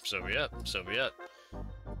 So, so be it. So be it.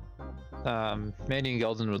 Mandion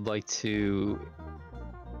Gelden would like to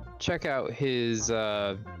check out his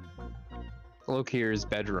Lokir's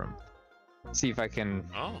bedroom. See if I can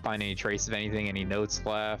find any trace of anything, any notes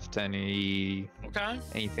left, any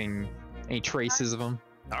traces of them.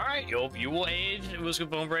 All right, you will aid Ulzgud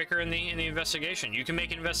Bone-Breaker in the investigation. You can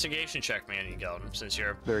make an investigation check, Mandion Gelden, since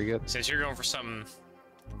you're very good. Since you're going for something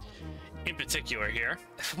in particular here.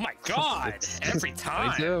 Oh my god! Every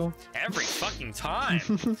time, every fucking time.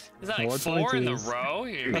 Is that like More 4 in a 22s. row?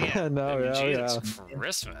 No, yeah, Jesus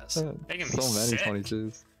Christmas, making me so many sick.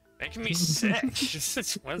 22s. Making me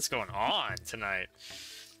sick. What's going on tonight?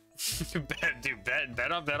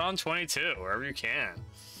 Bet on 22 wherever you can.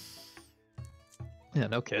 Yeah,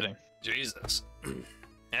 no kidding. Jesus.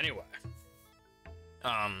 Anyway,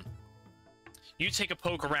 you take a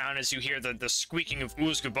poke around as you hear the squeaking of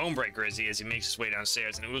Ulzgud Bone-Breaker as he makes his way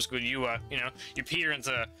downstairs, and Ulzgud, you peer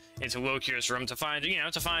into Lokir's room to find a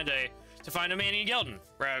Mandion Gelden,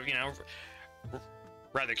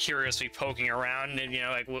 rather curiously poking around and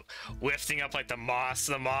like lifting up like the moss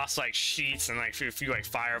like sheets and like a few like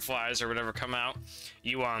fireflies or whatever come out.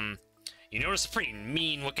 You notice a pretty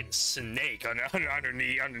mean-looking snake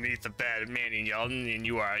underneath the bed, Mandion Gelden, and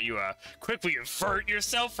you quickly avert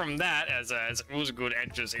yourself from that as Ulzgud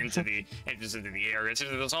enters into the area. So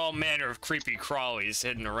there's all manner of creepy crawlies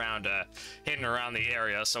hidden around the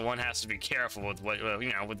area, so one has to be careful with what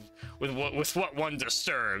with what one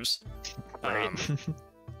disturbs. And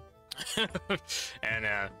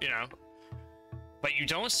but you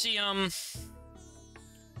don't see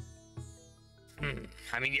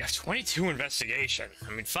I mean, you have 22 investigation. I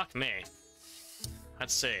mean, fuck me.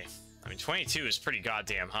 Let's see. I mean, 22 is pretty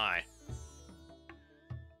goddamn high.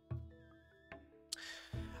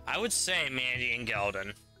 I would say, Mandion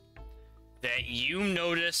Gelden, that you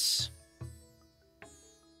notice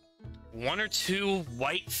 1 or 2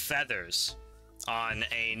 white feathers on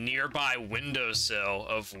a nearby windowsill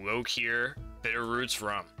of Lokir Bitterroot's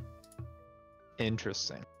room.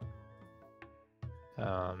 Interesting.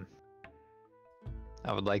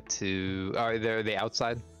 I would like to. Are they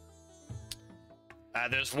outside?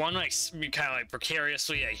 There's one like kind of like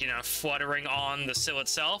precariously, fluttering on the sill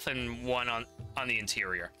itself, and one on the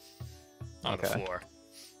interior, on the floor.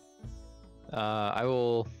 I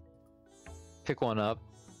will pick one up,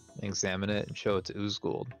 examine it, and show it to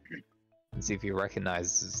Ulzgud, and see if he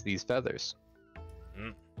recognizes these feathers.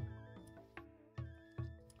 Mm.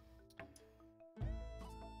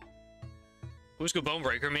 Ulzgud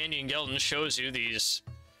Bone-Breaker, Mandion Gelden shows you these,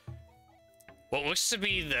 what looks to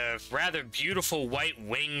be the rather beautiful white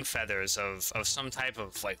wing feathers of some type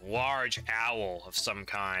of like large owl of some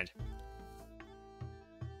kind.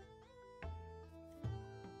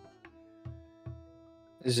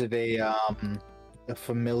 Is it a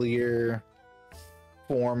familiar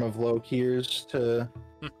form of Lokir's to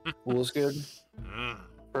Ulzgud?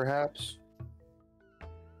 Perhaps.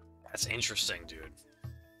 That's interesting, dude.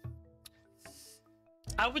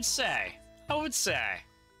 I would say.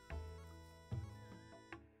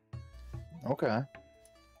 Okay.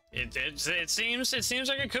 It seems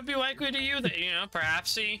like it could be likely to you that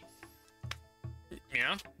perhaps he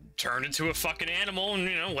turned into a fucking animal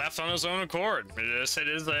and left on his own accord. It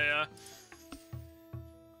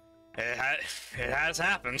has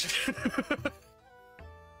happened.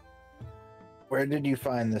 Where did you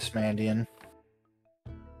find this Mandion?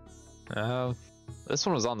 This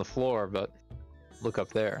one was on the floor, but look up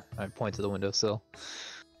there. I point to the windowsill.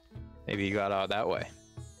 Maybe you got out that way.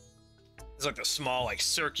 It's like the small, like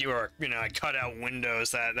circular, cut-out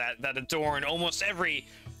windows that adorn almost every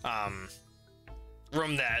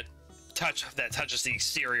room that touches the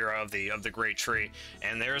exterior of the great tree.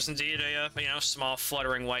 And there is indeed a small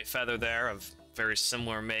fluttering white feather there of very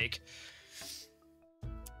similar make.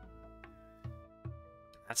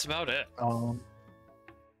 That's about it.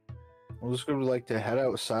 Ulzgud would like to head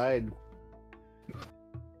outside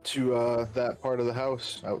to that part of the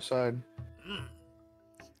house outside.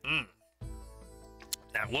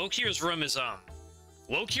 Now Lokir's room is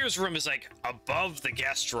like above the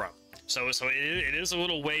guest room, so it is a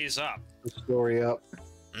little ways up. The story up.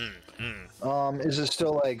 Is it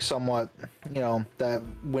still like somewhat, that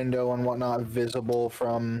window and whatnot visible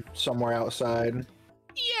from somewhere outside?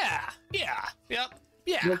 Yeah.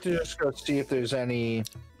 I'd like to just go see if there's any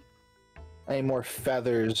more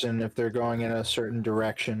feathers and if they're going in a certain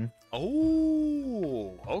direction.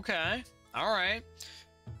 Oh, okay. All right.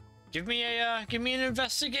 Give me an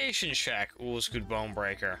investigation check, Ulzgud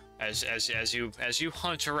Bone-Breaker, as you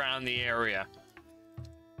hunt around the area.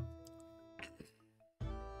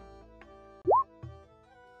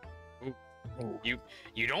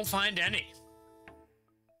 you don't find any.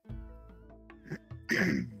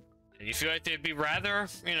 And you feel like they'd be rather,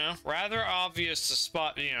 rather obvious to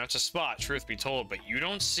spot, truth be told, but you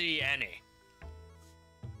don't see any.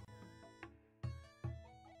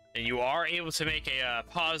 And you are able to make a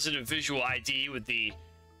positive visual ID with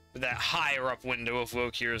that higher up window of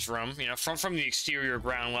Lokir's room, from the exterior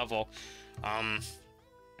ground level. And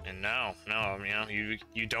no,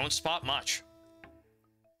 you don't spot much.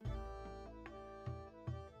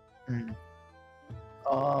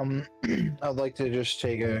 I'd like to just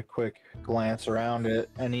take a quick glance around it.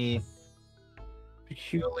 Any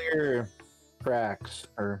peculiar tracks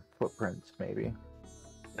or footprints, maybe?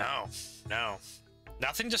 No.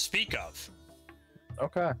 Nothing to speak of.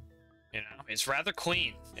 Okay. It's rather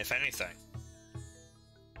clean, if anything.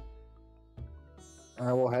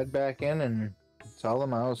 I will head back in and tell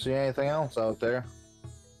them I don't see anything else out there.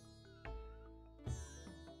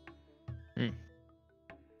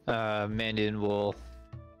 Mandion will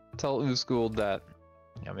tell Ulzgud that,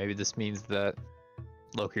 maybe this means that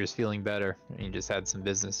Lokir's feeling better and he just had some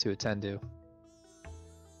business to attend to.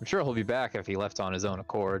 I'm sure he'll be back if he left on his own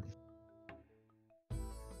accord.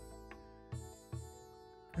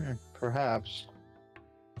 Perhaps.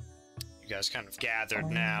 You guys kind of gathered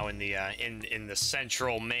now in the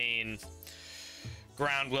central main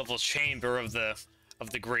ground level chamber of the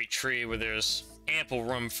great tree, where there's ample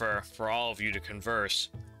room for all of you to converse.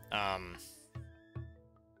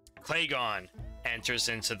 Claygon enters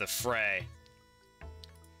into the fray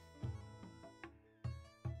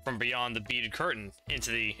from beyond the beaded curtain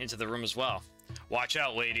into the room as well. Watch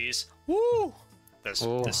out, ladies! Woo!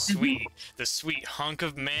 The sweet hunk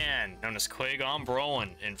of man known as Claygon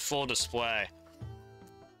Brolin in full display.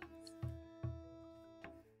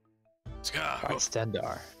 Let's go.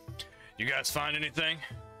 Stendar. You guys find anything?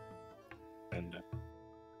 And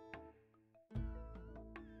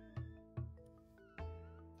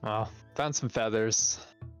Well, found some feathers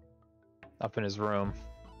up in his room.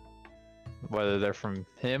 Whether they're from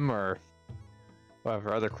him or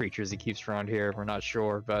whatever other creatures he keeps around here, we're not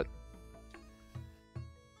sure, but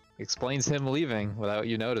explains him leaving without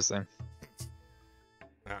you noticing.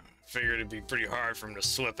 Figured it'd be pretty hard for him to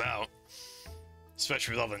slip out,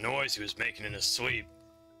 especially with all the noise he was making in his sleep.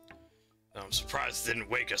 I'm surprised it didn't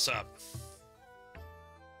wake us up.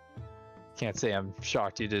 Can't say I'm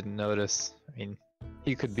shocked you didn't notice. I mean,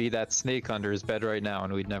 he could be that snake under his bed right now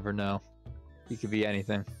and we'd never know. He could be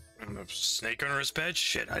anything. A snake under his bed?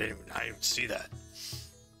 Shit, I didn't see that.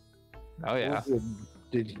 Oh yeah.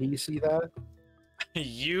 Did he see that?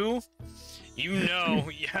 You know,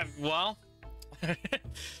 yeah, well,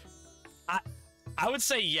 I would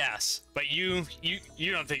say yes, but you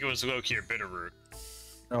don't think it was Loki or Bitterroot.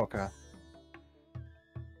 Okay.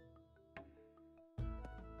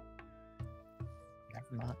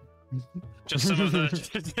 Never mind. Just some of the,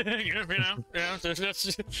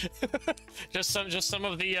 just some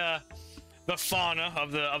of the fauna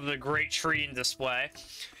of the great tree in display.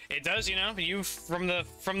 It does, you from the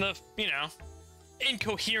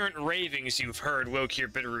incoherent ravings you've heard Loki or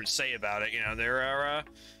Bitterroot say about it. There are,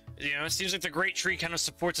 it seems like the great tree kind of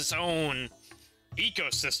supports its own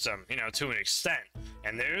ecosystem, to an extent.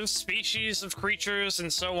 And there's species of creatures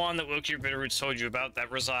and so on that Loki or Bitterroot told you about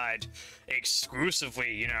that reside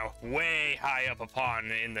exclusively, way high up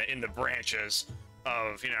upon in the branches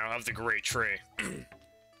of, of the great tree.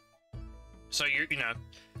 So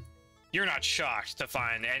you're not shocked to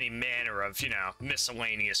find any manner of,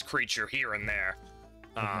 miscellaneous creature here and there.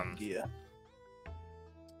 Yeah.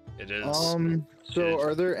 It is. So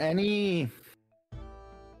are there any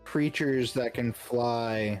creatures that can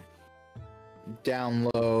fly down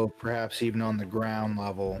low, perhaps even on the ground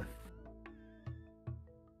level?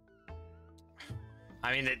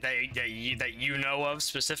 I mean, that you know of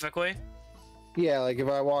specifically? Yeah, like if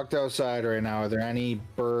I walked outside right now, are there any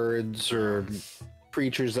birds or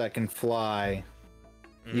creatures that can fly,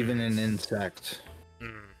 even an insect?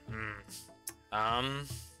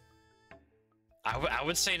 I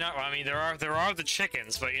would say not. I mean, there are the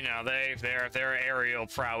chickens, but their aerial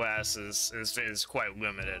prowess is quite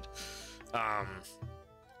limited. Not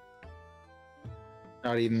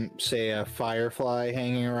even, say, a firefly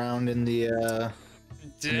hanging around in the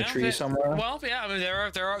tree somewhere. Well, yeah. I mean, there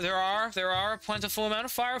are a plentiful amount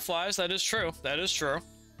of fireflies. That is true. That is true.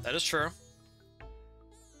 That is true.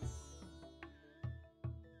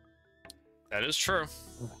 That is true.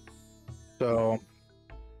 So,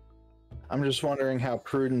 I'm just wondering how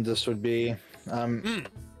prudent this would be. I'm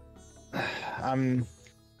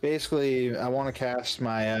basically, I want to cast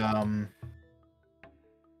my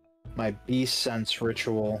my beast sense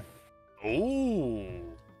ritual. Ooh.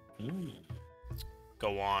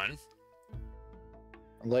 Go on.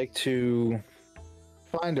 I'd like to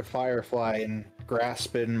find a firefly and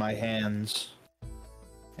grasp it in my hands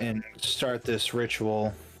and start this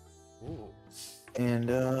ritual. Ooh. And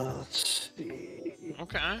let's see.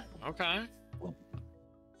 Okay. Okay.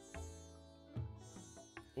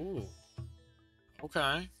 Ooh.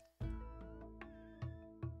 Okay.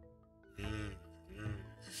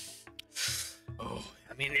 Oh,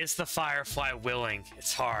 I mean, is the firefly willing?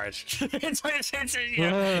 It's hard. It's you know,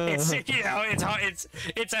 it's you know, it's hard.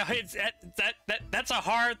 That's a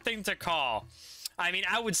hard thing to call. I mean,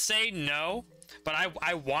 I would say no, but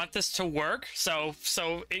I want this to work. So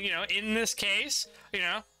you know, in this case, you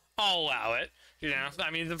know, I'll allow it. You know, I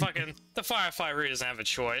mean, the firefly really doesn't have a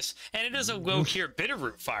choice, and it is a low-tier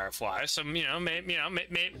bitterroot firefly. So you know, maybe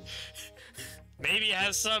it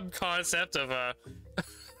has some concept of a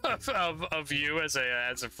of you as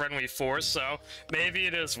a friendly force. So maybe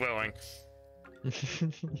it is willing.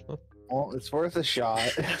 Well, it's worth a shot.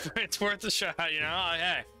 It's worth a shot, you know.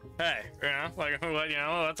 Hey, you know, like, you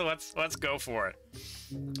know, let's go for it.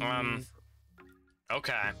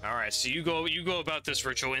 Okay, all right. So you go about this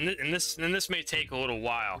ritual, and this may take a little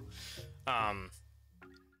while.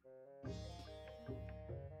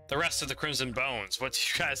 The rest of the Crimson Bones, what do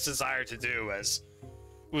you guys desire to do as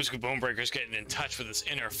Ulzgud Bone-Breaker's getting in touch with this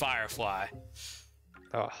inner firefly?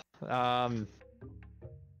 Oh,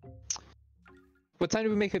 what time do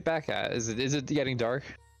we make it back at? Is it getting dark?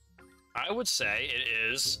 I would say it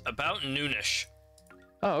is about noonish.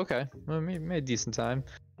 Oh, okay. Well, made a decent time.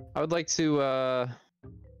 I would like to,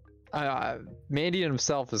 Mandion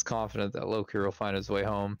himself is confident that Loki will find his way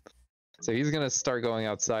home. So he's gonna start going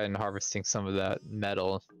outside and harvesting some of that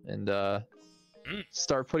metal and,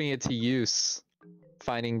 start putting it to use.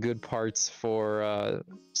 Finding good parts for,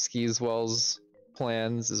 Skeezewell's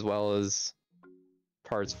plans, as well as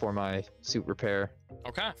parts for my suit repair.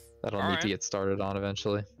 Okay. That'll need to get started on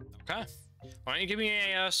eventually. Okay. Why don't you give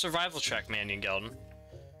me a survival check, Mandion Gelden?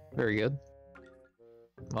 Very good.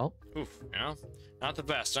 Well, Oof, you know, not the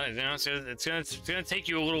best. You know, it's gonna take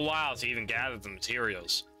you a little while to even gather the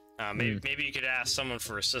materials. Maybe you could ask someone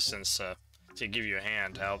for assistance to give you a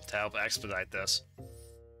hand to help expedite this.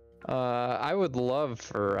 I would love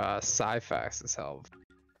for Syphax's help.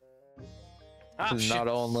 Oh, Not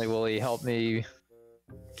only will he help me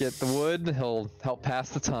get the wood, he'll help pass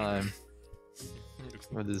the time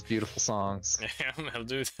with his beautiful songs. Yeah, he'll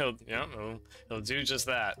do just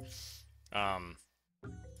that.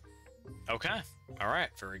 Okay. All right.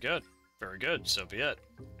 Very good. Very good. So be it.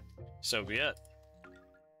 So be it.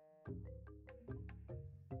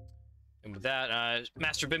 And with that,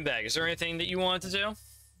 Master Binbag, is there anything that you wanted to do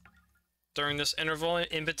during this interval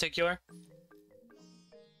in particular?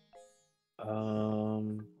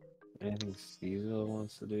 Anything Skeezewell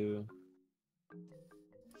wants to do?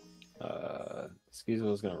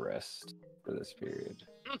 Skeezewell's gonna rest for this period.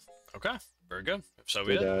 Okay, very good. So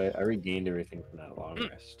be it. I regained everything from that long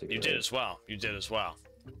rest. You did as well. You did as well.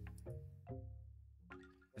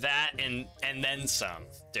 That and then some,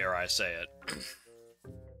 dare I say it.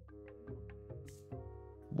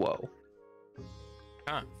 Whoa.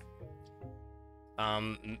 Huh.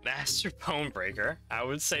 Master Bone-Breaker, I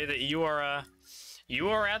would say that you are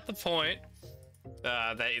at the point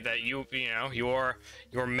that you know your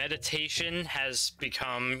meditation has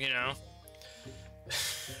become, you know,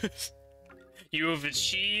 you have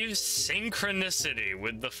achieved synchronicity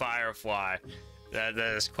with the firefly that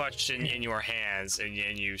is clutched in your hands, and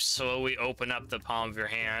you slowly open up the palm of your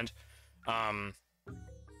hand.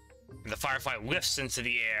 The firefly lifts into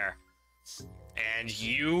the air, and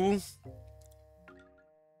you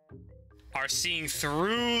are seeing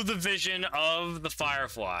through the vision of the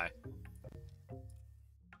firefly.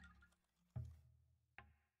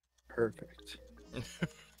 Perfect.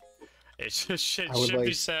 It should like...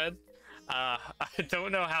 be said. I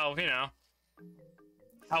don't know how, you know,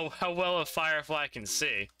 how well a firefly can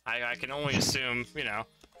see. I can only assume, you know,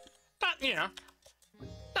 not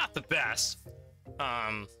the best.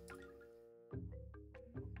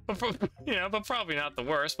 But probably not the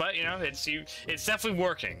worst. But you know, it's definitely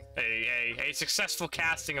working. A successful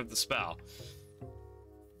casting of the spell.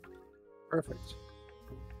 Perfect.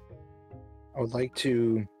 I would like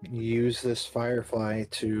to use this firefly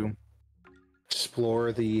to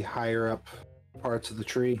explore the higher up parts of the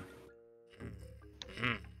tree.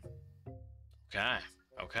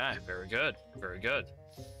 Okay. Very good.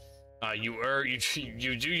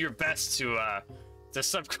 You do your best to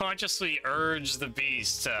subconsciously urge the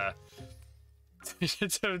beast to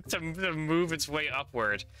move its way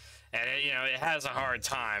upward, and it has a hard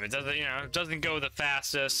time. It doesn't go the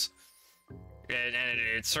fastest. and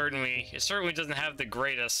it certainly doesn't have the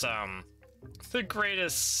greatest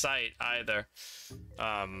sight either.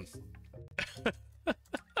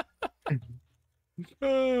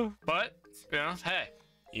 But you know, hey,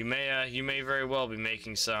 you may very well be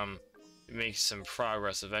making some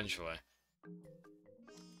progress eventually.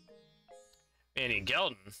 And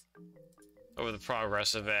Gelden, over the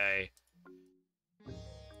progress of a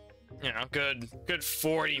good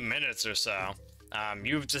 40 minutes or so,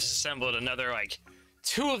 you've disassembled another like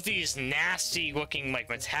 2 of these nasty looking like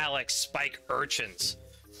metallic spike urchins,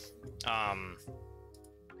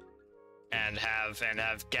 and have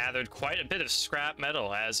gathered quite a bit of scrap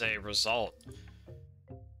metal as a result.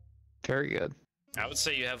 Very good. I would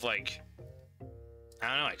say you have like, I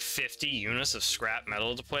don't know, like 50 units of scrap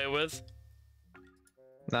metal to play with.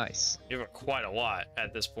 Nice. You have quite a lot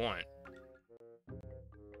at this point.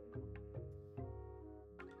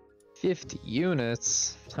 50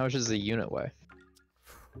 units? How much does a unit weigh?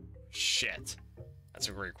 Shit. That's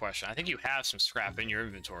a great question. I think you have some scrap in your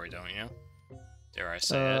inventory, don't you? Dare I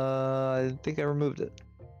say it? I think I removed it.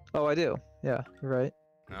 Oh, I do. Yeah, you're right.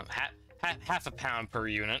 No, half a pound per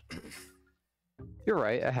unit. You're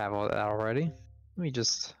right. I have all that already. Let me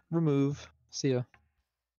just remove. See ya.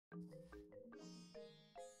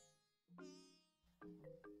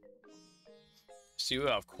 So you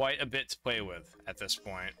have quite a bit to play with at this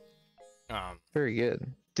point. Very good.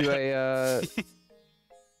 Do I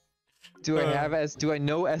do I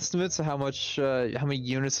know estimates of how many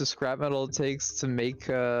units of scrap metal it takes to make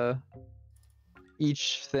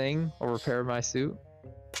each thing or repair my suit?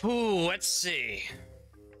 Ooh, let's see.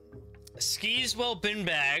 Skeezewell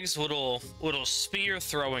Binbag's little spear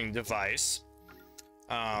throwing device.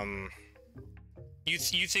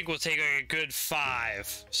 You think will take like a good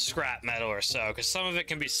 5 scrap metal or so, because some of it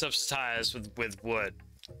can be subsidized with wood,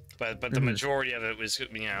 but the majority of it was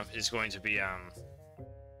is going to be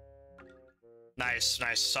nice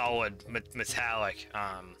solid metallic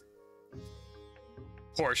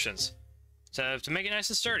portions to make it nice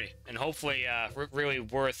and sturdy, and hopefully really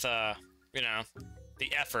worth the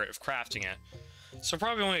effort of crafting it. So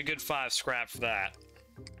probably only a good 5 scrap for that,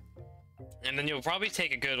 and then you'll probably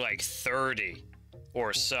take a good like 30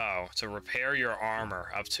 or so to repair your armor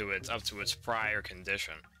up to its prior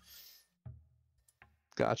condition.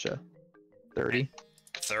 Gotcha. 30.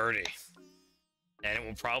 30. And it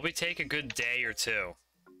will probably take a good day or 2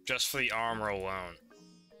 just for the armor alone.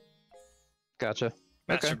 Gotcha.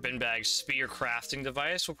 Master Binbag's spear crafting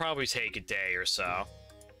device will probably take a day or so.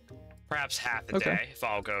 Perhaps half a day if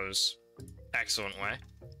all goes excellent way.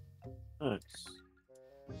 Nice.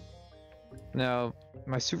 Now,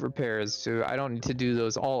 my suit repairs, I don't need to do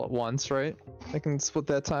those all at once, right? I can split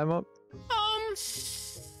that time up? Oh,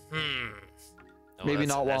 Maybe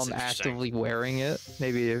not while that's I'm interesting. actively wearing it.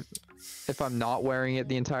 Maybe if I'm not wearing it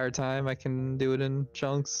the entire time, I can do it in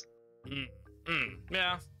chunks.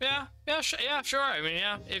 Yeah, sure. I mean,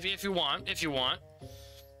 yeah, if you want. If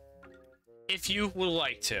you would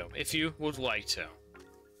like to.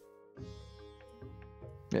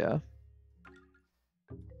 Yeah.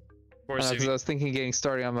 Because I was thinking of getting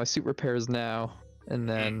started on my suit repairs now, and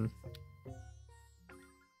then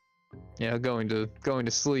going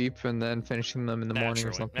to sleep, and then finishing them in the morning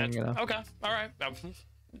or something. Okay, all right,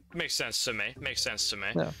 makes sense to me.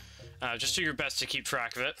 Yeah. Just do your best to keep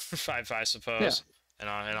track of it, I suppose.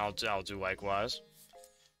 Yeah. And I'll do likewise.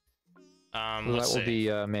 Well, that will be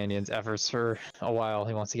Mandion's efforts for a while.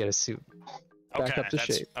 He wants to get his suit back up to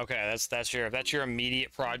shape. Okay, that's your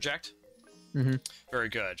immediate project. Mm-hmm. Very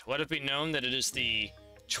good. Let it be known that it is the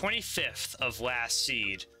 25th of last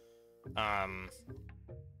seed.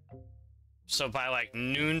 So by like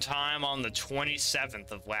noontime on the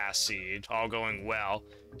 27th of last seed, all going well,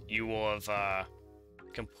 you will have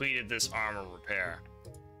completed this armor repair.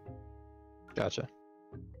 Gotcha.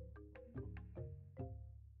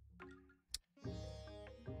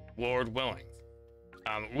 Lord willing.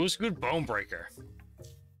 Ulzgud Bone-Breaker.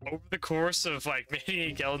 Over the course of like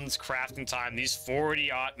maybe Gelden's crafting time, these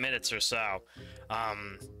 40-odd minutes or so,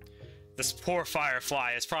 this poor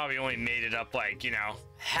firefly has probably only made it up like,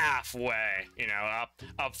 halfway,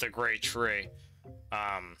 up the great tree.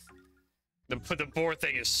 The poor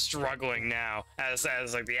thing is struggling now as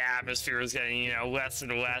like the atmosphere is getting, less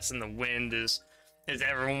and less, and the wind is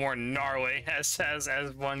ever more gnarly as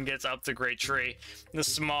one gets up the great tree. The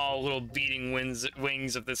small little beating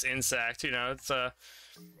wings of this insect,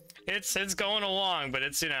 it's going along, but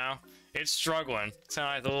it's it's struggling. It's kind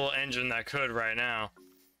of like the little engine that could right now.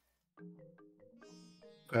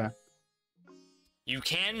 Okay. You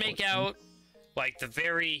can make out like the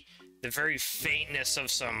very faintness of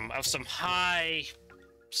some high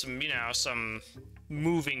some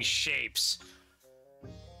moving shapes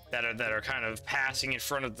that are kind of passing in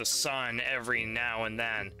front of the sun every now and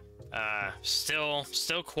then. Still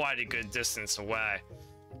quite a good distance away.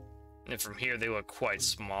 And from here, they look quite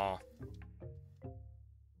small.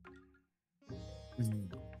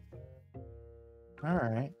 All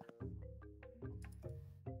right.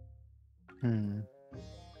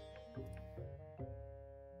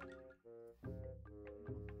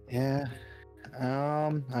 Yeah.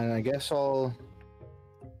 And I guess I'll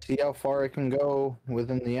see how far I can go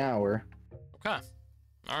within the hour. Okay.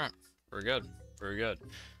 All right. Very good. Very good.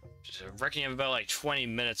 Just reckon you have about like 20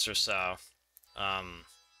 minutes or so.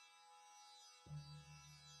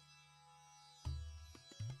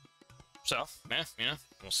 So, yeah,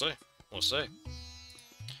 we'll see. We'll see.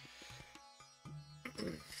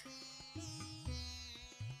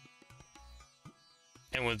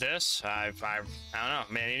 And with this, I don't know,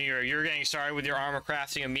 man. You're getting started with your armor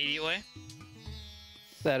crafting immediately.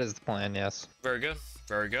 That is the plan, yes. Very good,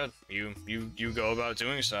 very good. You go about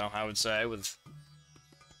doing so. I would say with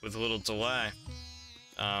a little delay.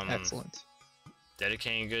 Excellent.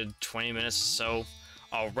 Dedicating a good 20 minutes or so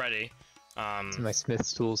already. Do my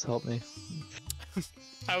smith's tools help me?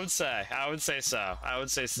 I would say so.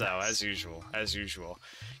 Nice. As usual.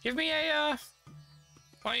 Give me a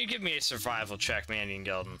why don't you give me a survival check, Mandion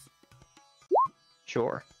Gelden?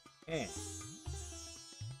 Sure.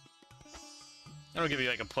 That'll give you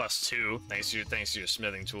like a +2 thanks to your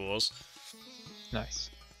smithing tools.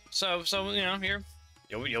 Nice. So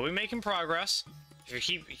you'll be making progress. If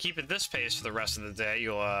you keep at this pace for the rest of the day,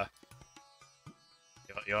 you'll have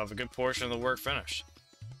a good portion of the work finished.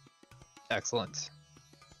 Excellent.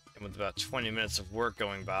 And with about 20 minutes of work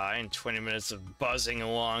going by and 20 minutes of buzzing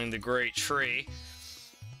along the great tree,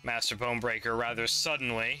 Master Bone-Breaker, rather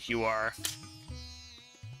suddenly, you are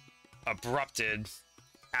abrupted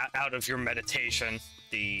out of your meditation.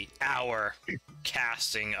 The hour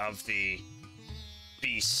casting of the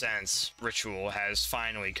Beast Sense ritual has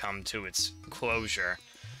finally come to its closure.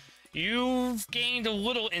 You've gained a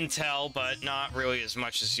little intel, but not really as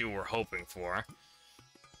much as you were hoping for.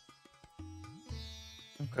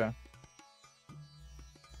 Okay.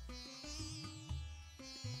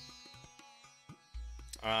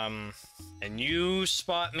 And you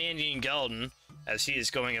spot Mandion Gelden as he is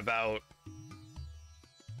going about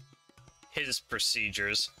his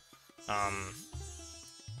procedures. And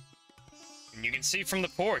you can see from the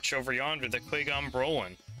porch over yonder that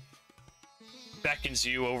Brolin beckons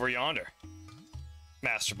you over yonder,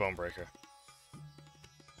 Master Bone-Breaker.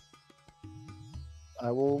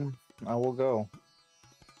 I will go.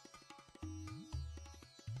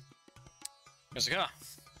 He's like,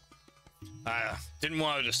 I didn't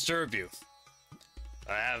want to disturb you.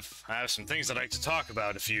 I have some things I'd like to talk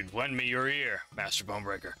about if you'd lend me your ear, Master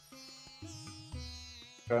Bone-Breaker.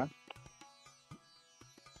 Okay.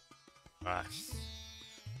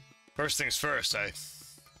 First things first, I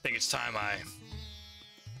think it's time I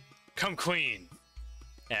come clean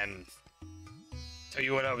and tell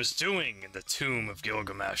you what I was doing in the tomb of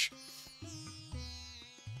Gilgamesh.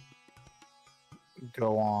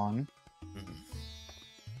 Go on.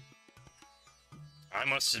 I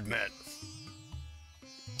must admit,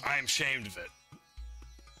 I am ashamed of it.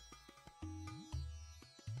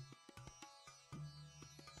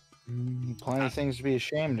 Plenty of things to be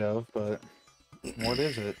ashamed of, but what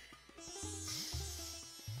is it?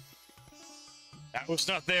 I was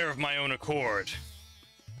not there of my own accord.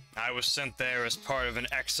 I was sent there as part of an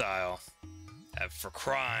exile for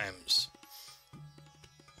crimes.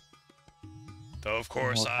 Though, of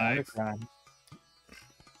course, What kind of crime?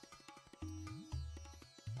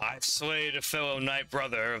 I slayed a fellow knight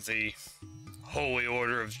brother of the Holy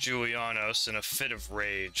Order of Julianos in a fit of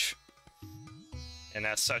rage. And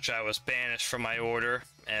as such, I was banished from my order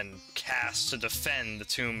and cast to defend the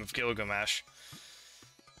tomb of Gilgamesh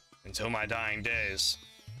until my dying days.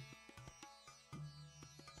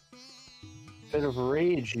 Bit of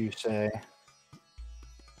rage, you say?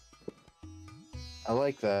 I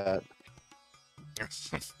like that.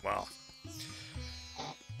 Well,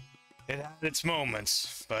 it had its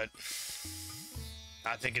moments, but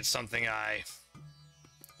I think it's something I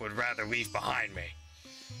would rather leave behind me.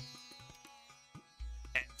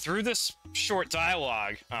 And through this short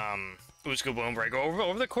dialogue, Ulzgud Bone-Breaker,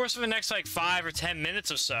 over the course of the next like 5 or 10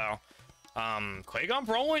 minutes or so,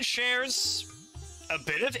 Brolin shares a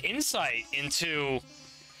bit of insight into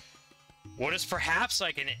what is perhaps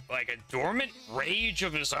like a dormant rage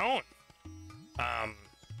of his own.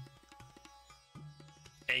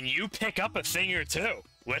 And you pick up a thing or two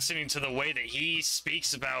listening to the way that he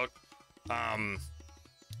speaks about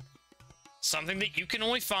something that you can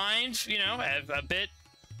only find, you know, a bit,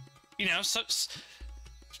 you know, so,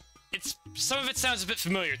 it's some of it sounds a bit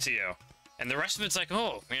familiar to you, and the rest of it's like,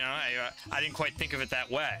 oh, you know, I didn't quite think of it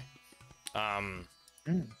that way.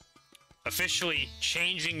 Officially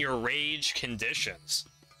changing your rage conditions.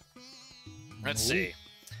 Let's see.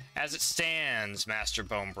 As it stands, Master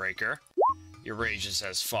Bone-Breaker, your rage is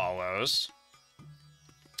as follows.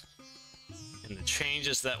 And the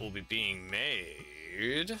changes that will be being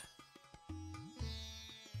made.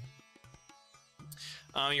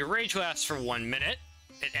 Your rage lasts for 1 minute.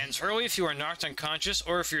 It ends early if you are knocked unconscious,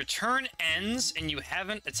 or if your turn ends and you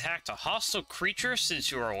haven't attacked a hostile creature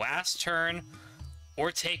since your last turn,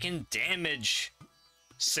 or taken damage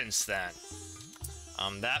since then.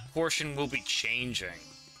 That portion will be changing.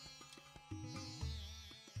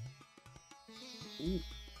 Ooh.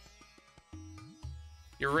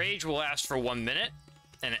 Your rage will last for 1 minute,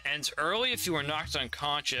 and it ends early if you are knocked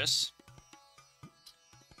unconscious,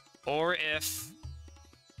 or if...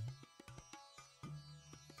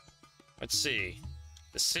 Let's see.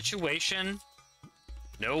 The situation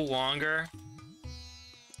no longer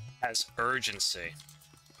has urgency.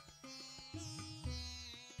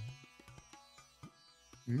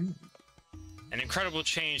 An incredible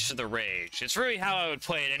change to the rage. It's really how I would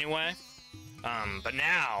play it anyway. But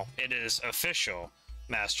now it is official,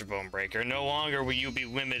 Master Bone-Breaker. No longer will you be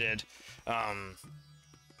limited.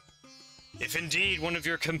 If indeed one of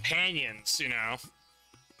your companions, you know,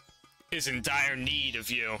 is in dire need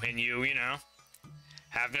of you, and you know,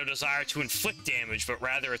 have no desire to inflict damage, but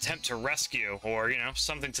rather attempt to rescue, or, you know,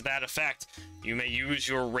 something to that effect, you may use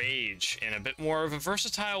your rage in a bit more of a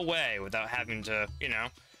versatile way without having to, you know,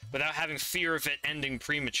 without having fear of it ending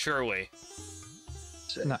prematurely.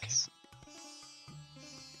 Nice.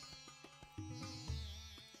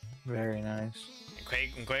 Very nice. And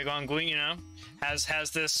Qui-Gon Glue, you know, has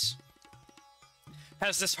this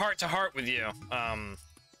heart-to-heart with you, kind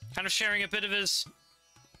of sharing a bit of his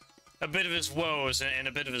woes and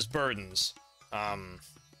a bit of his burdens.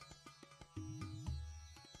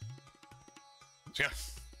 Yeah,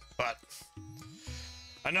 but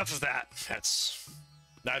enough of that. That's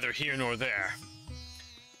neither here nor there.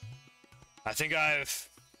 I think I've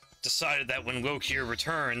decided that when Lokir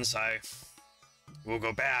returns, I will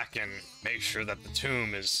go back and make sure that the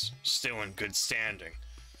tomb is still in good standing,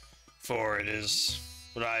 for it is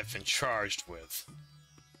what I've been charged with.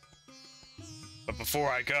 But before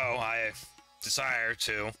I go, I desire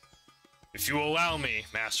to, if you allow me,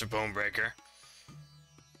 Master Bone-Breaker,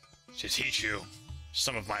 to teach you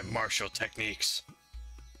some of my martial techniques.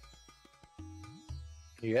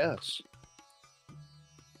 Yes.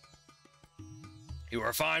 You are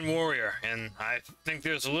a fine warrior, and I think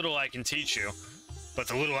there's a little I can teach you, but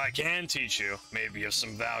the little I can teach you may be of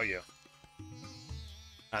some value.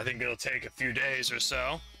 I think it'll take a few days or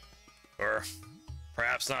so, or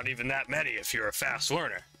perhaps not even that many if you're a fast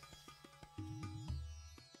learner.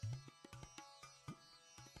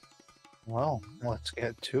 Well, let's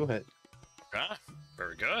get to it. Ah,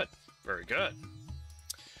 very good, very good.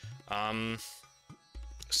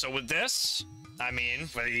 So with this, I mean,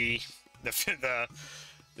 the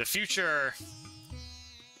future,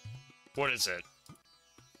 what is it?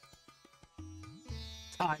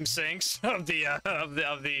 Time sinks of the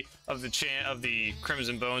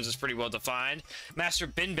Crimson Bones is pretty well defined. Master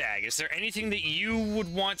Binbag, is there anything that you would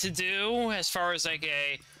want to do as far as like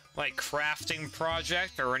a crafting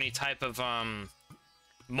project or any type of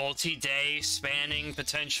multi-day spanning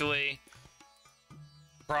potentially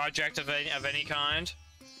project of any kind?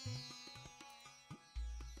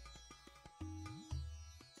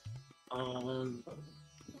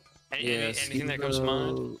 Anything that comes to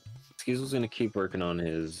mind? Skeezewell's gonna keep working on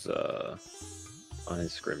his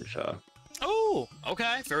scrimshaw. Oh,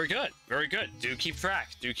 okay, very good, very good. Do keep track.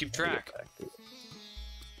 Do keep track.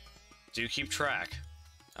 Do keep track.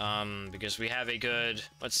 Because we have a good.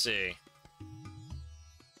 Let's see.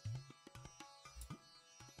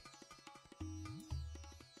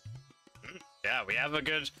 Yeah, we have a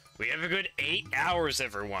good 8 hours,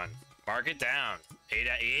 everyone. Mark it down.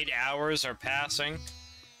 8 hours are passing,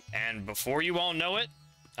 and before you all know it,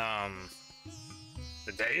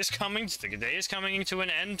 the day is coming. The day is coming to an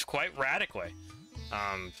end quite radically.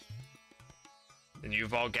 And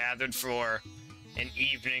you've all gathered for an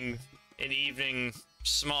evening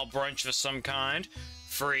small brunch of some kind,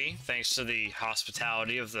 free thanks to the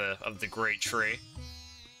hospitality of the great tree.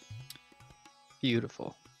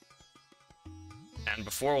 Beautiful. And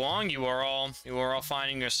before long, you are all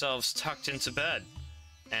finding yourselves tucked into bed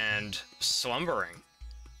and slumbering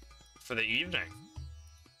for the evening.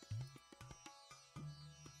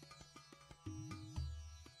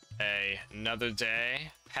 Another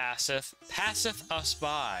day passeth us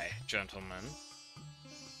by, gentlemen.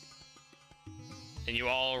 And you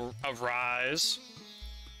all arise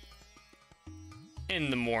in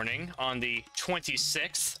the morning on the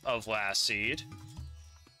 26th of last seed,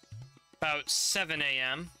 about 7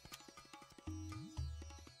 a.m.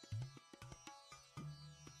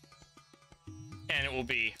 And it will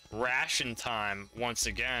be ration time once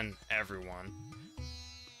again, everyone.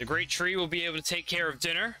 The Great Tree will be able to take care of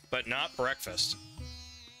dinner, but not breakfast.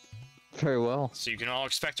 Very well. So you can all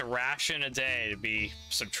expect a ration a day to be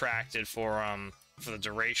subtracted for the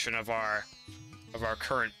duration of our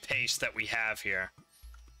current pace that we have here.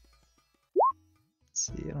 Let's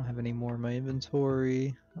see, I don't have any more in my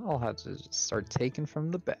inventory. I'll have to just start taking from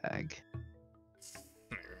the bag.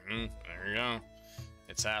 There you go.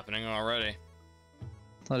 It's happening already.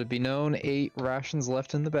 Let it be known, 8 rations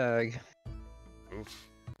left in the bag. Oof.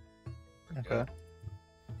 Okay.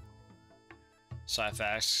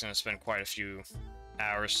 Syphax is going to spend quite a few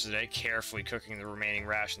hours today carefully cooking the remaining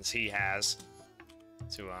rations he has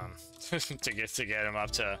to to get him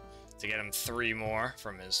up to get him 3 more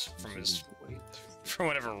from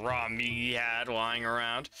whatever raw meat he had lying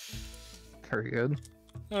around. Very good.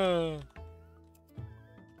 Okay,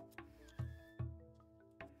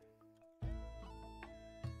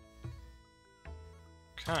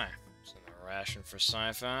 so the ration for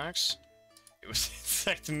Syphax. It was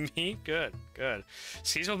insect meat. Good, good.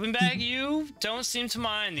 Skeezewell, Binbag, you don't seem to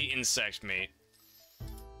mind the insect meat.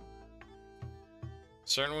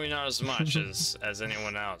 Certainly not as much as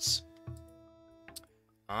anyone else.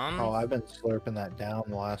 Oh, I've been slurping that down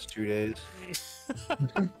the last 2 days.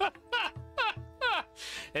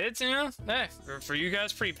 It's, you know, hey, for you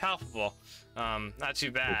guys, pretty palpable. Not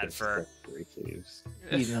too bad for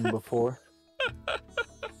Eaten them before.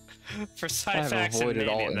 for I've Syphax and avoided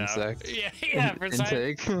all Mandion, though. insects. Yeah, for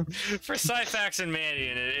Intake. for Syphax and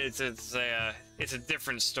Mandion, it's a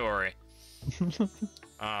different story.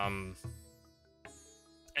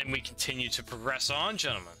 And we continue to progress on,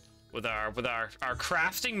 gentlemen, with our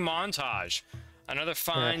crafting montage. Another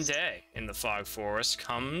fine day in the Fog Forest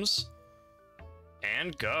comes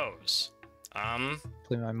and goes.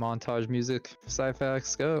 Play my montage music.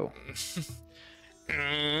 Syphax, go. You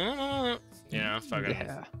know, fucking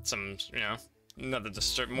some, you know, more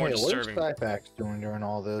disturbing. What's Syphax doing during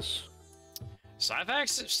all this?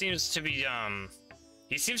 Syphax seems to be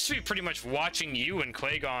he seems to be pretty much watching you and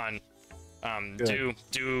Quagon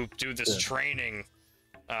do this training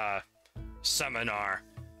seminar.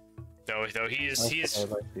 Though he is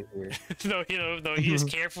though he is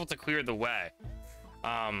careful to clear the way.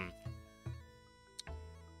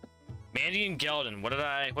 Mandy and Gelden, what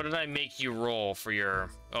did I make you roll for your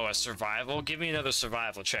a survival? Give me another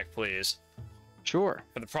survival check, please. Sure.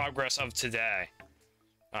 For the progress of today.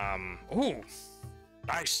 Ooh.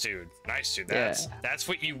 Nice, dude. Nice, dude. That's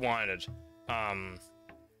what you wanted.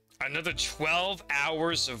 Another 12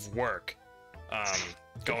 hours of work.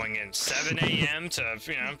 Going in 7 a.m. to,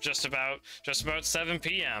 you know, just about 7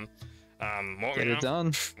 p.m. Get it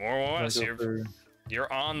done. More or less.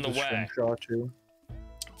 You're on the way. Too.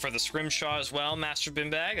 For the Scrimshaw as well, Master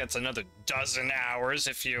Binbag, that's another 12 hours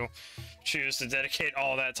if you choose to dedicate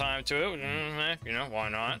all that time to it. You know, why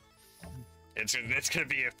not? It's gonna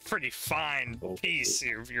be a pretty fine piece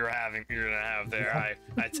you're gonna have there.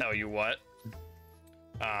 I tell you what.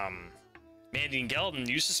 Mandy and Gelden,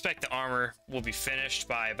 you suspect the armor will be finished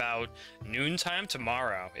by about noontime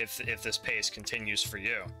tomorrow if this pace continues for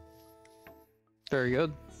you. Very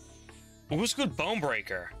good. Ulzgud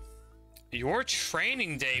Bone-Breaker. Your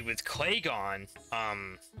training day with Quagon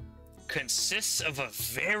consists of a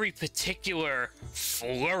very particular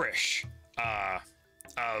flourish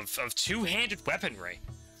of two-handed weaponry.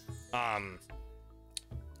 Quagon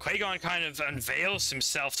kind of unveils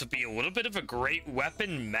himself to be a little bit of a great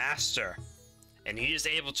weapon master, and he is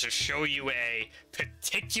able to show you a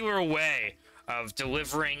particular way of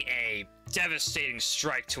delivering a devastating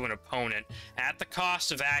strike to an opponent at the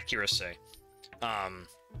cost of accuracy.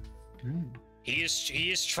 He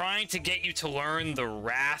is trying to get you to learn the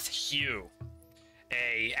Wrath Hue,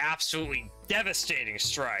 a absolutely devastating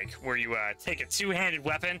strike where you take a two-handed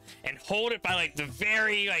weapon and hold it by like the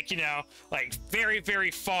very very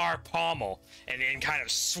far pommel, and then kind of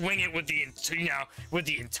swing it with the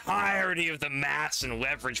entirety of the mass and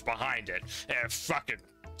leverage behind it. A fucking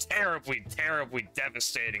terribly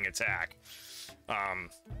devastating attack.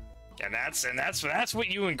 And that's what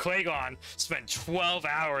you and Quagon spent 12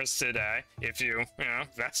 hours today. If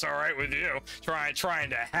that's all right with you, trying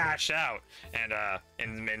to hash out and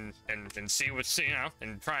see what's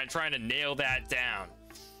and trying to nail that down.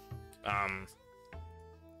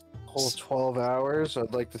 whole 12 hours,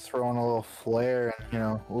 I'd like to throw in a little flair. And, you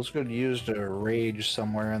know, Ulzgud used a rage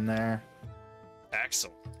somewhere in there.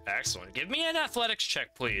 Excellent. Excellent. Give me an athletics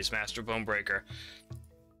check, please, Master Bone-Breaker.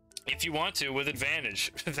 If you want to, with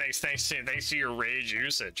advantage. thanks to your rage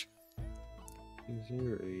usage.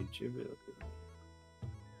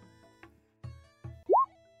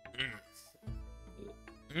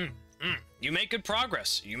 You make good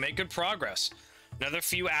progress. You make good progress. Another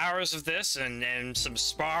few hours of this and some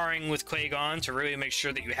sparring with Qui-Gon to really make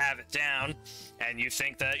sure that you have it down. And you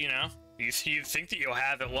think that, you know, you think that you'll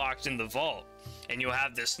have it locked in the vault. And you'll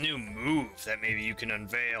have this new move that maybe you can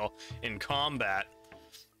unveil in combat.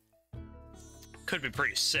 Could be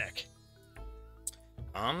pretty sick.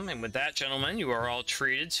 And with that, gentlemen, you are all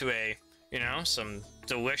treated to a, you know, some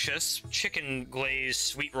delicious chicken glazed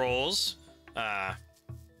sweet rolls.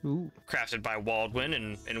 Ooh. Crafted by Waldwin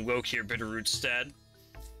and Wokir Bitterroot Stead.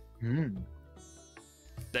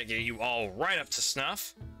 That get you all right up to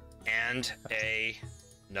snuff, and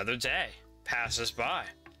another day passes by.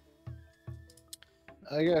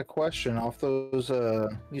 I got a question off those.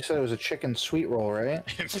 You said it was a chicken sweet roll, right?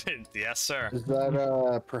 Yes, sir. Is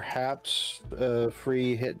that perhaps a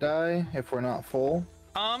free hit die if we're not full?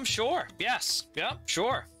 Sure. Yes. Yep.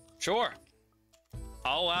 Sure.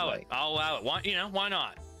 I'll allow it. I'll allow it. Why? You know, why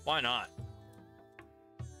not? Why not?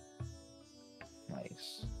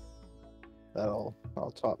 Nice. That'll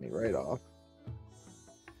top me right off.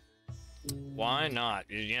 Why not?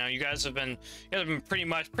 You know, you guys have been pretty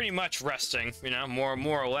much resting. You know, more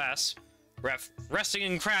or less, resting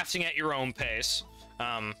and crafting at your own pace.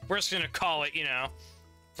 We're just gonna call it, you know,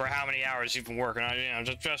 for how many hours you've been working on it. You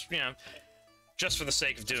know, just for the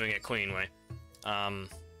sake of doing it cleanly.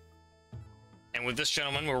 And with this,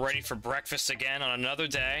 gentleman, we're ready for breakfast again on another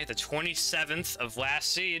day, the 27th of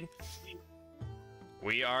Last Seed.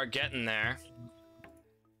 We are getting there.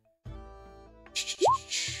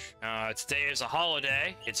 Today is a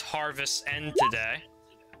holiday. It's Harvest End today.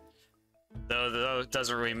 Though it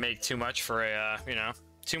doesn't really make too much for a, you know,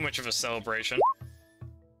 too much of a celebration.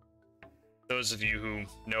 Those of you who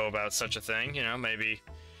know about such a thing, you know, maybe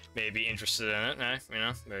interested in it. Eh? You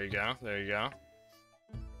know, there you go.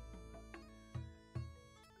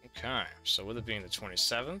 Okay, so with it being the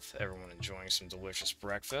 27th, everyone enjoying some delicious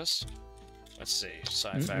breakfast. Let's see,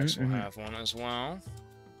 Syphax will have one as well.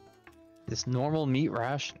 This normal meat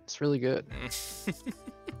ration, it's really good.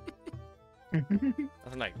 Nothing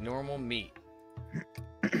like normal meat.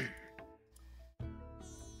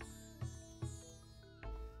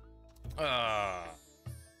 Bummo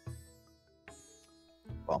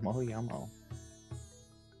yummo.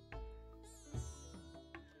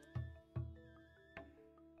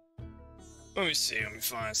 Let me see, let me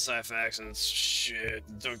find Syphax and shit,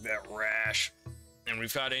 took that rash. And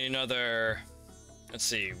we've got another, let's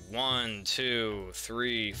see, 1, 2,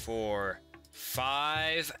 3, 4,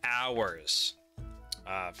 5 hours.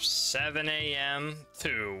 7 a.m.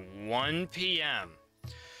 to 1 p.m.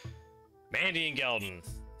 Mandion Gelden,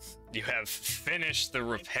 you have finished the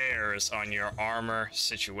repairs on your armor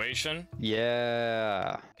situation.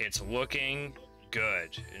 Yeah. It's looking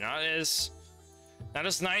good. Not as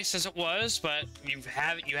nice as it was, but you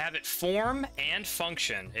have it form and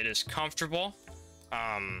function. It is comfortable,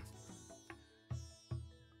 and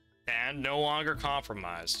no longer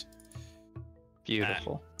compromised.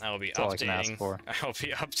 Beautiful. I will be That's all I can ask for. I'll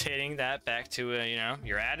be updating that back to you know,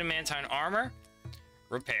 your adamantine armor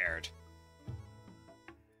repaired.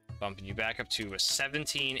 Bumping you back up to a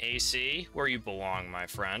 17 AC, where you belong, my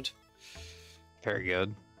friend. Very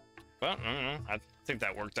good. Well, I don't know. I think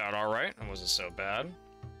that worked out all right. It wasn't so bad.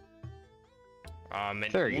 And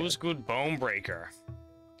Ulzgud Bone-Breaker,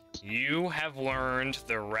 you have learned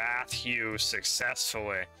the Wrath Hue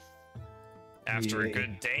successfully. After a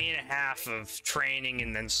good day and a half of training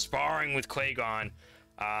and then sparring with Qui-Gon,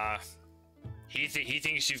 he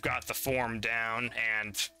thinks you've got the form down,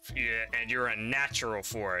 and you're a natural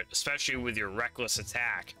for it, especially with your reckless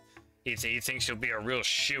attack. He thinks you'll be a real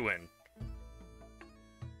shoo-in.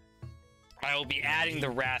 I will be adding the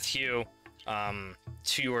Wrath Hue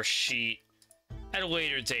to your sheet at a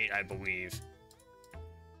later date, I believe.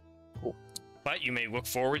 Cool. But you may look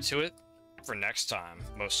forward to it for next time,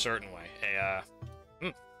 most certainly.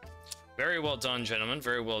 Very well done, gentlemen.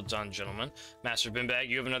 Very well done, gentlemen. Master Binbag,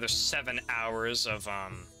 you have another 7 hours of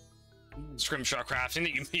scrimshaw crafting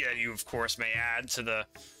that you of course may add to the,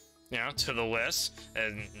 you know, to the list,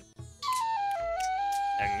 and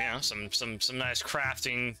you know, some nice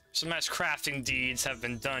crafting deeds have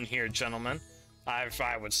been done here, gentlemen.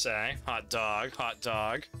 I would say, hot dog.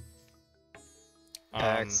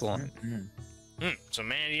 Excellent. So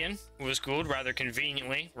Mandion was Ulzgud, rather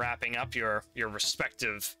conveniently wrapping up your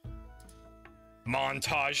respective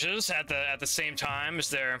montages at the same time. Is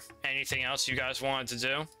there anything else you guys wanted to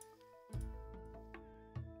do?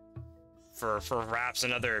 For perhaps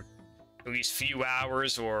another at least few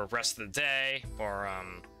hours or rest of the day, or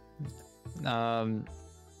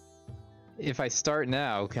if I start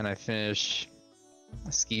now, can I finish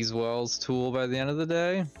Skeezewell's tool by the end of the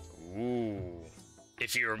day? Ooh.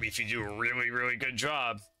 If you do a really good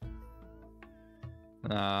job.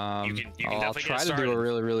 I'll definitely try get to do a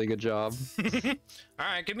really good job. All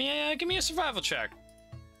right, give me a survival check.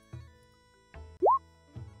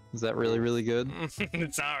 Is that really good?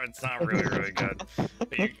 It's not really good.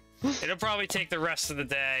 But it'll probably take the rest of the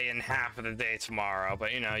day and half of the day tomorrow.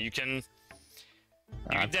 But you can.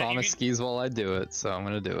 I promised Skeezewell I'd do it, so I'm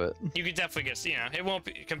gonna do it. You could definitely get. It won't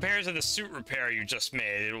be compared to the suit repair you just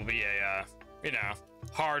made. It'll be a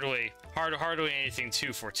hardly anything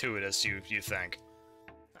too fortuitous. You think?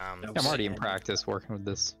 I'm already in practice working with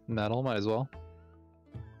this metal. Might as well.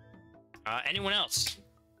 Anyone else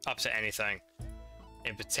up to anything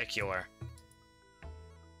in particular?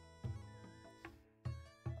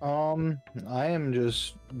 I am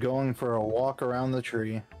just going for a walk around the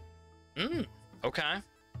tree. Okay.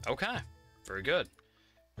 Very good,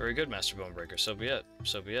 Master Bone-Breaker. So be it.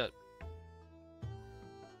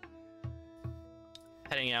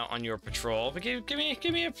 Heading out on your patrol. But give me a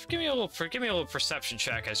little perception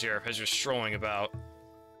check as you're strolling about.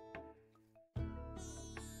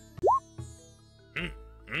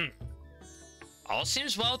 All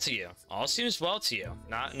seems well to you.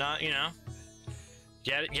 Not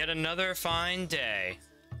Yet another fine day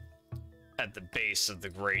at the base of the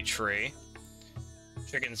great tree.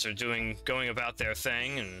 Chickens are going about their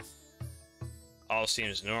thing, and all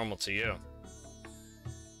seems normal to you.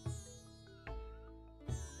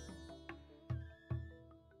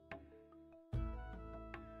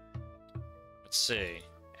 Let's see.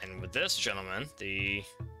 And with this gentleman, let's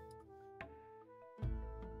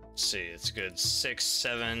see, it's a good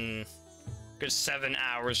 7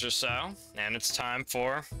 hours or so, and it's time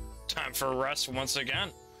for rest once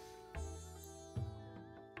again.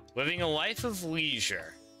 Living a life of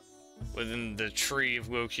leisure within the tree of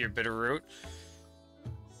Wilkir Bitterroot.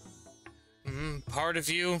 Part of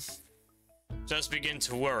you does begin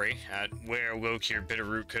to worry at where Wilkir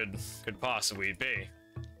Bitterroot could possibly be.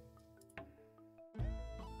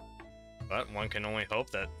 But one can only hope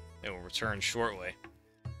that it will return shortly.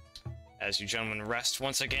 As you gentlemen rest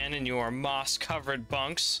once again in your moss-covered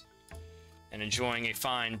bunks and enjoying a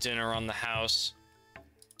fine dinner on the house,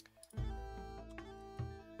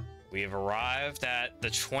 we have arrived at the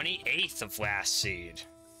 28th of last seed,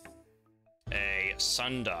 a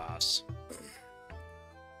Sundas.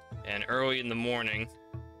 And early in the morning,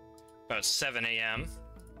 about 7 a.m.,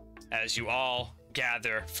 as you all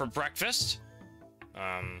gather for breakfast,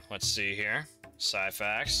 let's see here.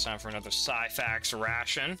 Syfax. Time for another Syfax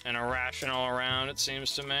ration. And a ration all around, it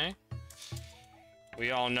seems to me. We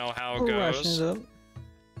all know how it goes.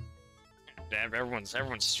 Everyone's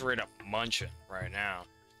straight up munching right now.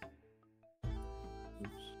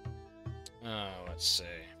 Oh, let's see.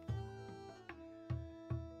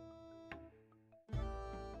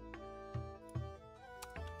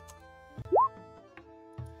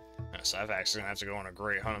 Syfax is gonna have to go on a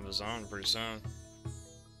great hunt of his own pretty soon.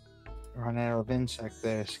 Run out of insect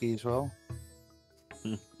there, Skeezewell.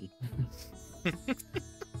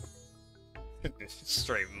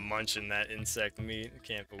 Straight munching that insect meat. I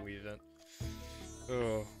can't believe it.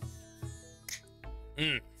 Oh.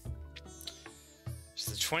 It's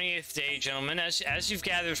the 28th day, gentlemen. As you've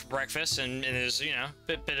gathered for breakfast, and there's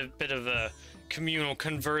bit of a communal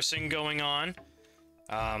conversing going on.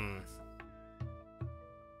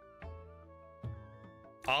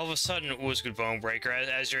 All of a sudden, Ulzgud Bone-Breaker,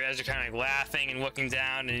 as you're kind of laughing and looking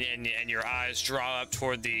down, and your eyes draw up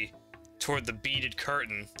toward the beaded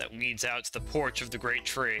curtain that leads out to the porch of the great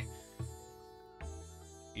tree,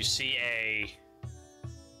 you see a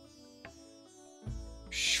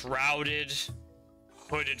shrouded,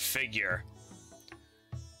 hooded figure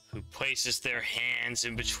who places their hands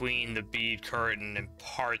in between the bead curtain and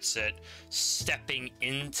parts it, stepping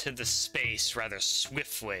into the space rather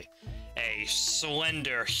swiftly. A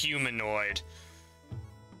slender humanoid.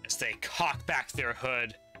 As they cock back their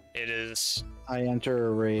hood, it is... I enter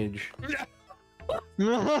a rage. You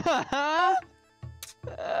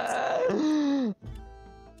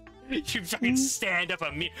fucking stand up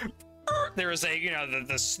immediately. there is a, you know,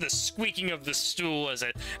 the squeaking of the stool as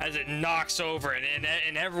it knocks over,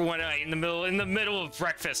 and everyone in the middle of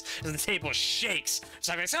breakfast as the table shakes.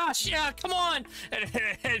 So I'm like, oh shit, come on!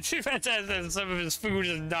 And some of his food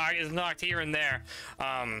is knocked here and there.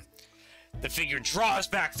 The figure draws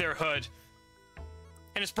back their hood,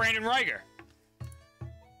 and it's Brandon Reiger.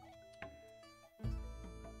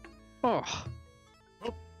 Oh.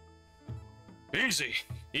 Easy,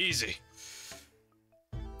 easy.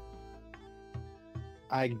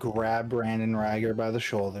 I grab Brandon Reiger by the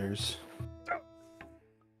shoulders.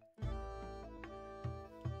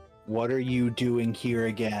 What are you doing here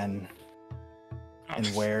again? And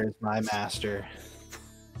where is my master?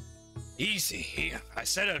 Easy. I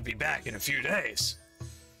said I'd be back in a few days.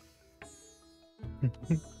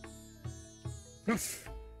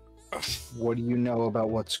 What do you know about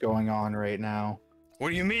what's going on right now? What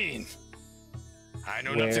do you mean? I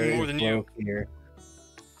know nothing more than you. Here?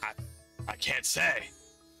 I can't say.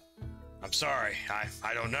 I'm sorry.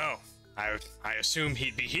 I don't know. I assume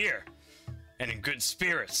he'd be here and in good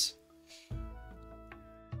spirits.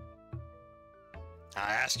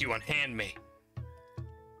 I ask you unhand me.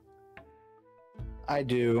 I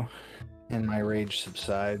do, and my rage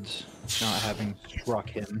subsides, not having struck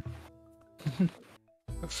him.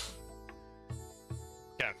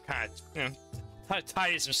 Yeah, kind of, you know,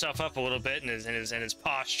 tidies himself up a little bit in his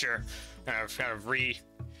posture, kind of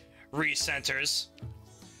re-centers.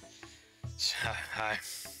 I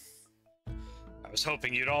was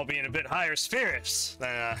hoping you'd all be in a bit higher spirits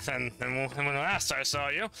than when last I saw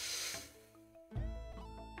you.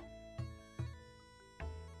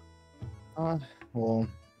 Well,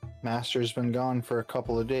 Master's been gone for a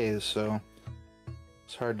couple of days, so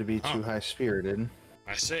it's hard to be too high-spirited.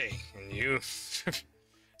 I see. And you... and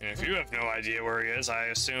if you have no idea where he is, I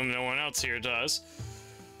assume no one else here does.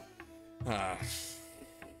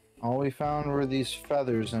 All we found were these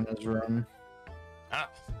feathers in his room. Oh.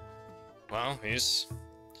 Well, he's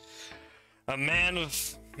a man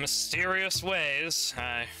of mysterious ways.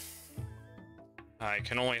 I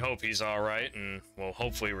can only hope he's alright and will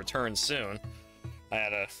hopefully return soon. I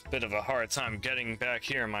had a bit of a hard time getting back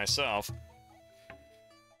here myself.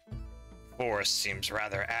 Forest seems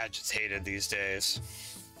rather agitated these days.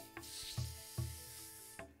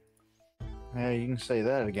 Yeah, you can say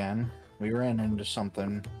that again. We ran into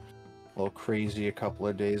something a little crazy a couple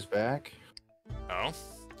of days back. Oh?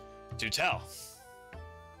 Do tell.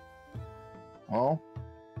 Well,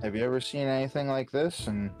 have you ever seen anything like this?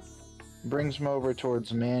 And brings him over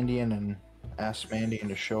towards Mandion and asks Mandion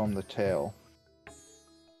to show him the tail.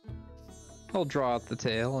 I'll draw out the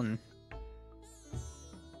tail and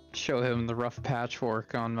show him the rough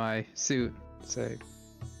patchwork on my suit. Say,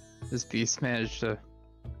 this beast managed to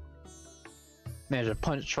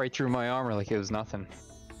punch right through my armor like it was nothing.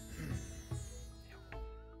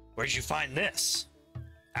 Where'd you find this?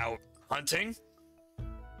 Out hunting?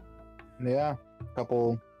 Yeah, a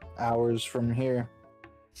couple hours from here.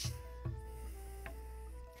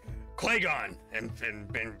 Clagon! And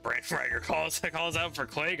Brandon Reiger calls out for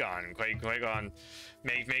Clagon. And Clagon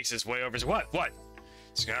makes his way over. What?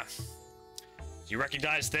 Do you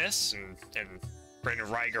recognize this? And Brandon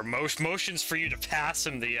Reiger motions for you to pass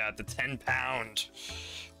him the 10-pound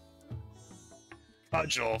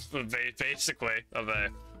cudgel, basically, of a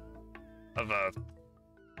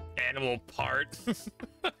animal part.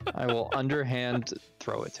 I will underhand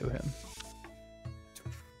throw it to him.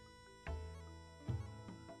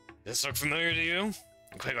 Does this look familiar to you?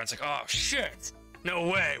 And Clagon's like, oh shit! No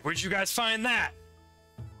way! Where'd you guys find that?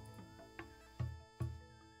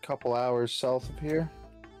 Couple hours south of here.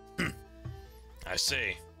 I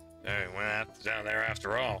see. Hey, went down there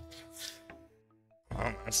after all.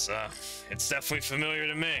 Well, that's it's definitely familiar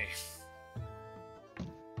to me.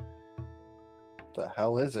 The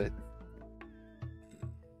hell is it?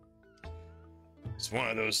 It's one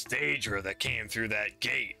of those Daedra that came through that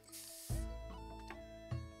gate.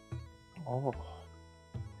 Oh.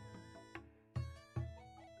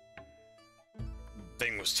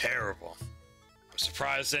 Thing was terrible. I'm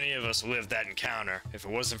surprised any of us lived that encounter. If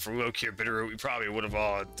it wasn't for Lokir Bitterroot, we probably would have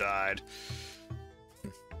all died.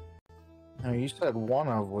 Now you said one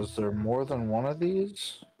of. Was there more than one of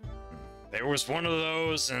these? There was one of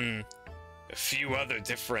those and a few other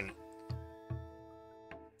different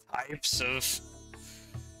types of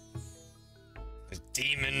a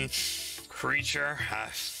demon creature.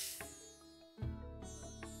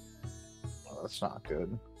 Oh, that's not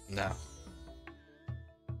good. No.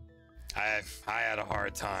 I had a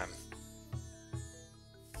hard time.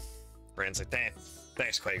 Brand's like,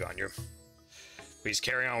 thanks, Clagon. Please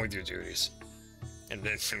carry on with your duties. And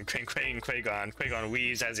then from Qui-Gon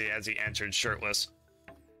wheezed as he entered shirtless.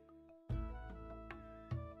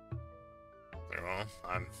 Well,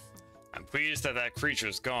 I'm pleased that that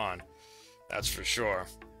creature's gone. That's for sure.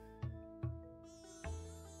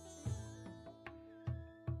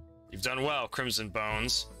 You've done well, Crimson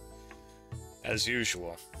Bones. As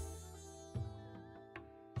usual.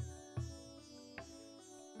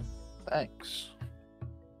 Thanks.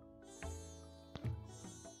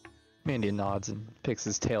 Mandion nods and picks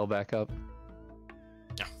his tail back up.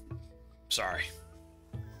 No, sorry.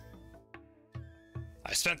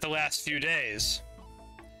 I spent the last few days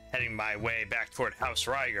heading my way back toward House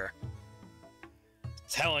Ryger,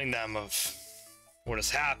 telling them of what has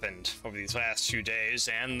happened over these last few days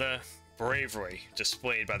and the bravery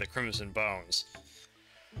displayed by the Crimson Bones.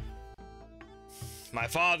 My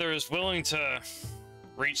father is willing to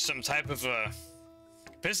reach some type of a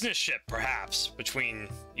business ship, perhaps, between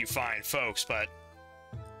you fine folks, but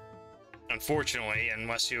unfortunately,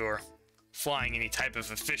 unless you're flying any type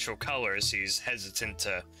of official colors, he's hesitant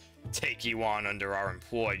to take you on under our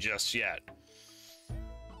employ just yet.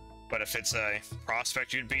 But if it's a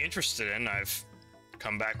prospect you'd be interested in, I've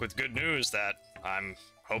come back with good news that I'm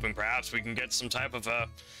hoping perhaps we can get some type of a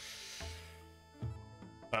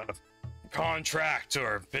contract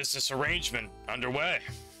or business arrangement underway.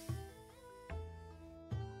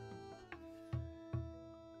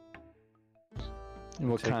 And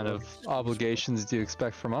what kind of obligations do you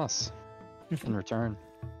expect from us in return?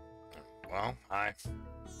 Well,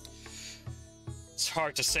 it's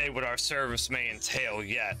hard to say what our service may entail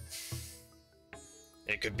yet.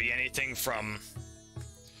 It could be anything from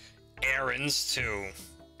errands to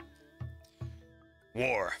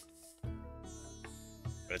war.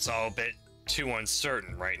 But it's all a bit too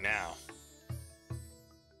uncertain right now.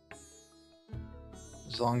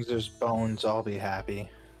 As long as there's bones, I'll be happy.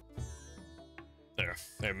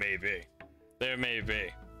 There may be. There may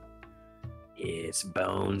be. It's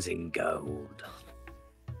bones and gold.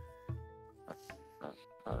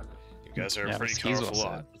 You guys are a Yeah, pretty Skeezewell colorful said,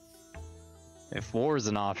 lot. if war is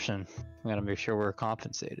an option, we gotta make sure we're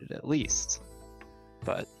compensated at least.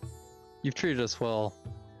 But you've treated us well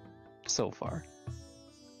so far.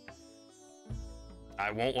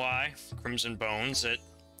 I won't lie, Crimson Bones, it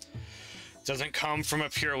doesn't come from a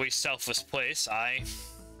purely selfless place. I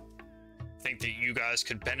think that you guys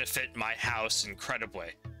could benefit my house incredibly,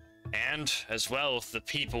 and as well as the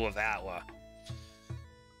people of Atla.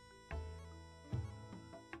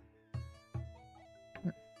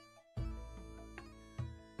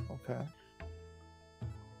 Okay.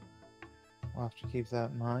 I'll have to keep that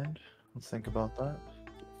in mind. I'll think about that.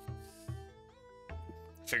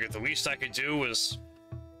 Figured the least I could do was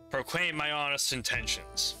proclaim my honest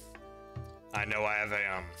intentions. I know I have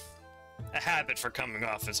a habit for coming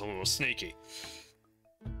off as a little sneaky.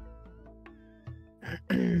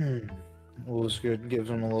 Ulzgud gives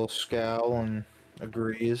him a little scowl and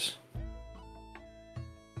agrees.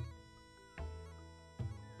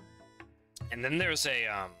 And then there's a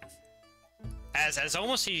as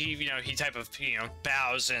almost he type of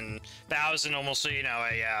bows and almost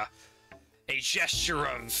a gesture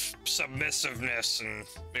of submissiveness and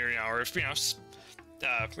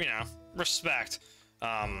respect.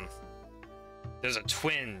 There's a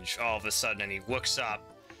twinge all of a sudden, and he looks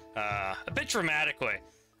up a bit dramatically.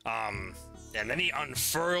 And then he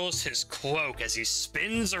unfurls his cloak as he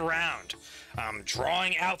spins around,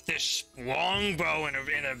 drawing out this longbow in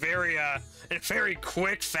a very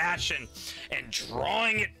quick fashion, and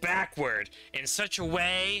drawing it backward in such a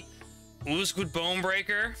way, Ulzgud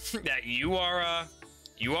Bone-Breaker, that you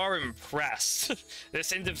are impressed.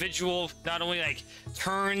 This individual not only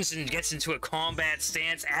turns and gets into a combat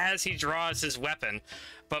stance as he draws his weapon,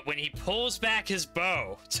 but when he pulls back his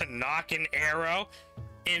bow to knock an arrow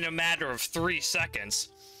in a matter of 3 seconds,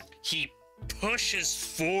 he pushes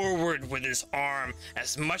forward with his arm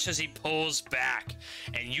as much as he pulls back,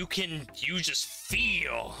 and you just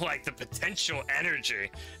feel like the potential energy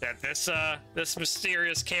that this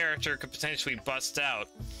mysterious character could potentially bust out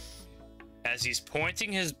as he's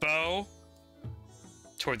pointing his bow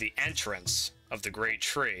toward the entrance of the great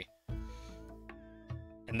tree.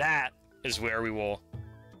 And that is where we will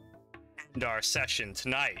end our session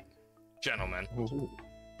tonight, gentlemen. Ooh.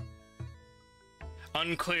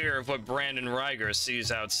 Unclear of what Brandon Ryger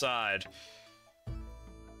sees outside.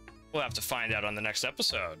 We'll have to find out on the next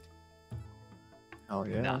episode. Oh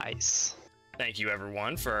yeah. Nice. Thank you,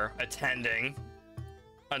 everyone, for attending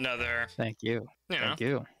another, Thank you. Thank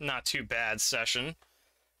you. not too bad session.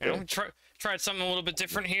 Tried something a little bit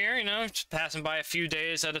different here, just passing by a few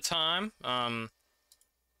days at a time. I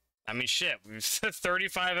mean, shit,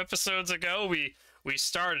 35 episodes ago, we we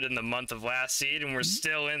started in the month of last seed, and we're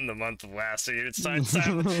still in the month of last seed. It's time,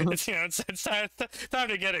 it's time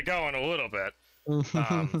to get it going a little bit.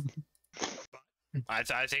 I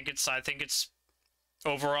think it's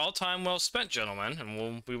overall time well spent, gentlemen,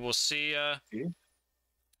 and we will see.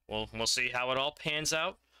 We'll see how it all pans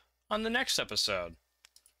out on the next episode.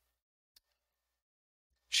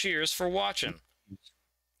 Cheers for watching.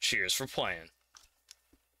 Cheers for playing.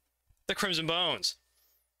 The Crimson Bones.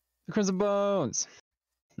 The Crimson Bones.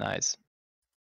 Nice.